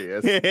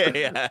hilarious.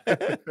 Yeah.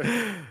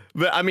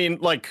 But I mean,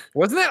 like,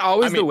 wasn't that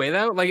always the way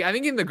though? Like, I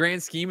think in the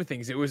grand scheme of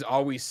things, it was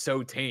always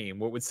so tame.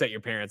 What would set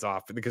your parents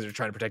off because they're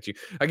trying to protect you?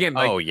 Again,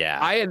 like,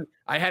 I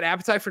had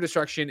Appetite for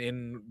Destruction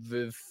in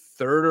the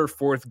 3rd or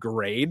 4th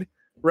grade.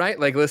 Right,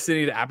 like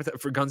listening to Appetite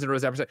for Guns N'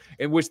 Roses Appetite,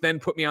 and which then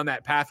put me on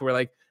that path where,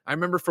 like, I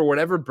remember for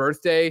whatever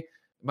birthday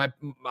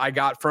I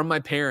got from my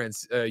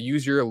parents,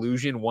 Use Your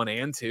Illusion 1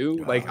 and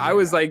 2. Like, I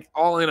was like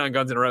all in on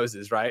Guns N'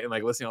 Roses, right, and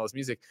like listening to all this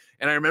music.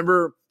 And I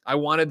remember I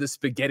wanted the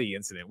Spaghetti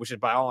Incident, which is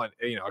by all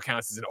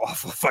accounts is an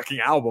awful fucking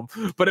album,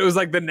 but it was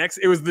like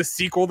it was the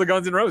sequel to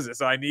Guns N' Roses,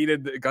 so I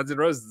needed Guns N'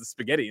 Roses, the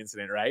Spaghetti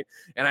Incident, right?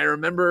 And I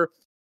remember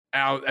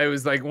I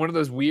was like one of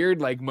those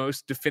weird, like,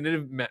 most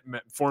definitive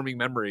forming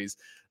memories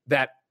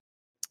that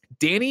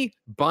Danny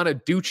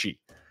Bonaducci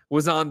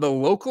was on the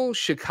local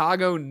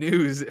Chicago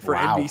news for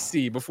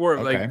NBC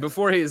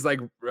before his like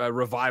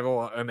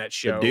revival on that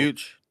show.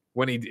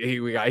 When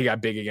he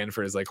got big again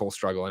for his like whole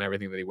struggle and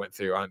everything that he went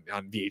through on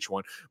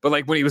VH1. But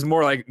like when he was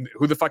more like,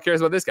 who the fuck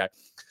cares about this guy?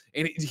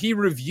 And he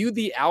reviewed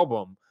the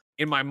album,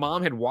 and my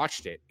mom had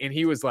watched it, and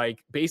he was like,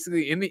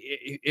 basically in the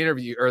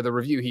interview or the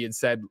review, he had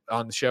said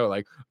on the show,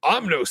 like,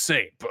 "I'm no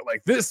saint, but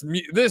like this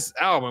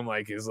album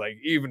like is like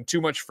even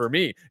too much for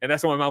me." And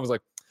that's when my mom was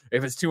like,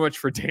 "If it's too much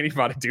for Danny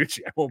Bonaducci,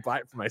 I won't buy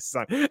it for my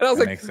son." And I was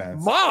like,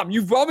 "Mom,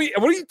 you've probably,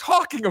 what are you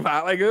talking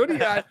about? Like, who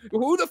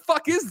the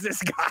fuck is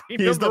this guy?"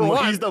 He's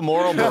the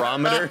moral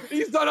barometer.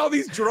 He's done all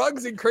these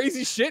drugs and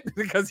crazy shit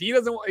because he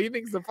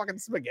thinks the fucking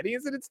Spaghetti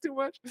Incident's too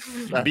much.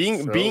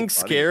 Being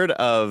scared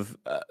of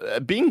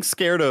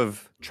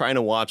trying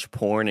to watch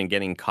porn and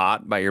getting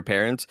caught by your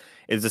parents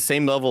is the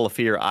same level of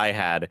fear I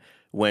had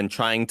when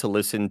trying to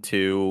listen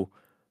to,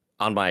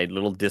 on my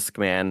little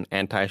Discman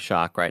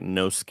anti-shock, right?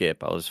 No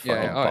skip. I was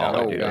fucking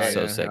baller, dude. I was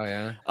so sick.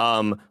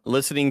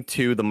 Listening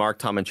to the Mark,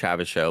 Tom, and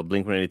Travis show,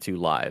 Blink-182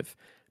 Live,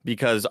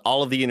 because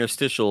all of the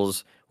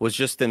interstitials was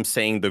just them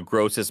saying the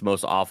grossest,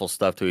 most awful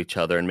stuff to each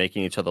other and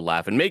making each other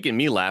laugh and making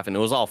me laugh, and it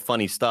was all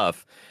funny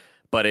stuff.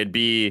 But it'd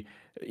be,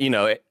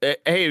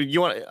 hey,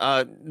 you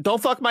want? Don't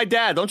fuck my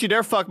dad. Don't you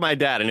dare fuck my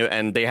dad.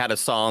 And they had a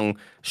song,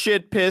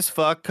 shit, piss,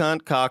 fuck,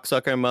 cunt,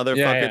 cocksucker,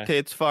 motherfucker,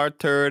 tits, fart,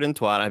 turd, and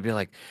twat. I'd be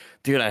like,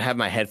 dude, I have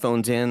my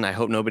headphones in. I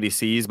hope nobody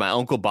sees. My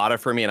uncle bought it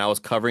for me, and I was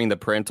covering the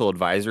parental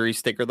advisory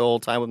sticker the whole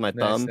time with my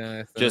thumb.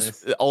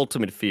 Nice.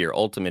 Ultimate fear.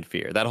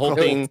 That whole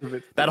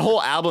thing, that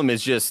whole album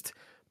is just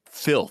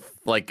filth.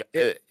 Like,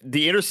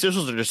 the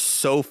interstitials are just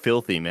so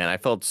filthy, man. I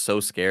felt so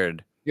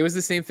scared. It was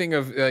the same thing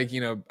of like,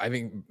 I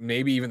think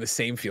maybe even the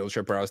same field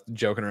trip where I was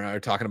joking around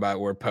or talking about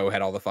where Poe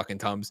had all the fucking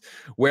Tums,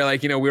 where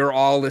like, we were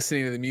all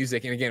listening to the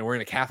music. And again, we're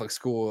in a Catholic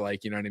school,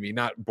 like, you know what I mean?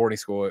 Not boarding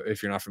school,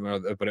 if you're not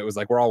familiar, but it was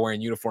like, we're all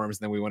wearing uniforms.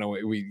 And then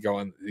we go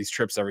on these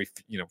trips every,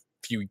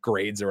 few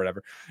grades or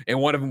whatever. And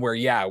one of them where,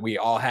 we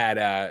all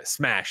had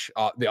Smash,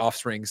 the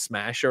Offspring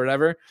Smash or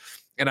whatever.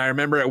 And I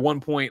remember at one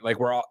point, like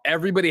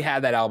everybody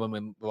had that album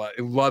and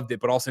loved it,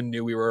 but also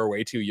knew we were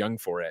way too young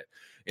for it.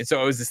 And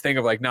so it was this thing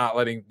of like not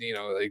letting,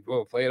 like,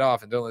 whoa, play it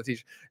off and don't let the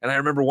teacher. And I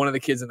remember one of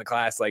the kids in the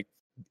class, like,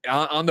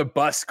 on the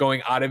bus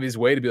going out of his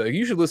way to be like,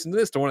 you should listen to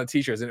this to one of the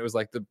teachers. And it was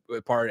like the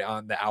part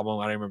on the album.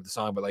 I don't remember the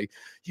song, but like,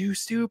 you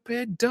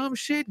stupid, dumb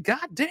shit,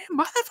 goddamn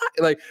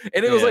motherfucker. Like,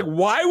 and it was like,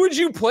 why would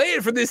you play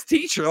it for this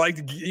teacher?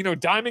 Like,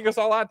 diming us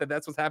all out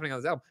that's what's happening on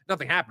this album.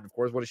 Nothing happened, of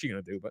course. What is she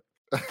going to do? But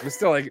it's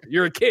still like,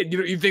 you're a kid.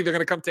 You think they're going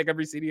to come take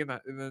every CD in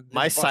that?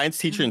 My science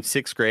teacher in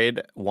 6th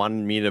grade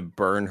wanted me to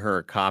burn her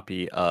a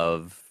copy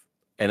of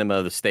Enema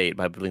of the State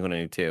by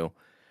Blink-182.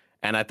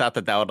 And I thought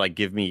that would like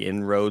give me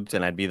inroads,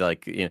 and I'd be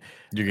like, you're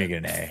gonna get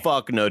an A.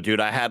 Fuck no, dude.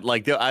 I had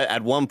like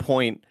at one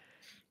point,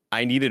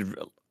 I needed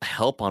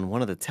help on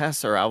one of the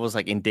tests, or I was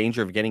like in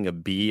danger of getting a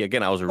B.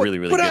 Again, I was a really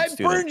good student.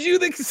 But I burned you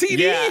the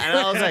CD. Yeah, and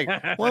I was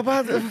like, what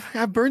about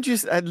I burned you?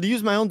 I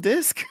used my own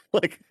disc.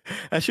 Like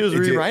that shit was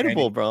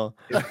rewritable, bro.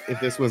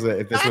 If this was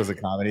a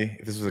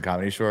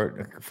comedy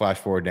short, flash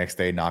forward next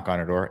day, knock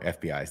on a door,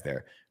 FBI's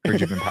there. Heard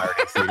you've been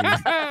pirating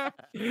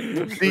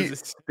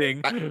CDs.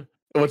 Sting.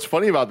 What's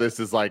funny about this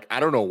is like, I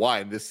don't know why,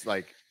 and this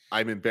like,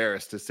 I'm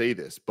embarrassed to say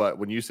this, but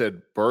when you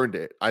said burned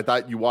it, I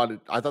thought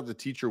the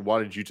teacher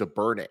wanted you to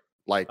burn it.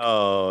 Like,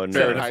 oh no,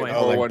 Fahrenheit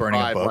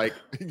 415, like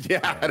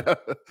yeah,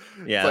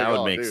 yeah, that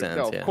would make sense.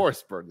 No, of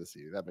course, burn the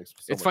CD. That makes.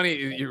 It's funny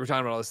you were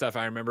talking about all this stuff.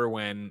 I remember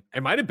when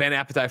it might have been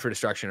Appetite for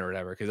Destruction or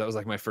whatever, because that was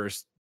like my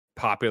first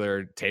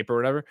popular tape or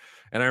whatever.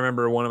 And I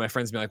remember one of my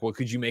friends being like, well,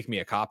 could you make me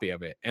a copy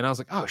of it? And I was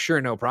like, oh,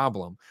 sure, no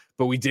problem.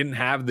 But we didn't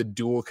have the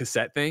dual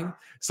cassette thing.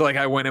 So like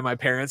I went in my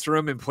parents'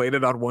 room and played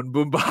it on one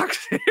boombox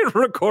and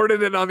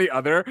recorded it on the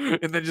other,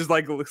 and then just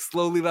like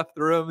slowly left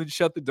the room and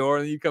shut the door.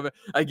 And then you come in.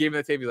 I gave him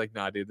the tape. He's like,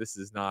 nah, dude, this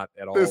is not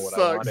at all what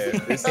I wanted.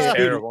 This is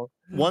terrible.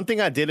 One thing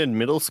I did in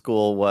middle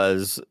school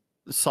was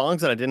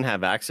songs that I didn't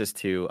have access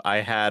to. I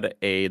had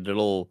a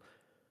little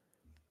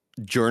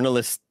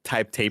journalist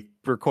type tape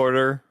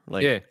recorder,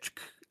 like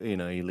you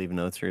leave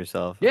notes for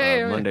yourself.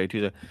 Monday,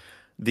 Tuesday.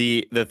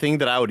 The thing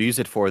that I would use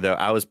it for though,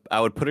 I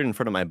would put it in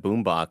front of my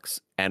boombox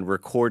and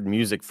record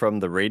music from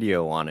the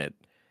radio on it.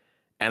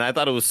 And I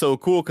thought it was so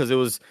cool because it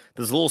was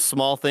this little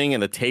small thing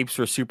and the tapes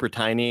were super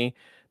tiny.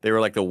 They were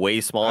like the way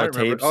smaller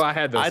tapes. Oh, I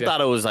had those. I thought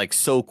it was like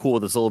so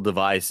cool, this little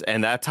device.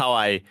 And that's how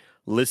I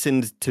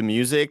listened to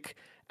music.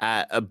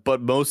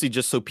 But mostly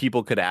just so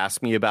people could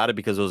ask me about it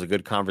because it was a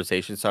good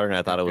conversation starter and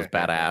I thought it was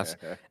badass.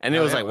 And it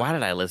was like, why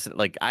did I listen?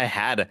 Like I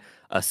had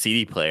a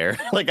CD player,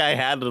 like I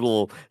had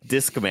little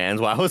disc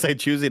commands. Why was I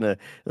choosing it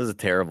was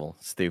terrible,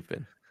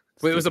 stupid.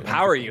 Well, it was a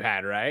power you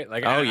had, right?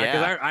 Like,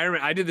 yeah.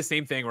 I did the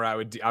same thing where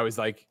I was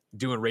like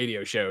doing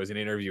radio shows and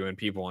interviewing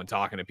people and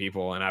talking to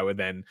people, and I would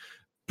then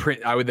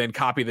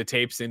copy the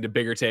tapes into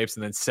bigger tapes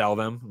and then sell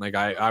them. Like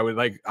I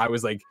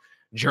was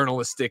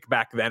journalistic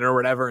back then or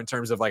whatever, in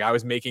terms of like I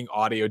was making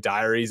audio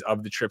diaries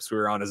of the trips we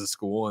were on as a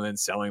school and then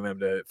selling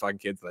them to fucking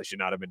kids that I should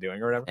not have been doing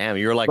or whatever. Damn,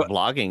 you were like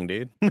blogging,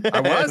 dude.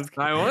 I was,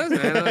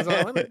 man. That's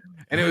all I did.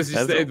 And it was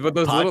just but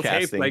those little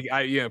tapes, like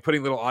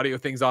putting little audio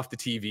things off the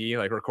TV,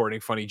 like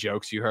recording funny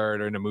jokes you heard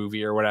or in a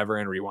movie or whatever,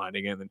 and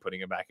rewinding it and then putting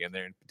it back in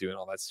there and doing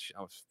all that shit.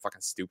 I was fucking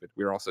stupid.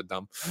 We were all so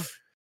dumb.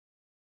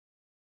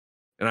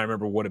 And I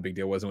remember what a big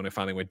deal was when it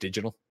finally went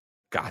digital.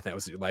 God, that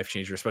was a life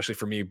changer, especially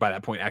for me by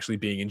that point, actually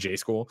being in J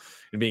school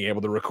and being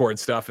able to record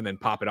stuff and then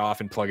pop it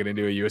off and plug it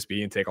into a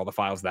USB and take all the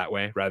files that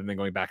way rather than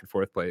going back and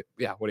forth. Play it.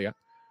 Yeah, what do you got?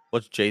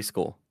 What's J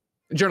school?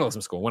 Journalism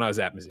school when I was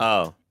at Mizzou.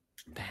 Oh,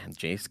 damn,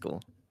 J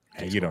school.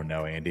 Hey, you don't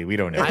know, Andy. We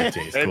don't know what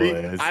J school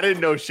is. I didn't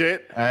know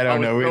shit. I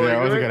don't know either.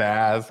 I wasn't going to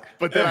ask.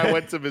 But then I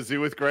went to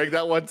Mizzou with Greg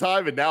that one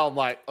time, and now I'm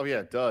like, oh,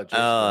 yeah, duh. J school.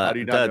 How do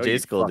you not know, J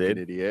school, you dude?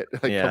 Idiot.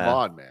 Like, come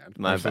on, man.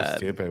 My bad. So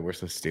stupid. We're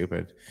so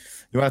stupid.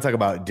 You want to talk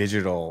about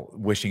digital,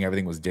 wishing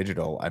everything was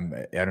digital. I don't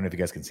know if you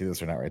guys can see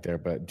this or not right there,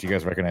 but do you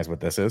guys recognize what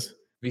this is?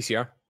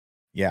 VCR.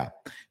 Yeah,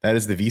 that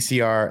is the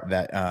VCR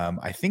that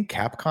I think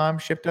Capcom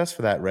shipped us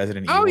for that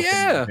Resident Evil. Oh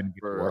yeah,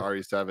 for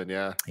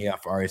RE7. Yeah,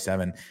 for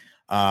RE7.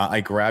 I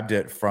grabbed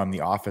it from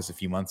the office a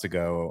few months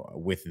ago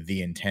with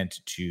the intent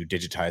to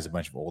digitize a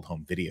bunch of old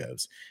home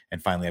videos,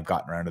 and finally I've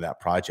gotten around to that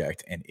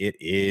project, and it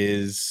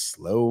is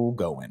slow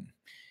going.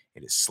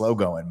 It is slow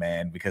going,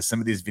 man, because some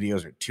of these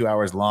videos are 2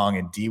 hours long,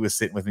 and Dee was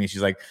sitting with me.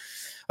 She's like,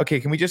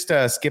 okay, can we just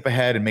skip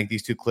ahead and make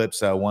these two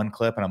clips one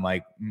clip? And I'm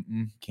like,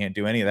 can't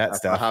do any of that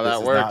stuff. How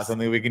that works. Not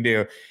something we can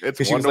do.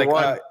 It's one to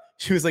one.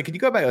 She was like, can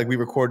you go back? Like we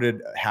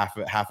recorded half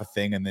a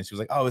thing. And then she was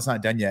like, oh, it's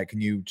not done yet.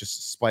 Can you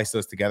just splice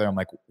those together? I'm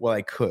like, well,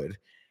 I could,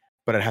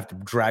 but I'd have to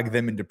drag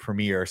them into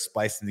Premiere,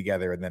 splice them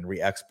together, and then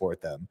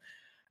re-export them.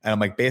 And I'm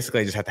like,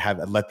 basically, I just have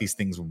to let these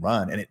things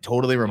run. And it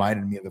totally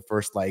reminded me of the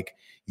first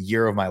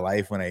year of my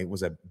life when I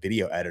was a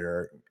video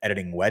editor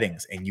editing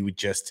weddings. And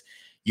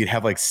you'd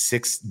have like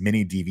 6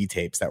 mini DV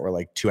tapes that were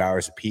like 2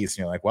 hours a piece.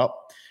 And you're like, well,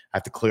 I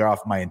have to clear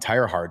off my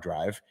entire hard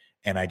drive.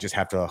 And I just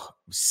have to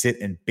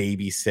sit and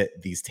babysit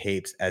these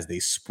tapes as they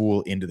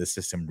spool into the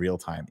system real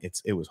time.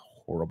 It was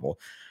horrible.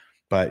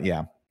 But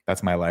yeah,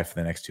 that's my life for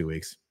the next 2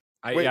 weeks.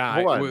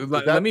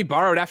 Let me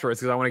borrow it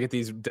afterwards because I want to get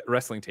these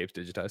wrestling tapes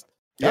digitized.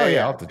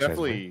 Yeah, I'll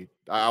definitely.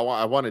 I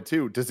wanted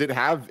to. Does it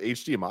have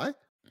HDMI?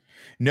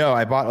 No,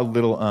 I bought a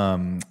little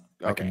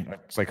okay.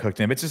 It's like hooked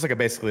in. It's just like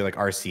basically like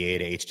RCA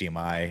to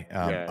HDMI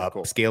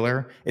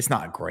upscaler. Cool. It's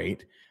not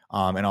great.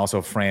 And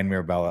also Fran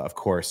Mirabella, of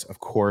course,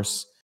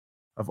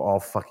 of all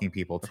fucking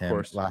people,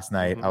 Tim. Last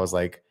night, I was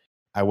like,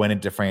 I went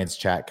into Fran's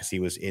chat because he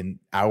was in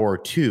hour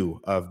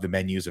 2 of the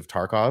menus of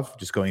Tarkov,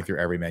 just going through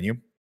every menu.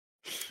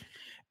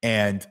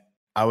 And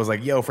I was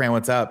like, yo, Fran,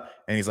 what's up?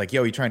 And he's like,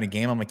 yo, you trying to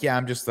game? I'm like, yeah,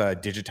 I'm just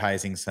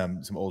digitizing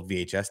some old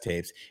VHS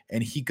tapes.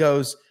 And he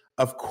goes,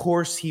 of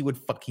course he would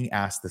fucking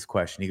ask this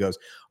question. He goes,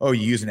 oh,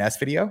 you use an S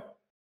video?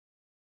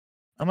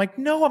 I'm like,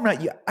 no, I'm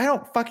not. I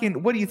don't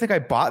fucking, what do you think I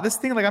bought this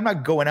thing? Like, I'm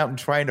not going out and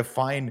trying to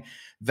find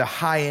the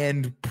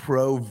high-end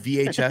pro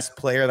VHS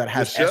player that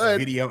has S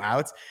video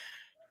out.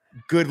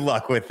 Good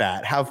luck with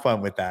that. Have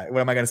fun with that.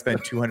 What am I going to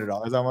spend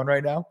 $200 on one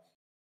right now?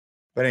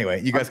 But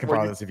anyway, you guys can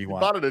borrow this if you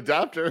want. Bought an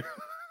adapter.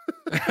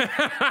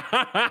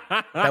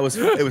 It was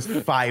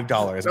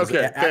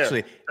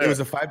 $5. It was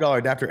a $5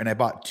 adapter, and I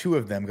bought 2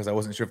 of them because I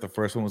wasn't sure if the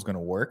first one was going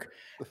to work,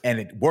 and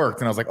it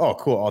worked. And I was like, "Oh,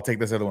 cool! I'll take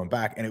this other one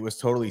back." And it was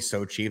totally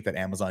so cheap that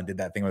Amazon did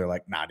that thing where they're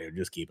like, "Nah, dude,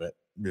 just keep it.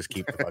 Just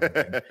keep the fucking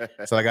thing."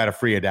 So I got a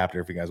free adapter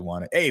if you guys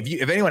want it. Hey,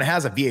 if anyone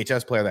has a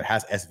VHS player that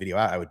has S video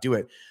out, I would do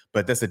it,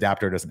 but this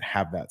adapter doesn't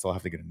have that, so I'll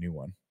have to get a new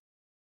one.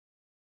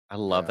 I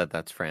love that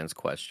that's Fran's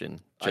question.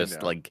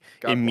 Just like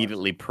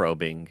immediately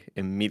probing,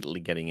 immediately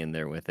getting in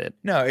there with it.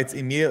 No, it's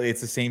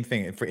the same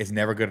thing. It's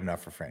never good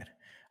enough for Fran.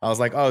 I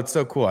was like, oh, it's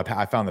so cool.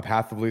 I found the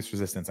path of least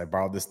resistance. I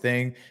borrowed this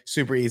thing,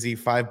 super easy,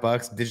 $5,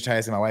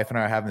 digitizing. My wife and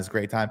I are having this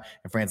great time.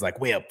 And Fran's like,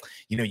 well,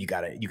 you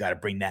gotta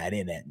bring that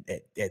in at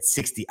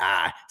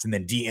 60i and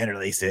then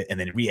de-interlace it and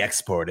then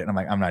re-export it. And I'm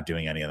like, I'm not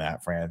doing any of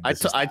that, Fran.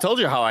 I told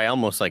you how I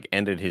almost like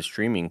ended his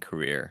streaming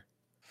career.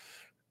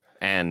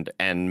 And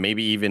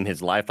maybe even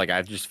his life. Like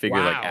I just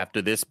figured like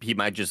after this, he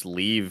might just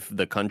leave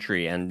the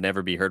country and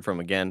never be heard from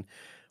again.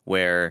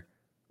 Where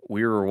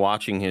we were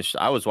watching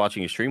I was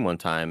watching his stream one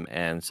time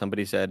and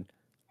somebody said,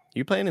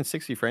 you playing in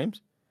 60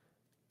 frames?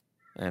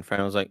 And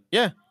Fran was like,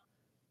 yeah.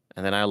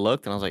 And then I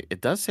looked and I was like,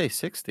 it does say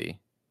 60. It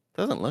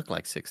doesn't look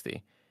like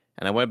 60.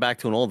 And I went back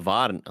to an old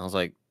VOD and I was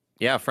like,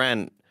 yeah,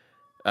 Fran,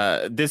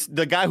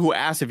 the guy who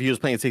asked if he was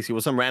playing 60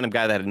 was some random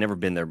guy that had never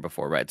been there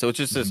before, right? So it's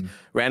just this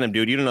random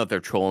dude. You don't know if they're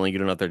trolling. You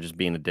don't know if they're just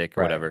being a dick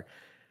or whatever.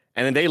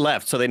 And then they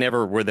left, so they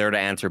never were there to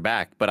answer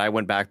back. But I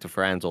went back to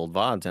Fran's old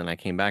VODs, and I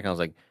came back, and I was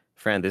like,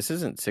 Fran, this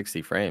isn't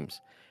 60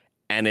 frames.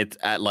 And it's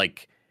at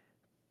like,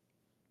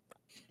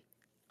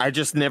 I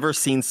just never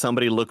seen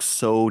somebody look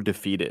so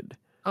defeated.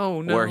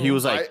 Oh, no. Where he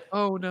was like,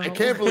 oh, no. I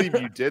can't believe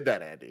you did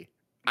that, Andy.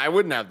 I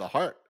wouldn't have the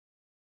heart.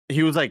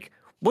 He was like,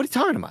 what are you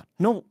talking about?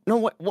 No,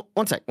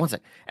 one sec.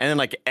 And then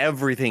like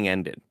everything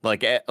ended.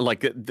 Like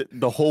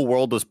the whole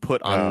world was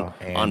put on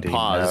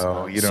pause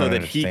so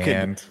that he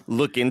could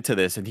look into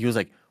this. And he was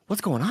like,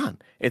 what's going on?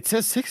 It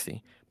says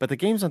 60, but the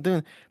game's not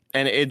doing.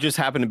 And it just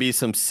happened to be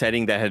some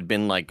setting that had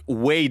been like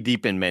way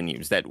deep in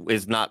menus that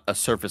is not a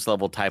surface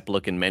level type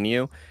looking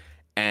menu.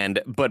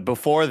 But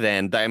before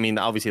then, I mean,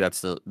 obviously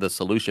that's the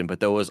solution, but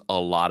there was a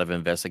lot of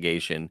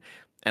investigation.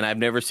 And I've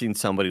never seen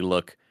somebody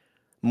look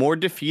more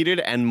defeated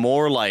and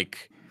more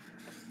like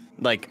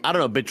I don't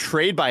know,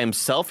 betrayed by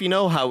himself. You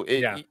know how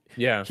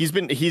he's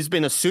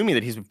been assuming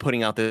that he's been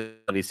putting out the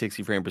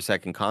 60 frame per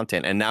second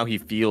content, and now he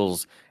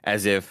feels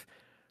as if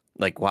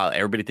like, wow,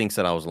 everybody thinks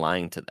that I was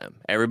lying to them.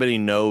 Everybody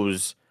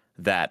knows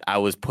that I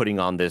was putting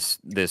on this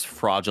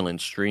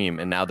fraudulent stream,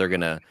 and now they're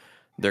gonna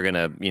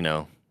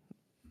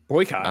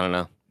boycott. I don't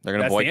know. They're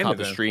gonna boycott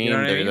the stream. You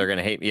know they're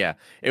gonna hate. Yeah,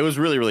 it was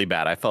really, really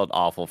bad. I felt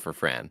awful for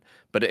Fran.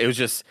 But it was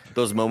just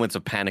those moments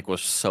of panic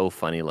was so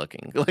funny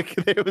looking. Like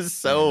it was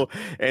so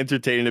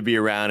entertaining to be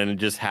around and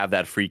just have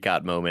that freak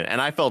out moment. And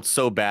I felt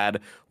so bad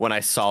when I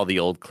saw the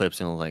old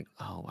clips and I was like,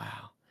 oh,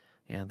 wow.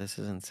 Yeah, this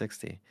isn't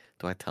 60.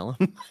 Do I tell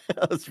him?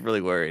 I was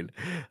really worried.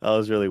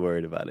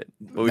 About it.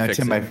 But now,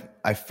 Tim,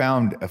 I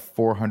found a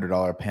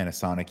 $400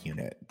 Panasonic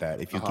unit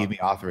that if you give me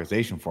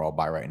authorization for, I'll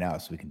buy right now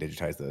so we can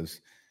digitize those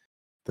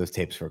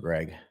tapes for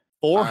Greg.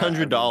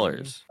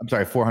 $400. I'm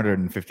sorry,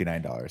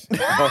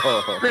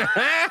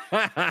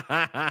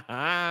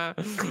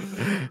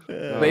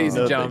 $459. Ladies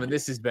and gentlemen,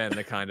 this has been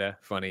the Kinda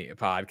Funny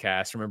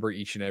podcast. Remember,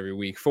 each and every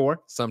week,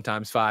 4,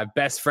 sometimes 5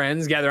 best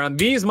friends gather on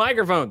these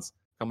microphones,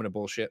 coming to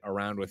bullshit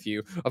around with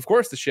you. Of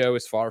course, the show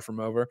is far from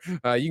over. You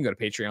can go to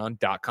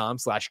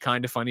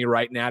patreon.com/kindafunny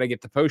right now to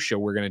get the post show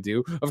we're going to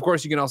do. Of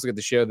course, you can also get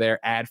the show there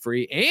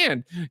ad-free,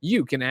 and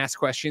you can ask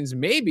questions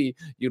maybe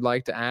you'd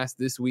like to ask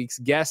this week's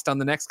guest on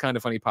the next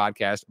Kinda Funny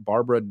podcast,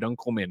 Barbara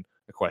Dunkelman,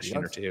 a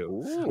question or two.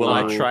 Will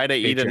I try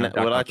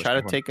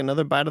to take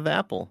another bite of the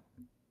apple?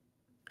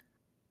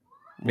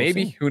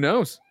 Maybe. Who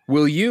knows?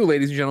 Will you,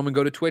 ladies and gentlemen,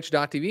 go to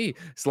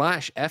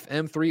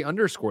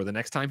twitch.tv/FM3_ the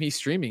next time he's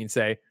streaming and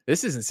say,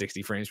 this isn't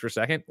 60 frames per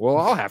second? We'll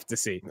all have to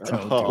see. Please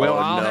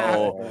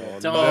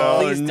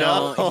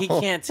don't. He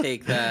can't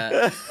take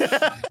that.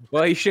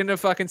 Well, he shouldn't have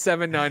fucking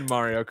 7-9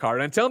 Mario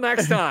Kart. Until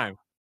next time,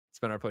 it's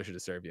been our pleasure to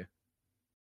serve you.